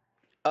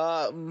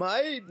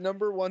 My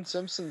number one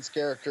Simpsons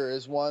character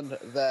is one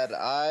that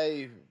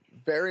I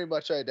very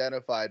much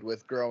identified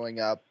with growing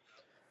up.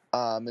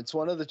 It's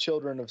one of the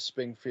children of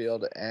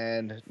Springfield,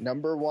 and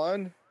number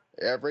one,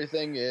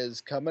 everything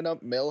is coming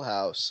up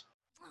Milhouse.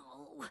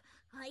 Oh,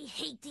 I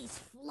hate these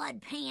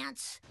flood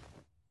pants.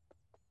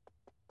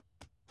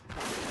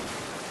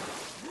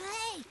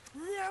 Hey,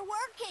 they're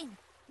working.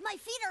 My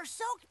feet are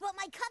soaked, but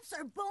my cups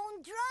are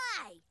bone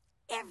dry.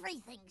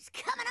 Everything's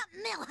coming up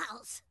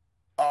Milhouse.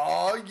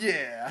 Oh,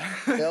 yeah.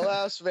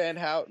 Milhouse Van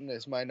Houten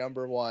is my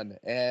number one.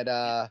 And,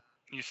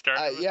 you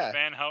started with a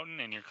Van Houten,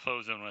 and you're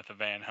closing with a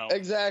Van Houten.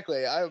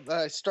 Exactly.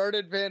 I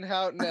started Van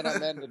Houten, and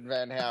I'm ending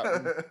Van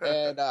Houten.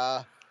 And,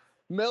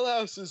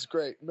 Milhouse is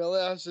great.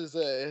 Milhouse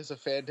is a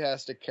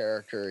fantastic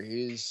character.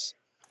 He's,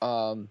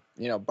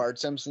 Bart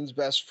Simpson's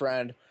best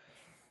friend,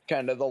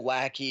 kind of the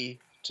lackey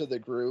to the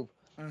group.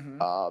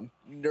 Mm-hmm.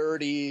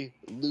 Nerdy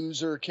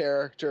loser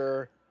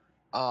character,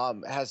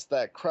 has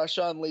that crush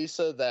on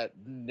Lisa that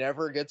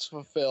never gets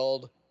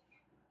fulfilled.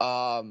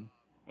 Well,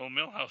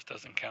 Milhouse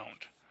doesn't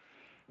count.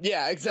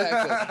 Yeah,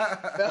 exactly.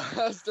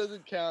 Milhouse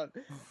doesn't count.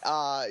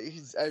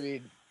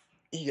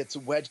 He gets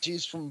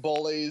wedgies from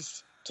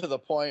bullies to the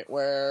point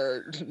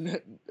where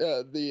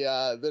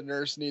the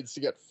nurse needs to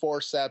get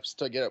forceps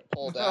to get it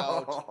pulled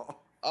out.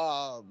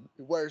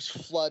 He wears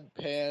flood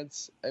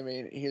pants.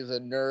 He's a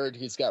nerd.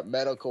 He's got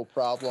medical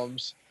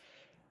problems.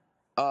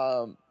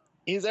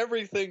 He's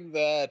everything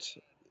that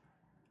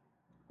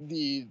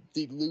the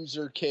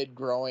loser kid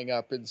growing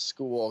up in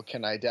school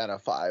can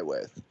identify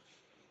with.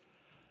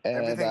 And,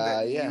 everything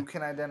that you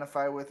can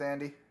identify with,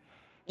 Andy?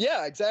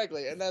 Yeah,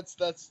 exactly. And that's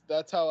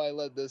how I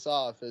led this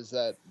off, is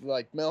that,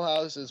 like,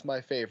 Milhouse is my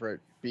favorite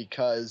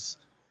because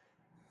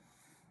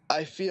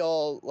I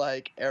feel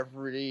like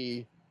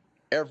every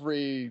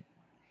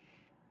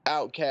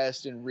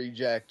outcast and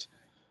reject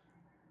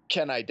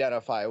can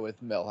identify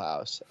with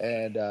Milhouse.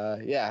 And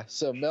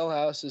so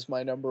Milhouse is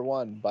my number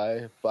one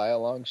by a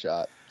long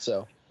shot.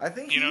 So I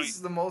think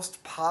he's the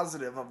most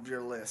positive of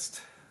your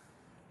list.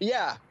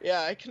 Yeah,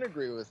 I can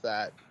agree with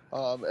that.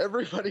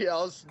 Everybody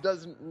else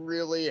doesn't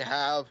really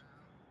have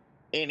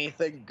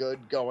anything good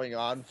going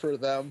on for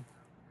them.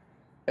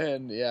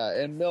 And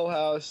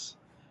Milhouse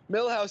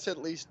at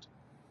least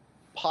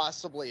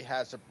possibly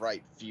has a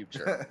bright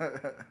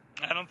future.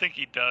 I don't think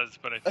he does,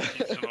 but I think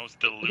he's the most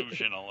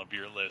delusional of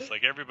your list.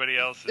 Like, everybody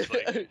else is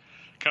like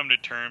come to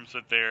terms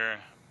with their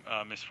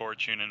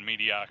misfortune and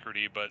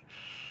mediocrity, but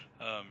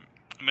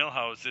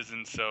Milhouse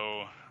isn't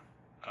so.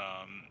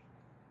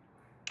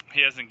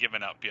 He hasn't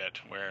given up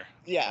yet. Where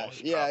most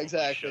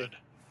exactly. should.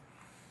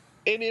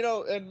 And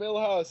and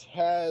Milhouse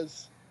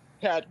has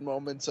had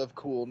moments of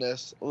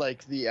coolness,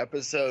 like the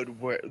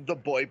episode where the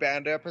boy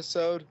band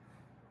episode.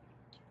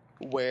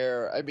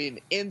 Where,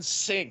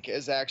 NSYNC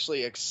is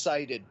actually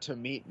excited to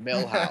meet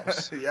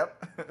Milhouse.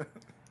 Yep.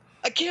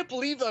 I can't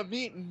believe I'm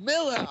meeting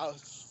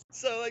Milhouse.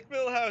 So, like,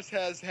 Milhouse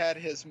has had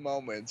his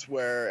moments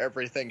where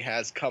everything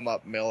has come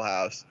up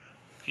Milhouse.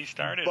 He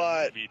started in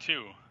the movie,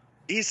 too.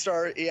 He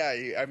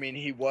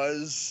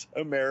was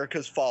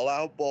America's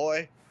Fallout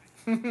Boy.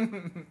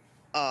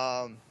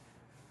 That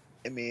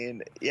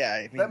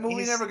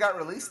movie never got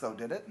released, though,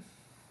 did it?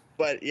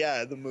 But,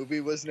 yeah, the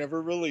movie was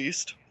never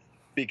released.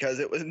 Because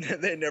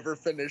they never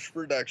finished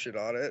production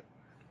on it,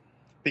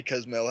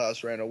 because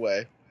Milhouse ran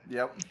away.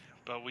 Yep.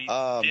 But we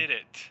did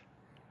it.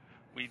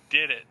 We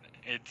did it.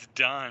 It's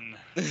done.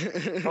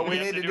 But we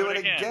need to do it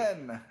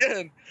again.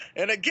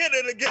 And again,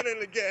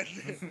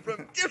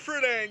 from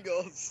different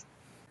angles.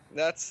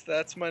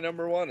 That's my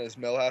number one, is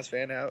Milhouse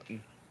Van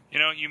Houten.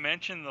 You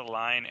mentioned the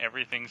line,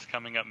 everything's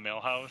coming up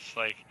Milhouse.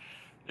 Like,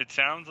 it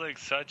sounds like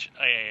such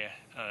a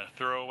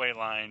throwaway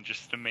line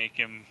just to make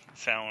him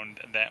sound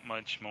that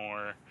much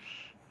more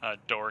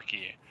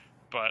dorky,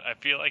 but I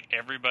feel like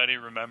everybody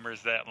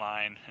remembers that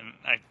line, and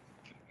I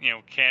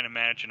can't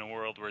imagine a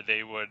world where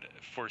they would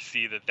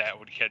foresee that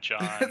would catch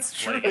on. That's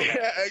true.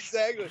 Yeah,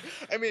 exactly.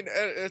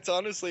 It's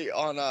honestly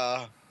on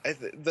the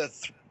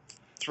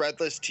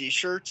threadless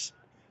t-shirts.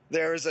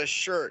 There's a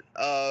shirt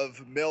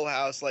of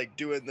Milhouse, like,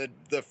 doing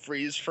the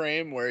freeze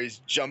frame where he's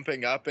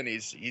jumping up and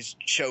he's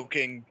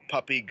choking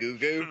Puppy Goo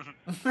Goo.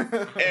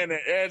 And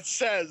it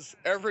says,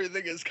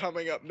 everything is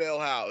coming up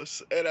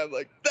Milhouse. And I'm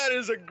like, that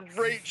is a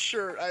great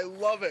shirt. I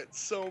love it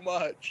so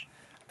much.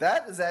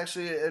 That is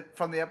actually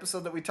from the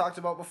episode that we talked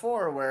about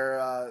before,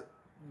 where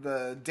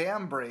the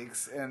dam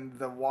breaks and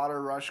the water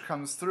rush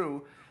comes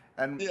through.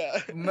 And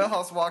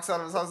Milhouse walks out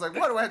of his house like,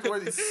 why do I have to wear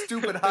these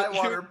stupid high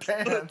water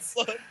pants?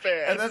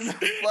 And then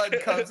the flood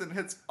comes and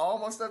hits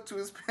almost up to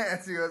his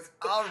pants. He goes,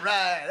 all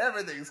right,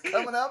 everything's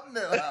coming up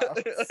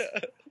Milhouse.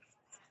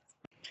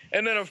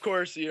 And then, of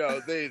course,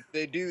 they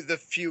do the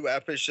few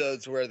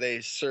episodes where they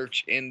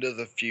search into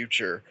the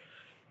future.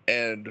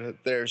 And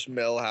there's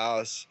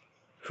Milhouse,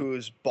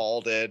 who's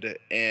balded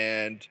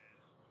and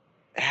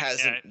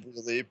hasn't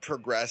really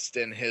progressed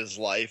in his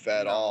life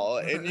at all.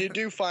 And you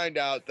do find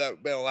out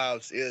that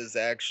Milhouse is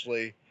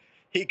actually,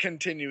 he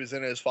continues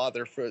in his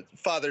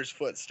father's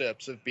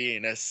footsteps of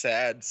being a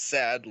sad,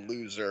 sad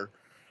loser.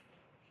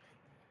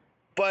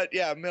 But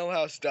yeah,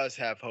 Milhouse does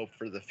have hope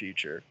for the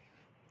future.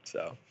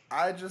 So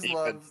I just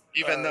love,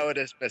 even though it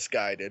is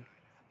misguided.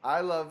 I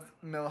love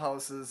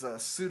Milhouse's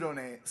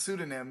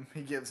pseudonym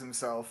he gives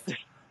himself,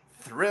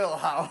 Thrill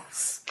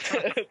House.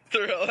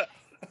 Thrill House.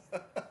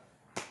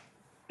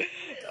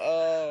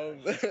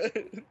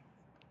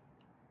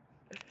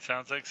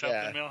 Sounds like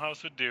something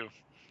Milhouse would do.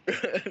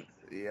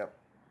 Yep.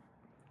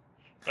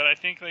 But I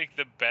think like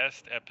the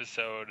best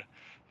episode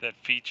that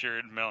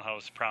featured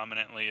Milhouse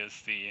prominently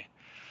is the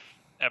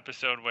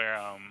episode where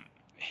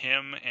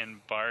him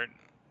and Bart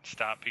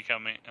stop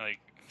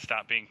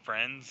being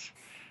friends,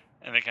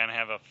 and they kind of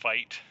have a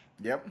fight.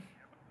 Yep.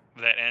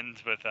 That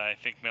ends with I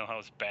think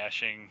Milhouse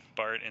bashing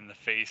Bart in the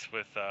face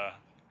with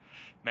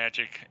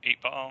magic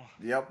 8-ball.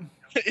 Yep.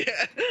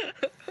 Yeah.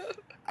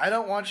 I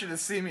don't want you to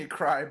see me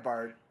cry,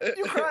 Bart.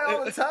 You cry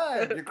all the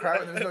time. You cry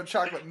when there's no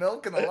chocolate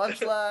milk in the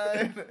lunch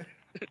line.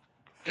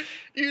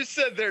 You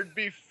said there'd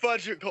be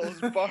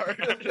fudgicles, Bart.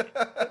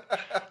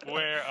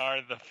 Where are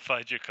the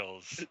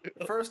fudgicles?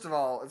 First of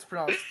all, it's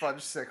pronounced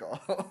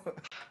fudge-sickle.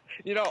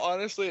 You know,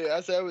 honestly,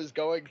 as I was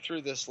going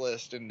through this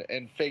list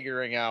and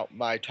figuring out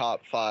my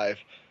top 5,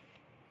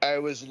 I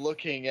was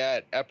looking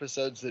at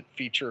episodes that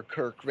feature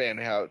Kirk Van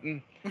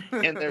Houten.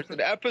 And there's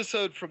an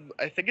episode from,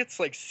 I think it's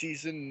like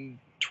season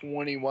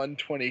 21,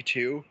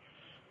 22,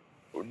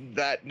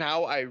 that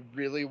now I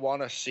really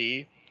want to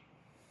see,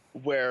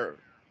 where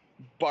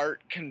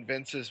Bart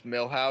convinces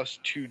Milhouse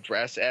to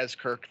dress as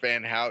Kirk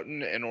Van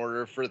Houten in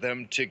order for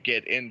them to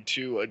get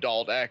into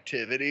adult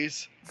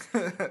activities.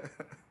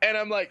 And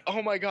I'm like,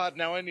 oh my god,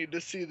 now I need to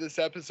see this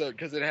episode,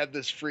 because it had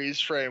this freeze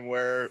frame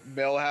where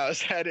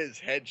Milhouse had his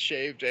head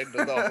shaved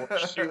into the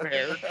horseshoe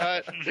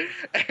haircut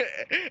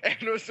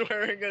and was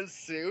wearing a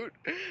suit.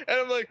 And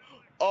I'm like,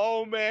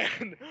 oh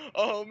man,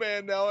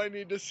 now I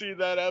need to see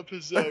that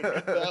episode.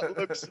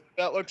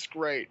 That looks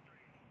great.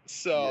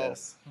 So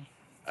yes.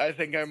 I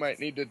think I might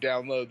need to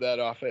download that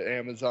off of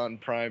Amazon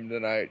Prime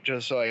tonight,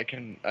 just so I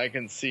can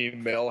see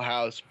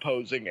Milhouse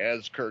posing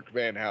as Kirk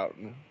Van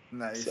Houten.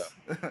 Nice. So.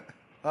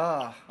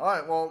 All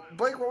right. Well,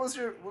 Blake, we'll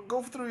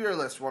go through your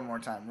list one more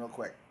time, real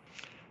quick.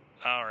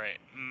 All right.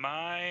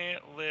 My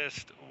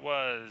list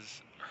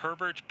was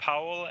Herbert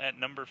Powell at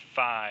number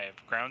 5,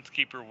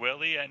 Groundskeeper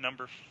Willie at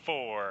number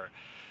 4,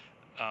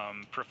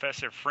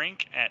 Professor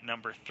Frink at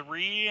number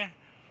 3,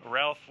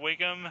 Ralph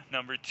Wiggum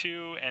number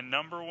 2, and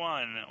number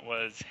 1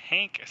 was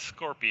Hank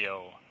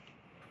Scorpio.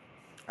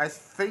 I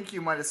think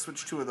you might have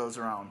switched 2 of those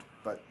around,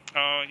 but.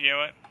 Oh, you know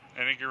what?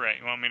 I think you're right.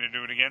 You want me to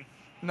do it again?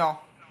 No,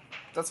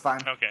 that's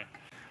fine. Okay.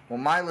 Well,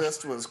 my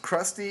list was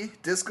Krusty,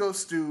 Disco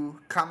Stew,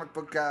 Comic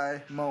Book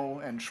Guy, Moe,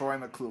 and Troy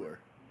McClure.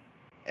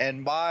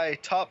 And my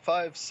top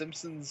 5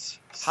 Simpsons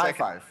High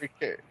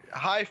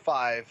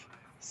five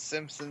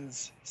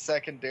Simpsons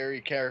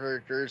secondary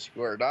characters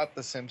who are not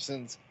the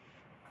Simpsons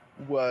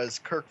was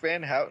Kirk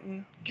Van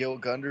Houten, Gil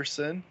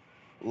Gunderson,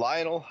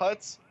 Lionel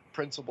Hutz,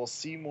 Principal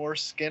Seymour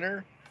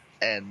Skinner,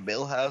 and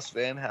Milhouse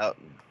Van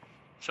Houten.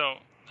 So,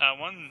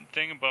 one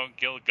thing about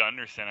Gil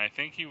Gunderson, I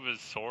think he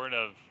was sort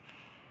of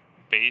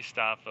based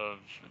off of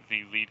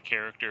the lead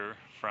character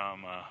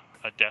from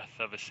A Death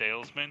of a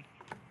Salesman.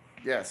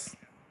 Yes.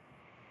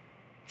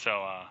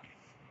 So,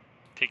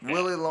 take that.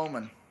 Willie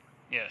Loman.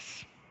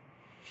 Yes.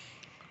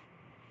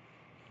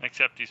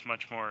 Except he's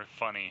much more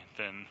funny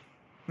than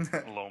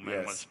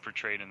Loman was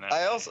portrayed in that.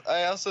 I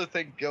also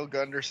think Gil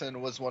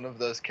Gunderson was one of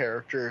those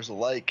characters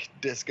like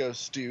Disco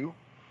Stew,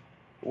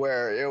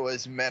 where it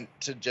was meant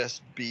to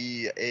just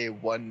be a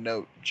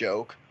one-note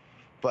joke,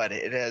 but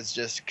it has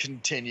just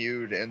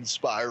continued and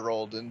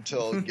spiraled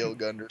until Gil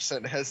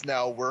Gunderson has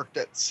now worked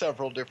at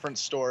several different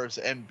stores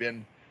and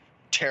been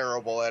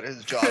terrible at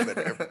his job at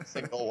every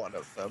single one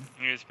of them.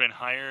 He has been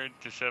hired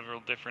to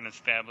several different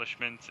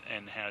establishments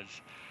and has,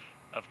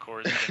 of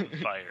course, been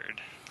fired.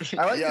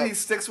 I like that he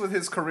sticks with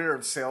his career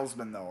of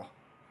salesman, though.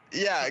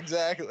 Yeah,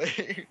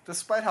 exactly.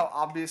 Despite how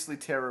obviously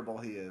terrible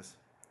he is.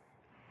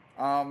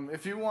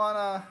 If you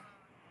want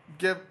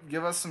to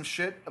give us some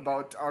shit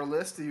about our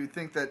list, if you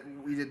think that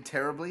we did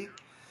terribly,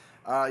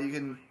 you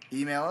can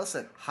email us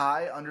at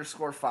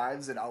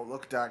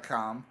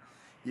high_5s@outlook.com.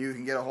 You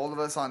can get a hold of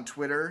us on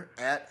Twitter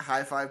at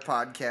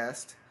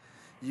High5Podcast.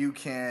 You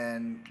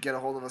can get a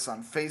hold of us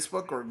on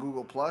Facebook or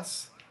Google+.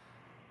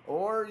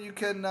 Or you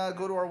can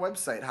go to our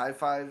website,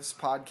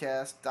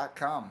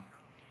 high5spodcast.com.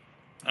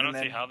 I don't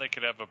see how they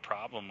could have a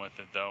problem with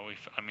it, though. We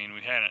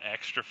had an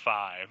extra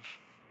 5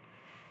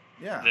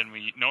 than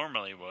we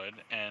normally would,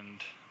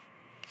 and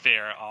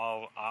they're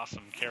all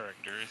awesome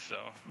characters, so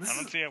I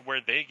don't see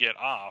where they get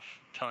off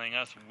telling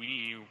us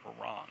we were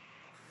wrong.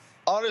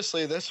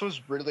 Honestly, this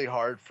was really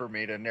hard for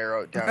me to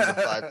narrow it down to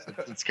 5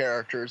 Simpsons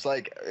characters.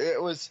 Like, it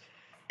was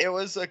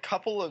a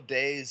couple of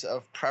days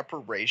of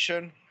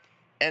preparation,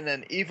 And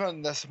then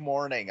even this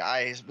morning,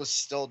 I was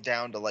still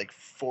down to like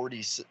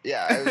 40.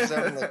 Yeah, I was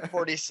down to like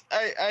 40.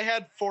 I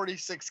had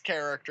 46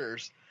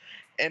 characters,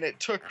 and it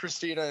took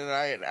Christina and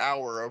I an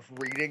hour of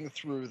reading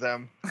through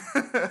them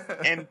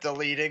and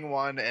deleting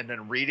one, and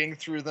then reading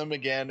through them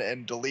again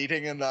and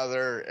deleting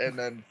another, and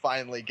then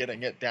finally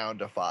getting it down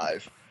to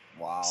 5.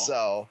 Wow.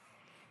 So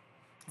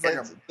it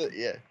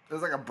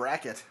was like a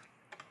bracket.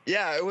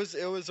 Yeah, it was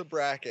a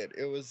bracket.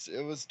 It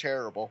was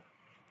terrible.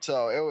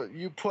 So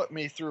you put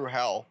me through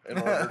hell in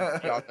order to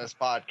be on this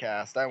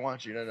podcast. I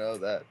want you to know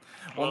that.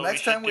 Well,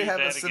 next time we have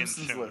a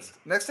Simpsons list.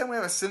 Next time we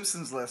have a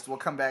Simpsons list, we'll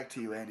come back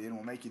to you, Andy, and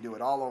we'll make you do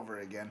it all over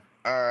again.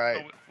 All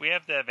right. We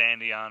have to have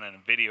Andy on a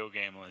video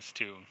game list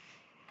too.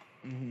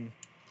 Mm-hmm.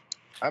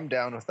 I'm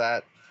down with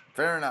that.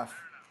 Fair enough.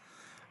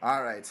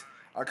 All right.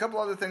 A couple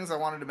other things I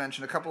wanted to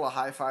mention. A couple of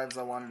high fives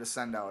I wanted to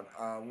send out.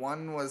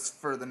 One was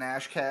for the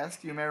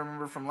Nashcast. You may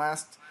remember from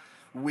last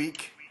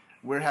week.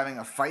 We're having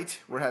a fight.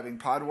 We're having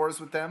pod wars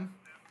with them.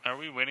 Are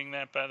we winning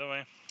that, by the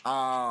way?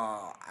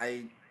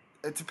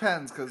 It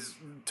depends, because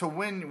to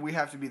win, we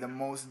have to be the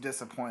most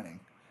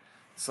disappointing.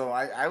 So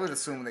I would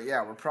assume that,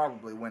 yeah, we're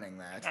probably winning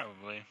that.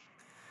 Probably.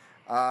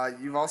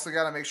 You've also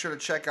got to make sure to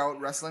check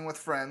out Wrestling with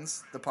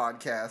Friends, the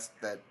podcast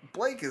that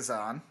Blake is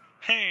on.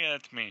 Hey,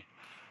 that's me.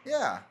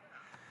 Yeah.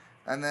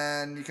 And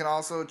then you can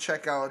also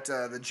check out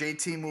the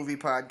JTMovie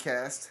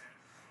Podcast.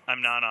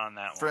 I'm not on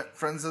that one.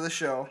 Friends of the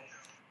show.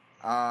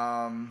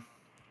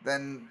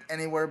 Then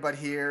Anywhere But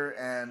Here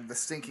and the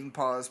Stinking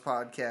Paws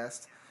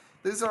Podcast.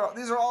 These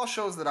are all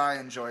shows that I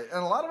enjoy,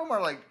 and a lot of them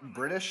are like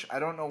British. I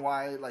don't know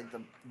why, like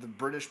the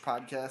British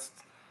podcasts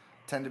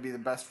tend to be the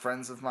best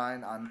friends of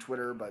mine on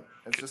Twitter, but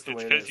it's just the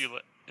way it is.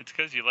 It's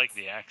because you like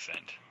the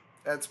accent.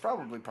 That's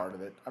probably part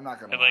of it. I'm not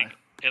gonna lie.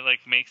 It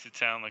makes it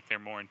sound like they're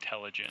more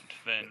intelligent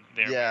than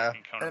their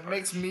American counterparts. And it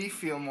makes me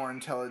feel more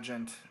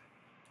intelligent,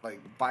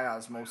 like by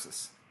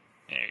osmosis.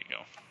 There you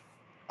go.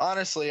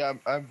 Honestly,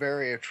 I'm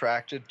very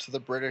attracted to the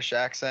British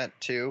accent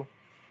too.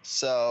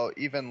 So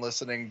even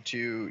listening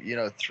to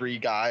 3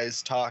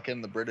 guys talk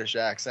in the British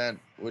accent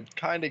would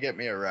kind of get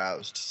me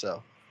aroused.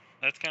 So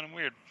that's kind of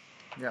weird.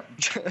 Yep.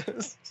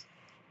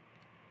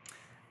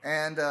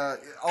 And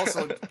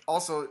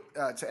also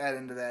to add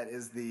into that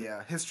is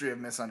the History of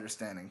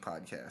Misunderstanding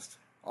podcast.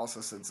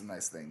 Also said some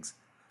nice things.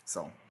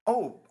 So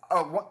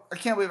I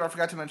can't believe I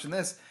forgot to mention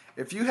this.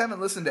 If you haven't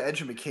listened to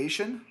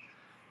Edumacation,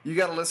 you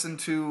got to listen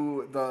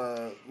to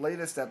the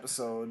latest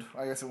episode.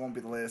 I guess it won't be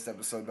the latest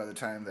episode by the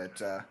time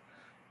that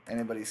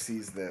anybody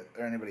sees that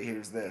or anybody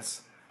hears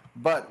this.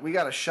 But we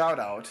got a shout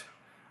out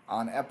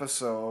on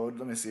episode.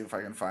 Let me see if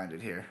I can find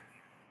it here.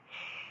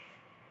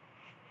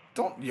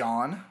 Don't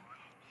yawn.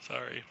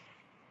 Sorry.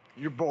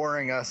 You're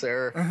boring us,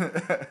 Eric.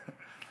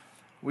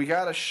 We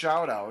got a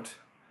shout out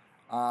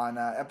on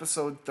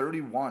episode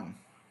 31.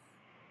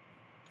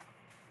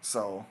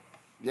 So,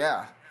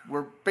 yeah.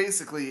 We're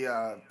basically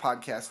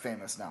podcast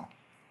famous now.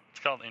 It's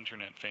called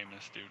internet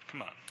famous, dude.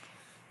 Come on.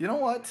 You know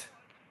what?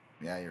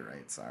 Yeah, you're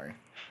right. Sorry.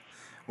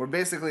 We're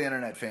basically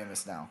internet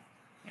famous now.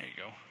 There you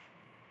go.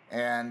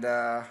 And,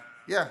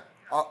 yeah.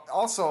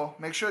 Also,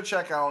 make sure to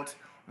check out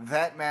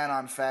Thatman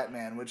on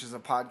Fatman, which is a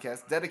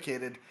podcast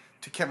dedicated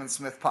to Kevin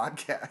Smith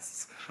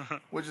podcasts,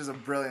 which is a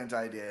brilliant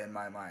idea in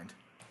my mind.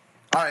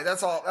 All right,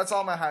 that's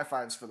all my high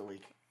fives for the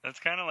week. That's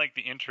kind of like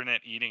the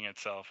internet eating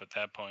itself at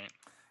that point.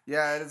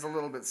 Yeah, it is a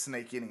little bit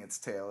snake eating its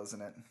tail, isn't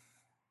it?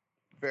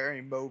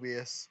 Very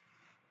Mobius.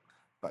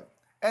 But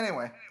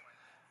anyway,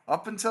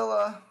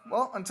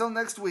 until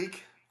next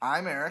week,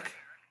 I'm Eric.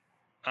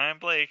 I'm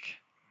Blake.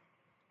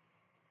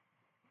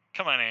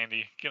 Come on,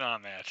 Andy, get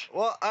on that.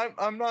 Well,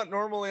 I'm not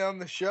normally on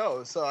the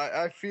show, so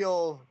I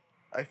feel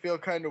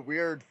kind of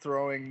weird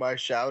throwing my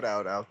shout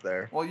out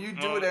there. Well, you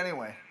do it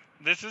anyway.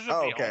 This isn't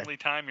the only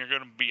time you're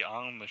going to be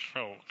on the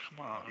show.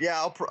 Come on. Yeah,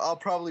 I'll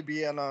probably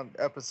be in on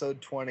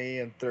episode 20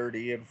 and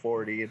 30 and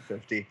 40 and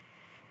 50.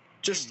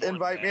 Just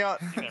invite me on.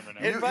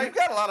 You've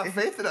got a lot of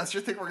faith in us.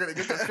 You think we're going to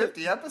get to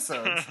 50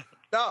 episodes.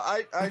 No,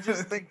 I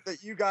just think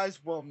that you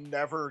guys will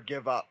never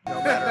give up, no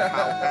matter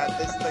how bad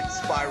this thing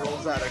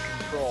spirals out of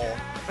control.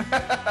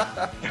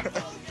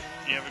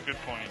 You have a good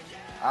point.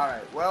 All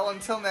right. Well,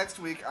 until next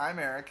week, I'm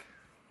Eric.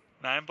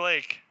 And I'm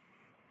Blake.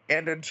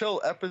 And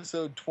until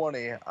episode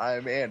 20,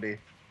 I'm Andy.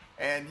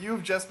 And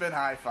you've just been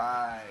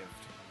high-fived.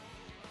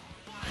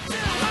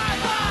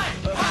 High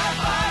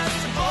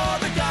fives to all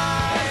the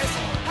guys.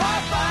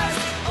 High fives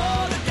to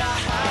all the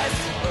guys.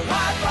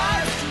 High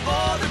fives to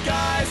all the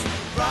guys.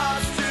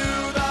 Props to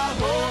the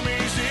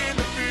homies in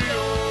the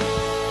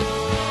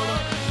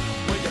field.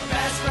 When your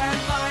best friend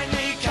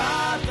finally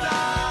caught the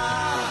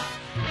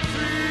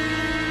field.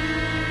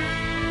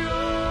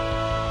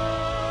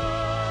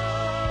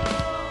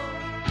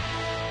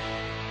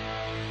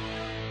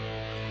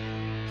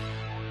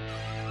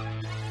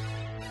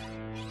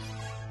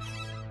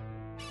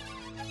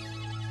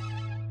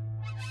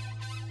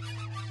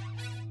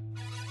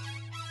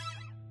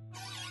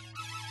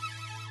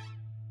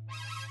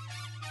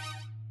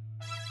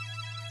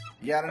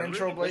 You got an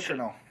intro, Blake, or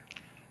no?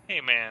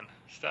 Hey, man,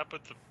 stop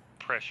with the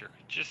pressure.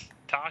 Just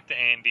talk to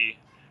Andy,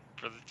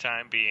 for the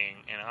time being,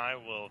 and I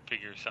will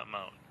figure something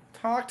out.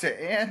 Talk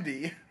to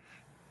Andy.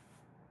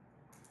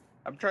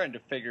 I'm trying to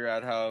figure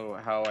out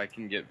how I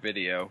can get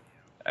video.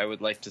 I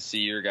would like to see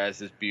your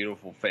guys'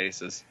 beautiful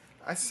faces.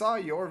 I saw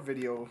your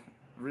video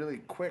really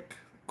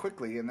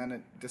quickly, and then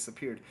it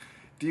disappeared.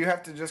 Do you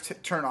have to just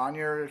turn on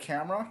your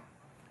camera?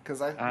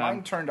 Because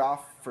mine turned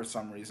off for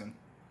some reason.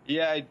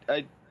 Yeah,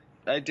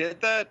 I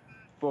did that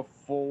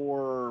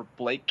before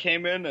Blake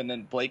came in, and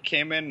then Blake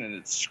came in, and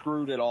it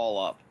screwed it all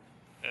up.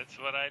 That's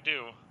what I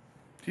do.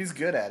 He's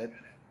good at it.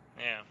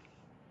 Yeah.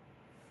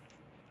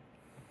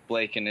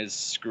 Blake and his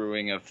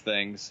screwing of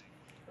things.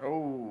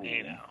 Oh.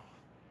 Hey now.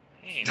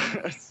 Hey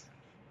now.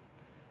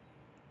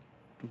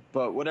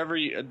 But whatever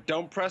you...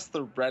 Don't press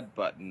the red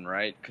button,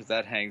 right? Because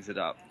that hangs it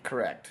up.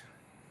 Correct.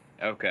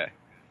 Okay.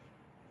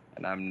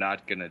 And I'm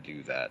not going to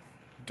do that.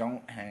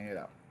 Don't hang it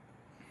up.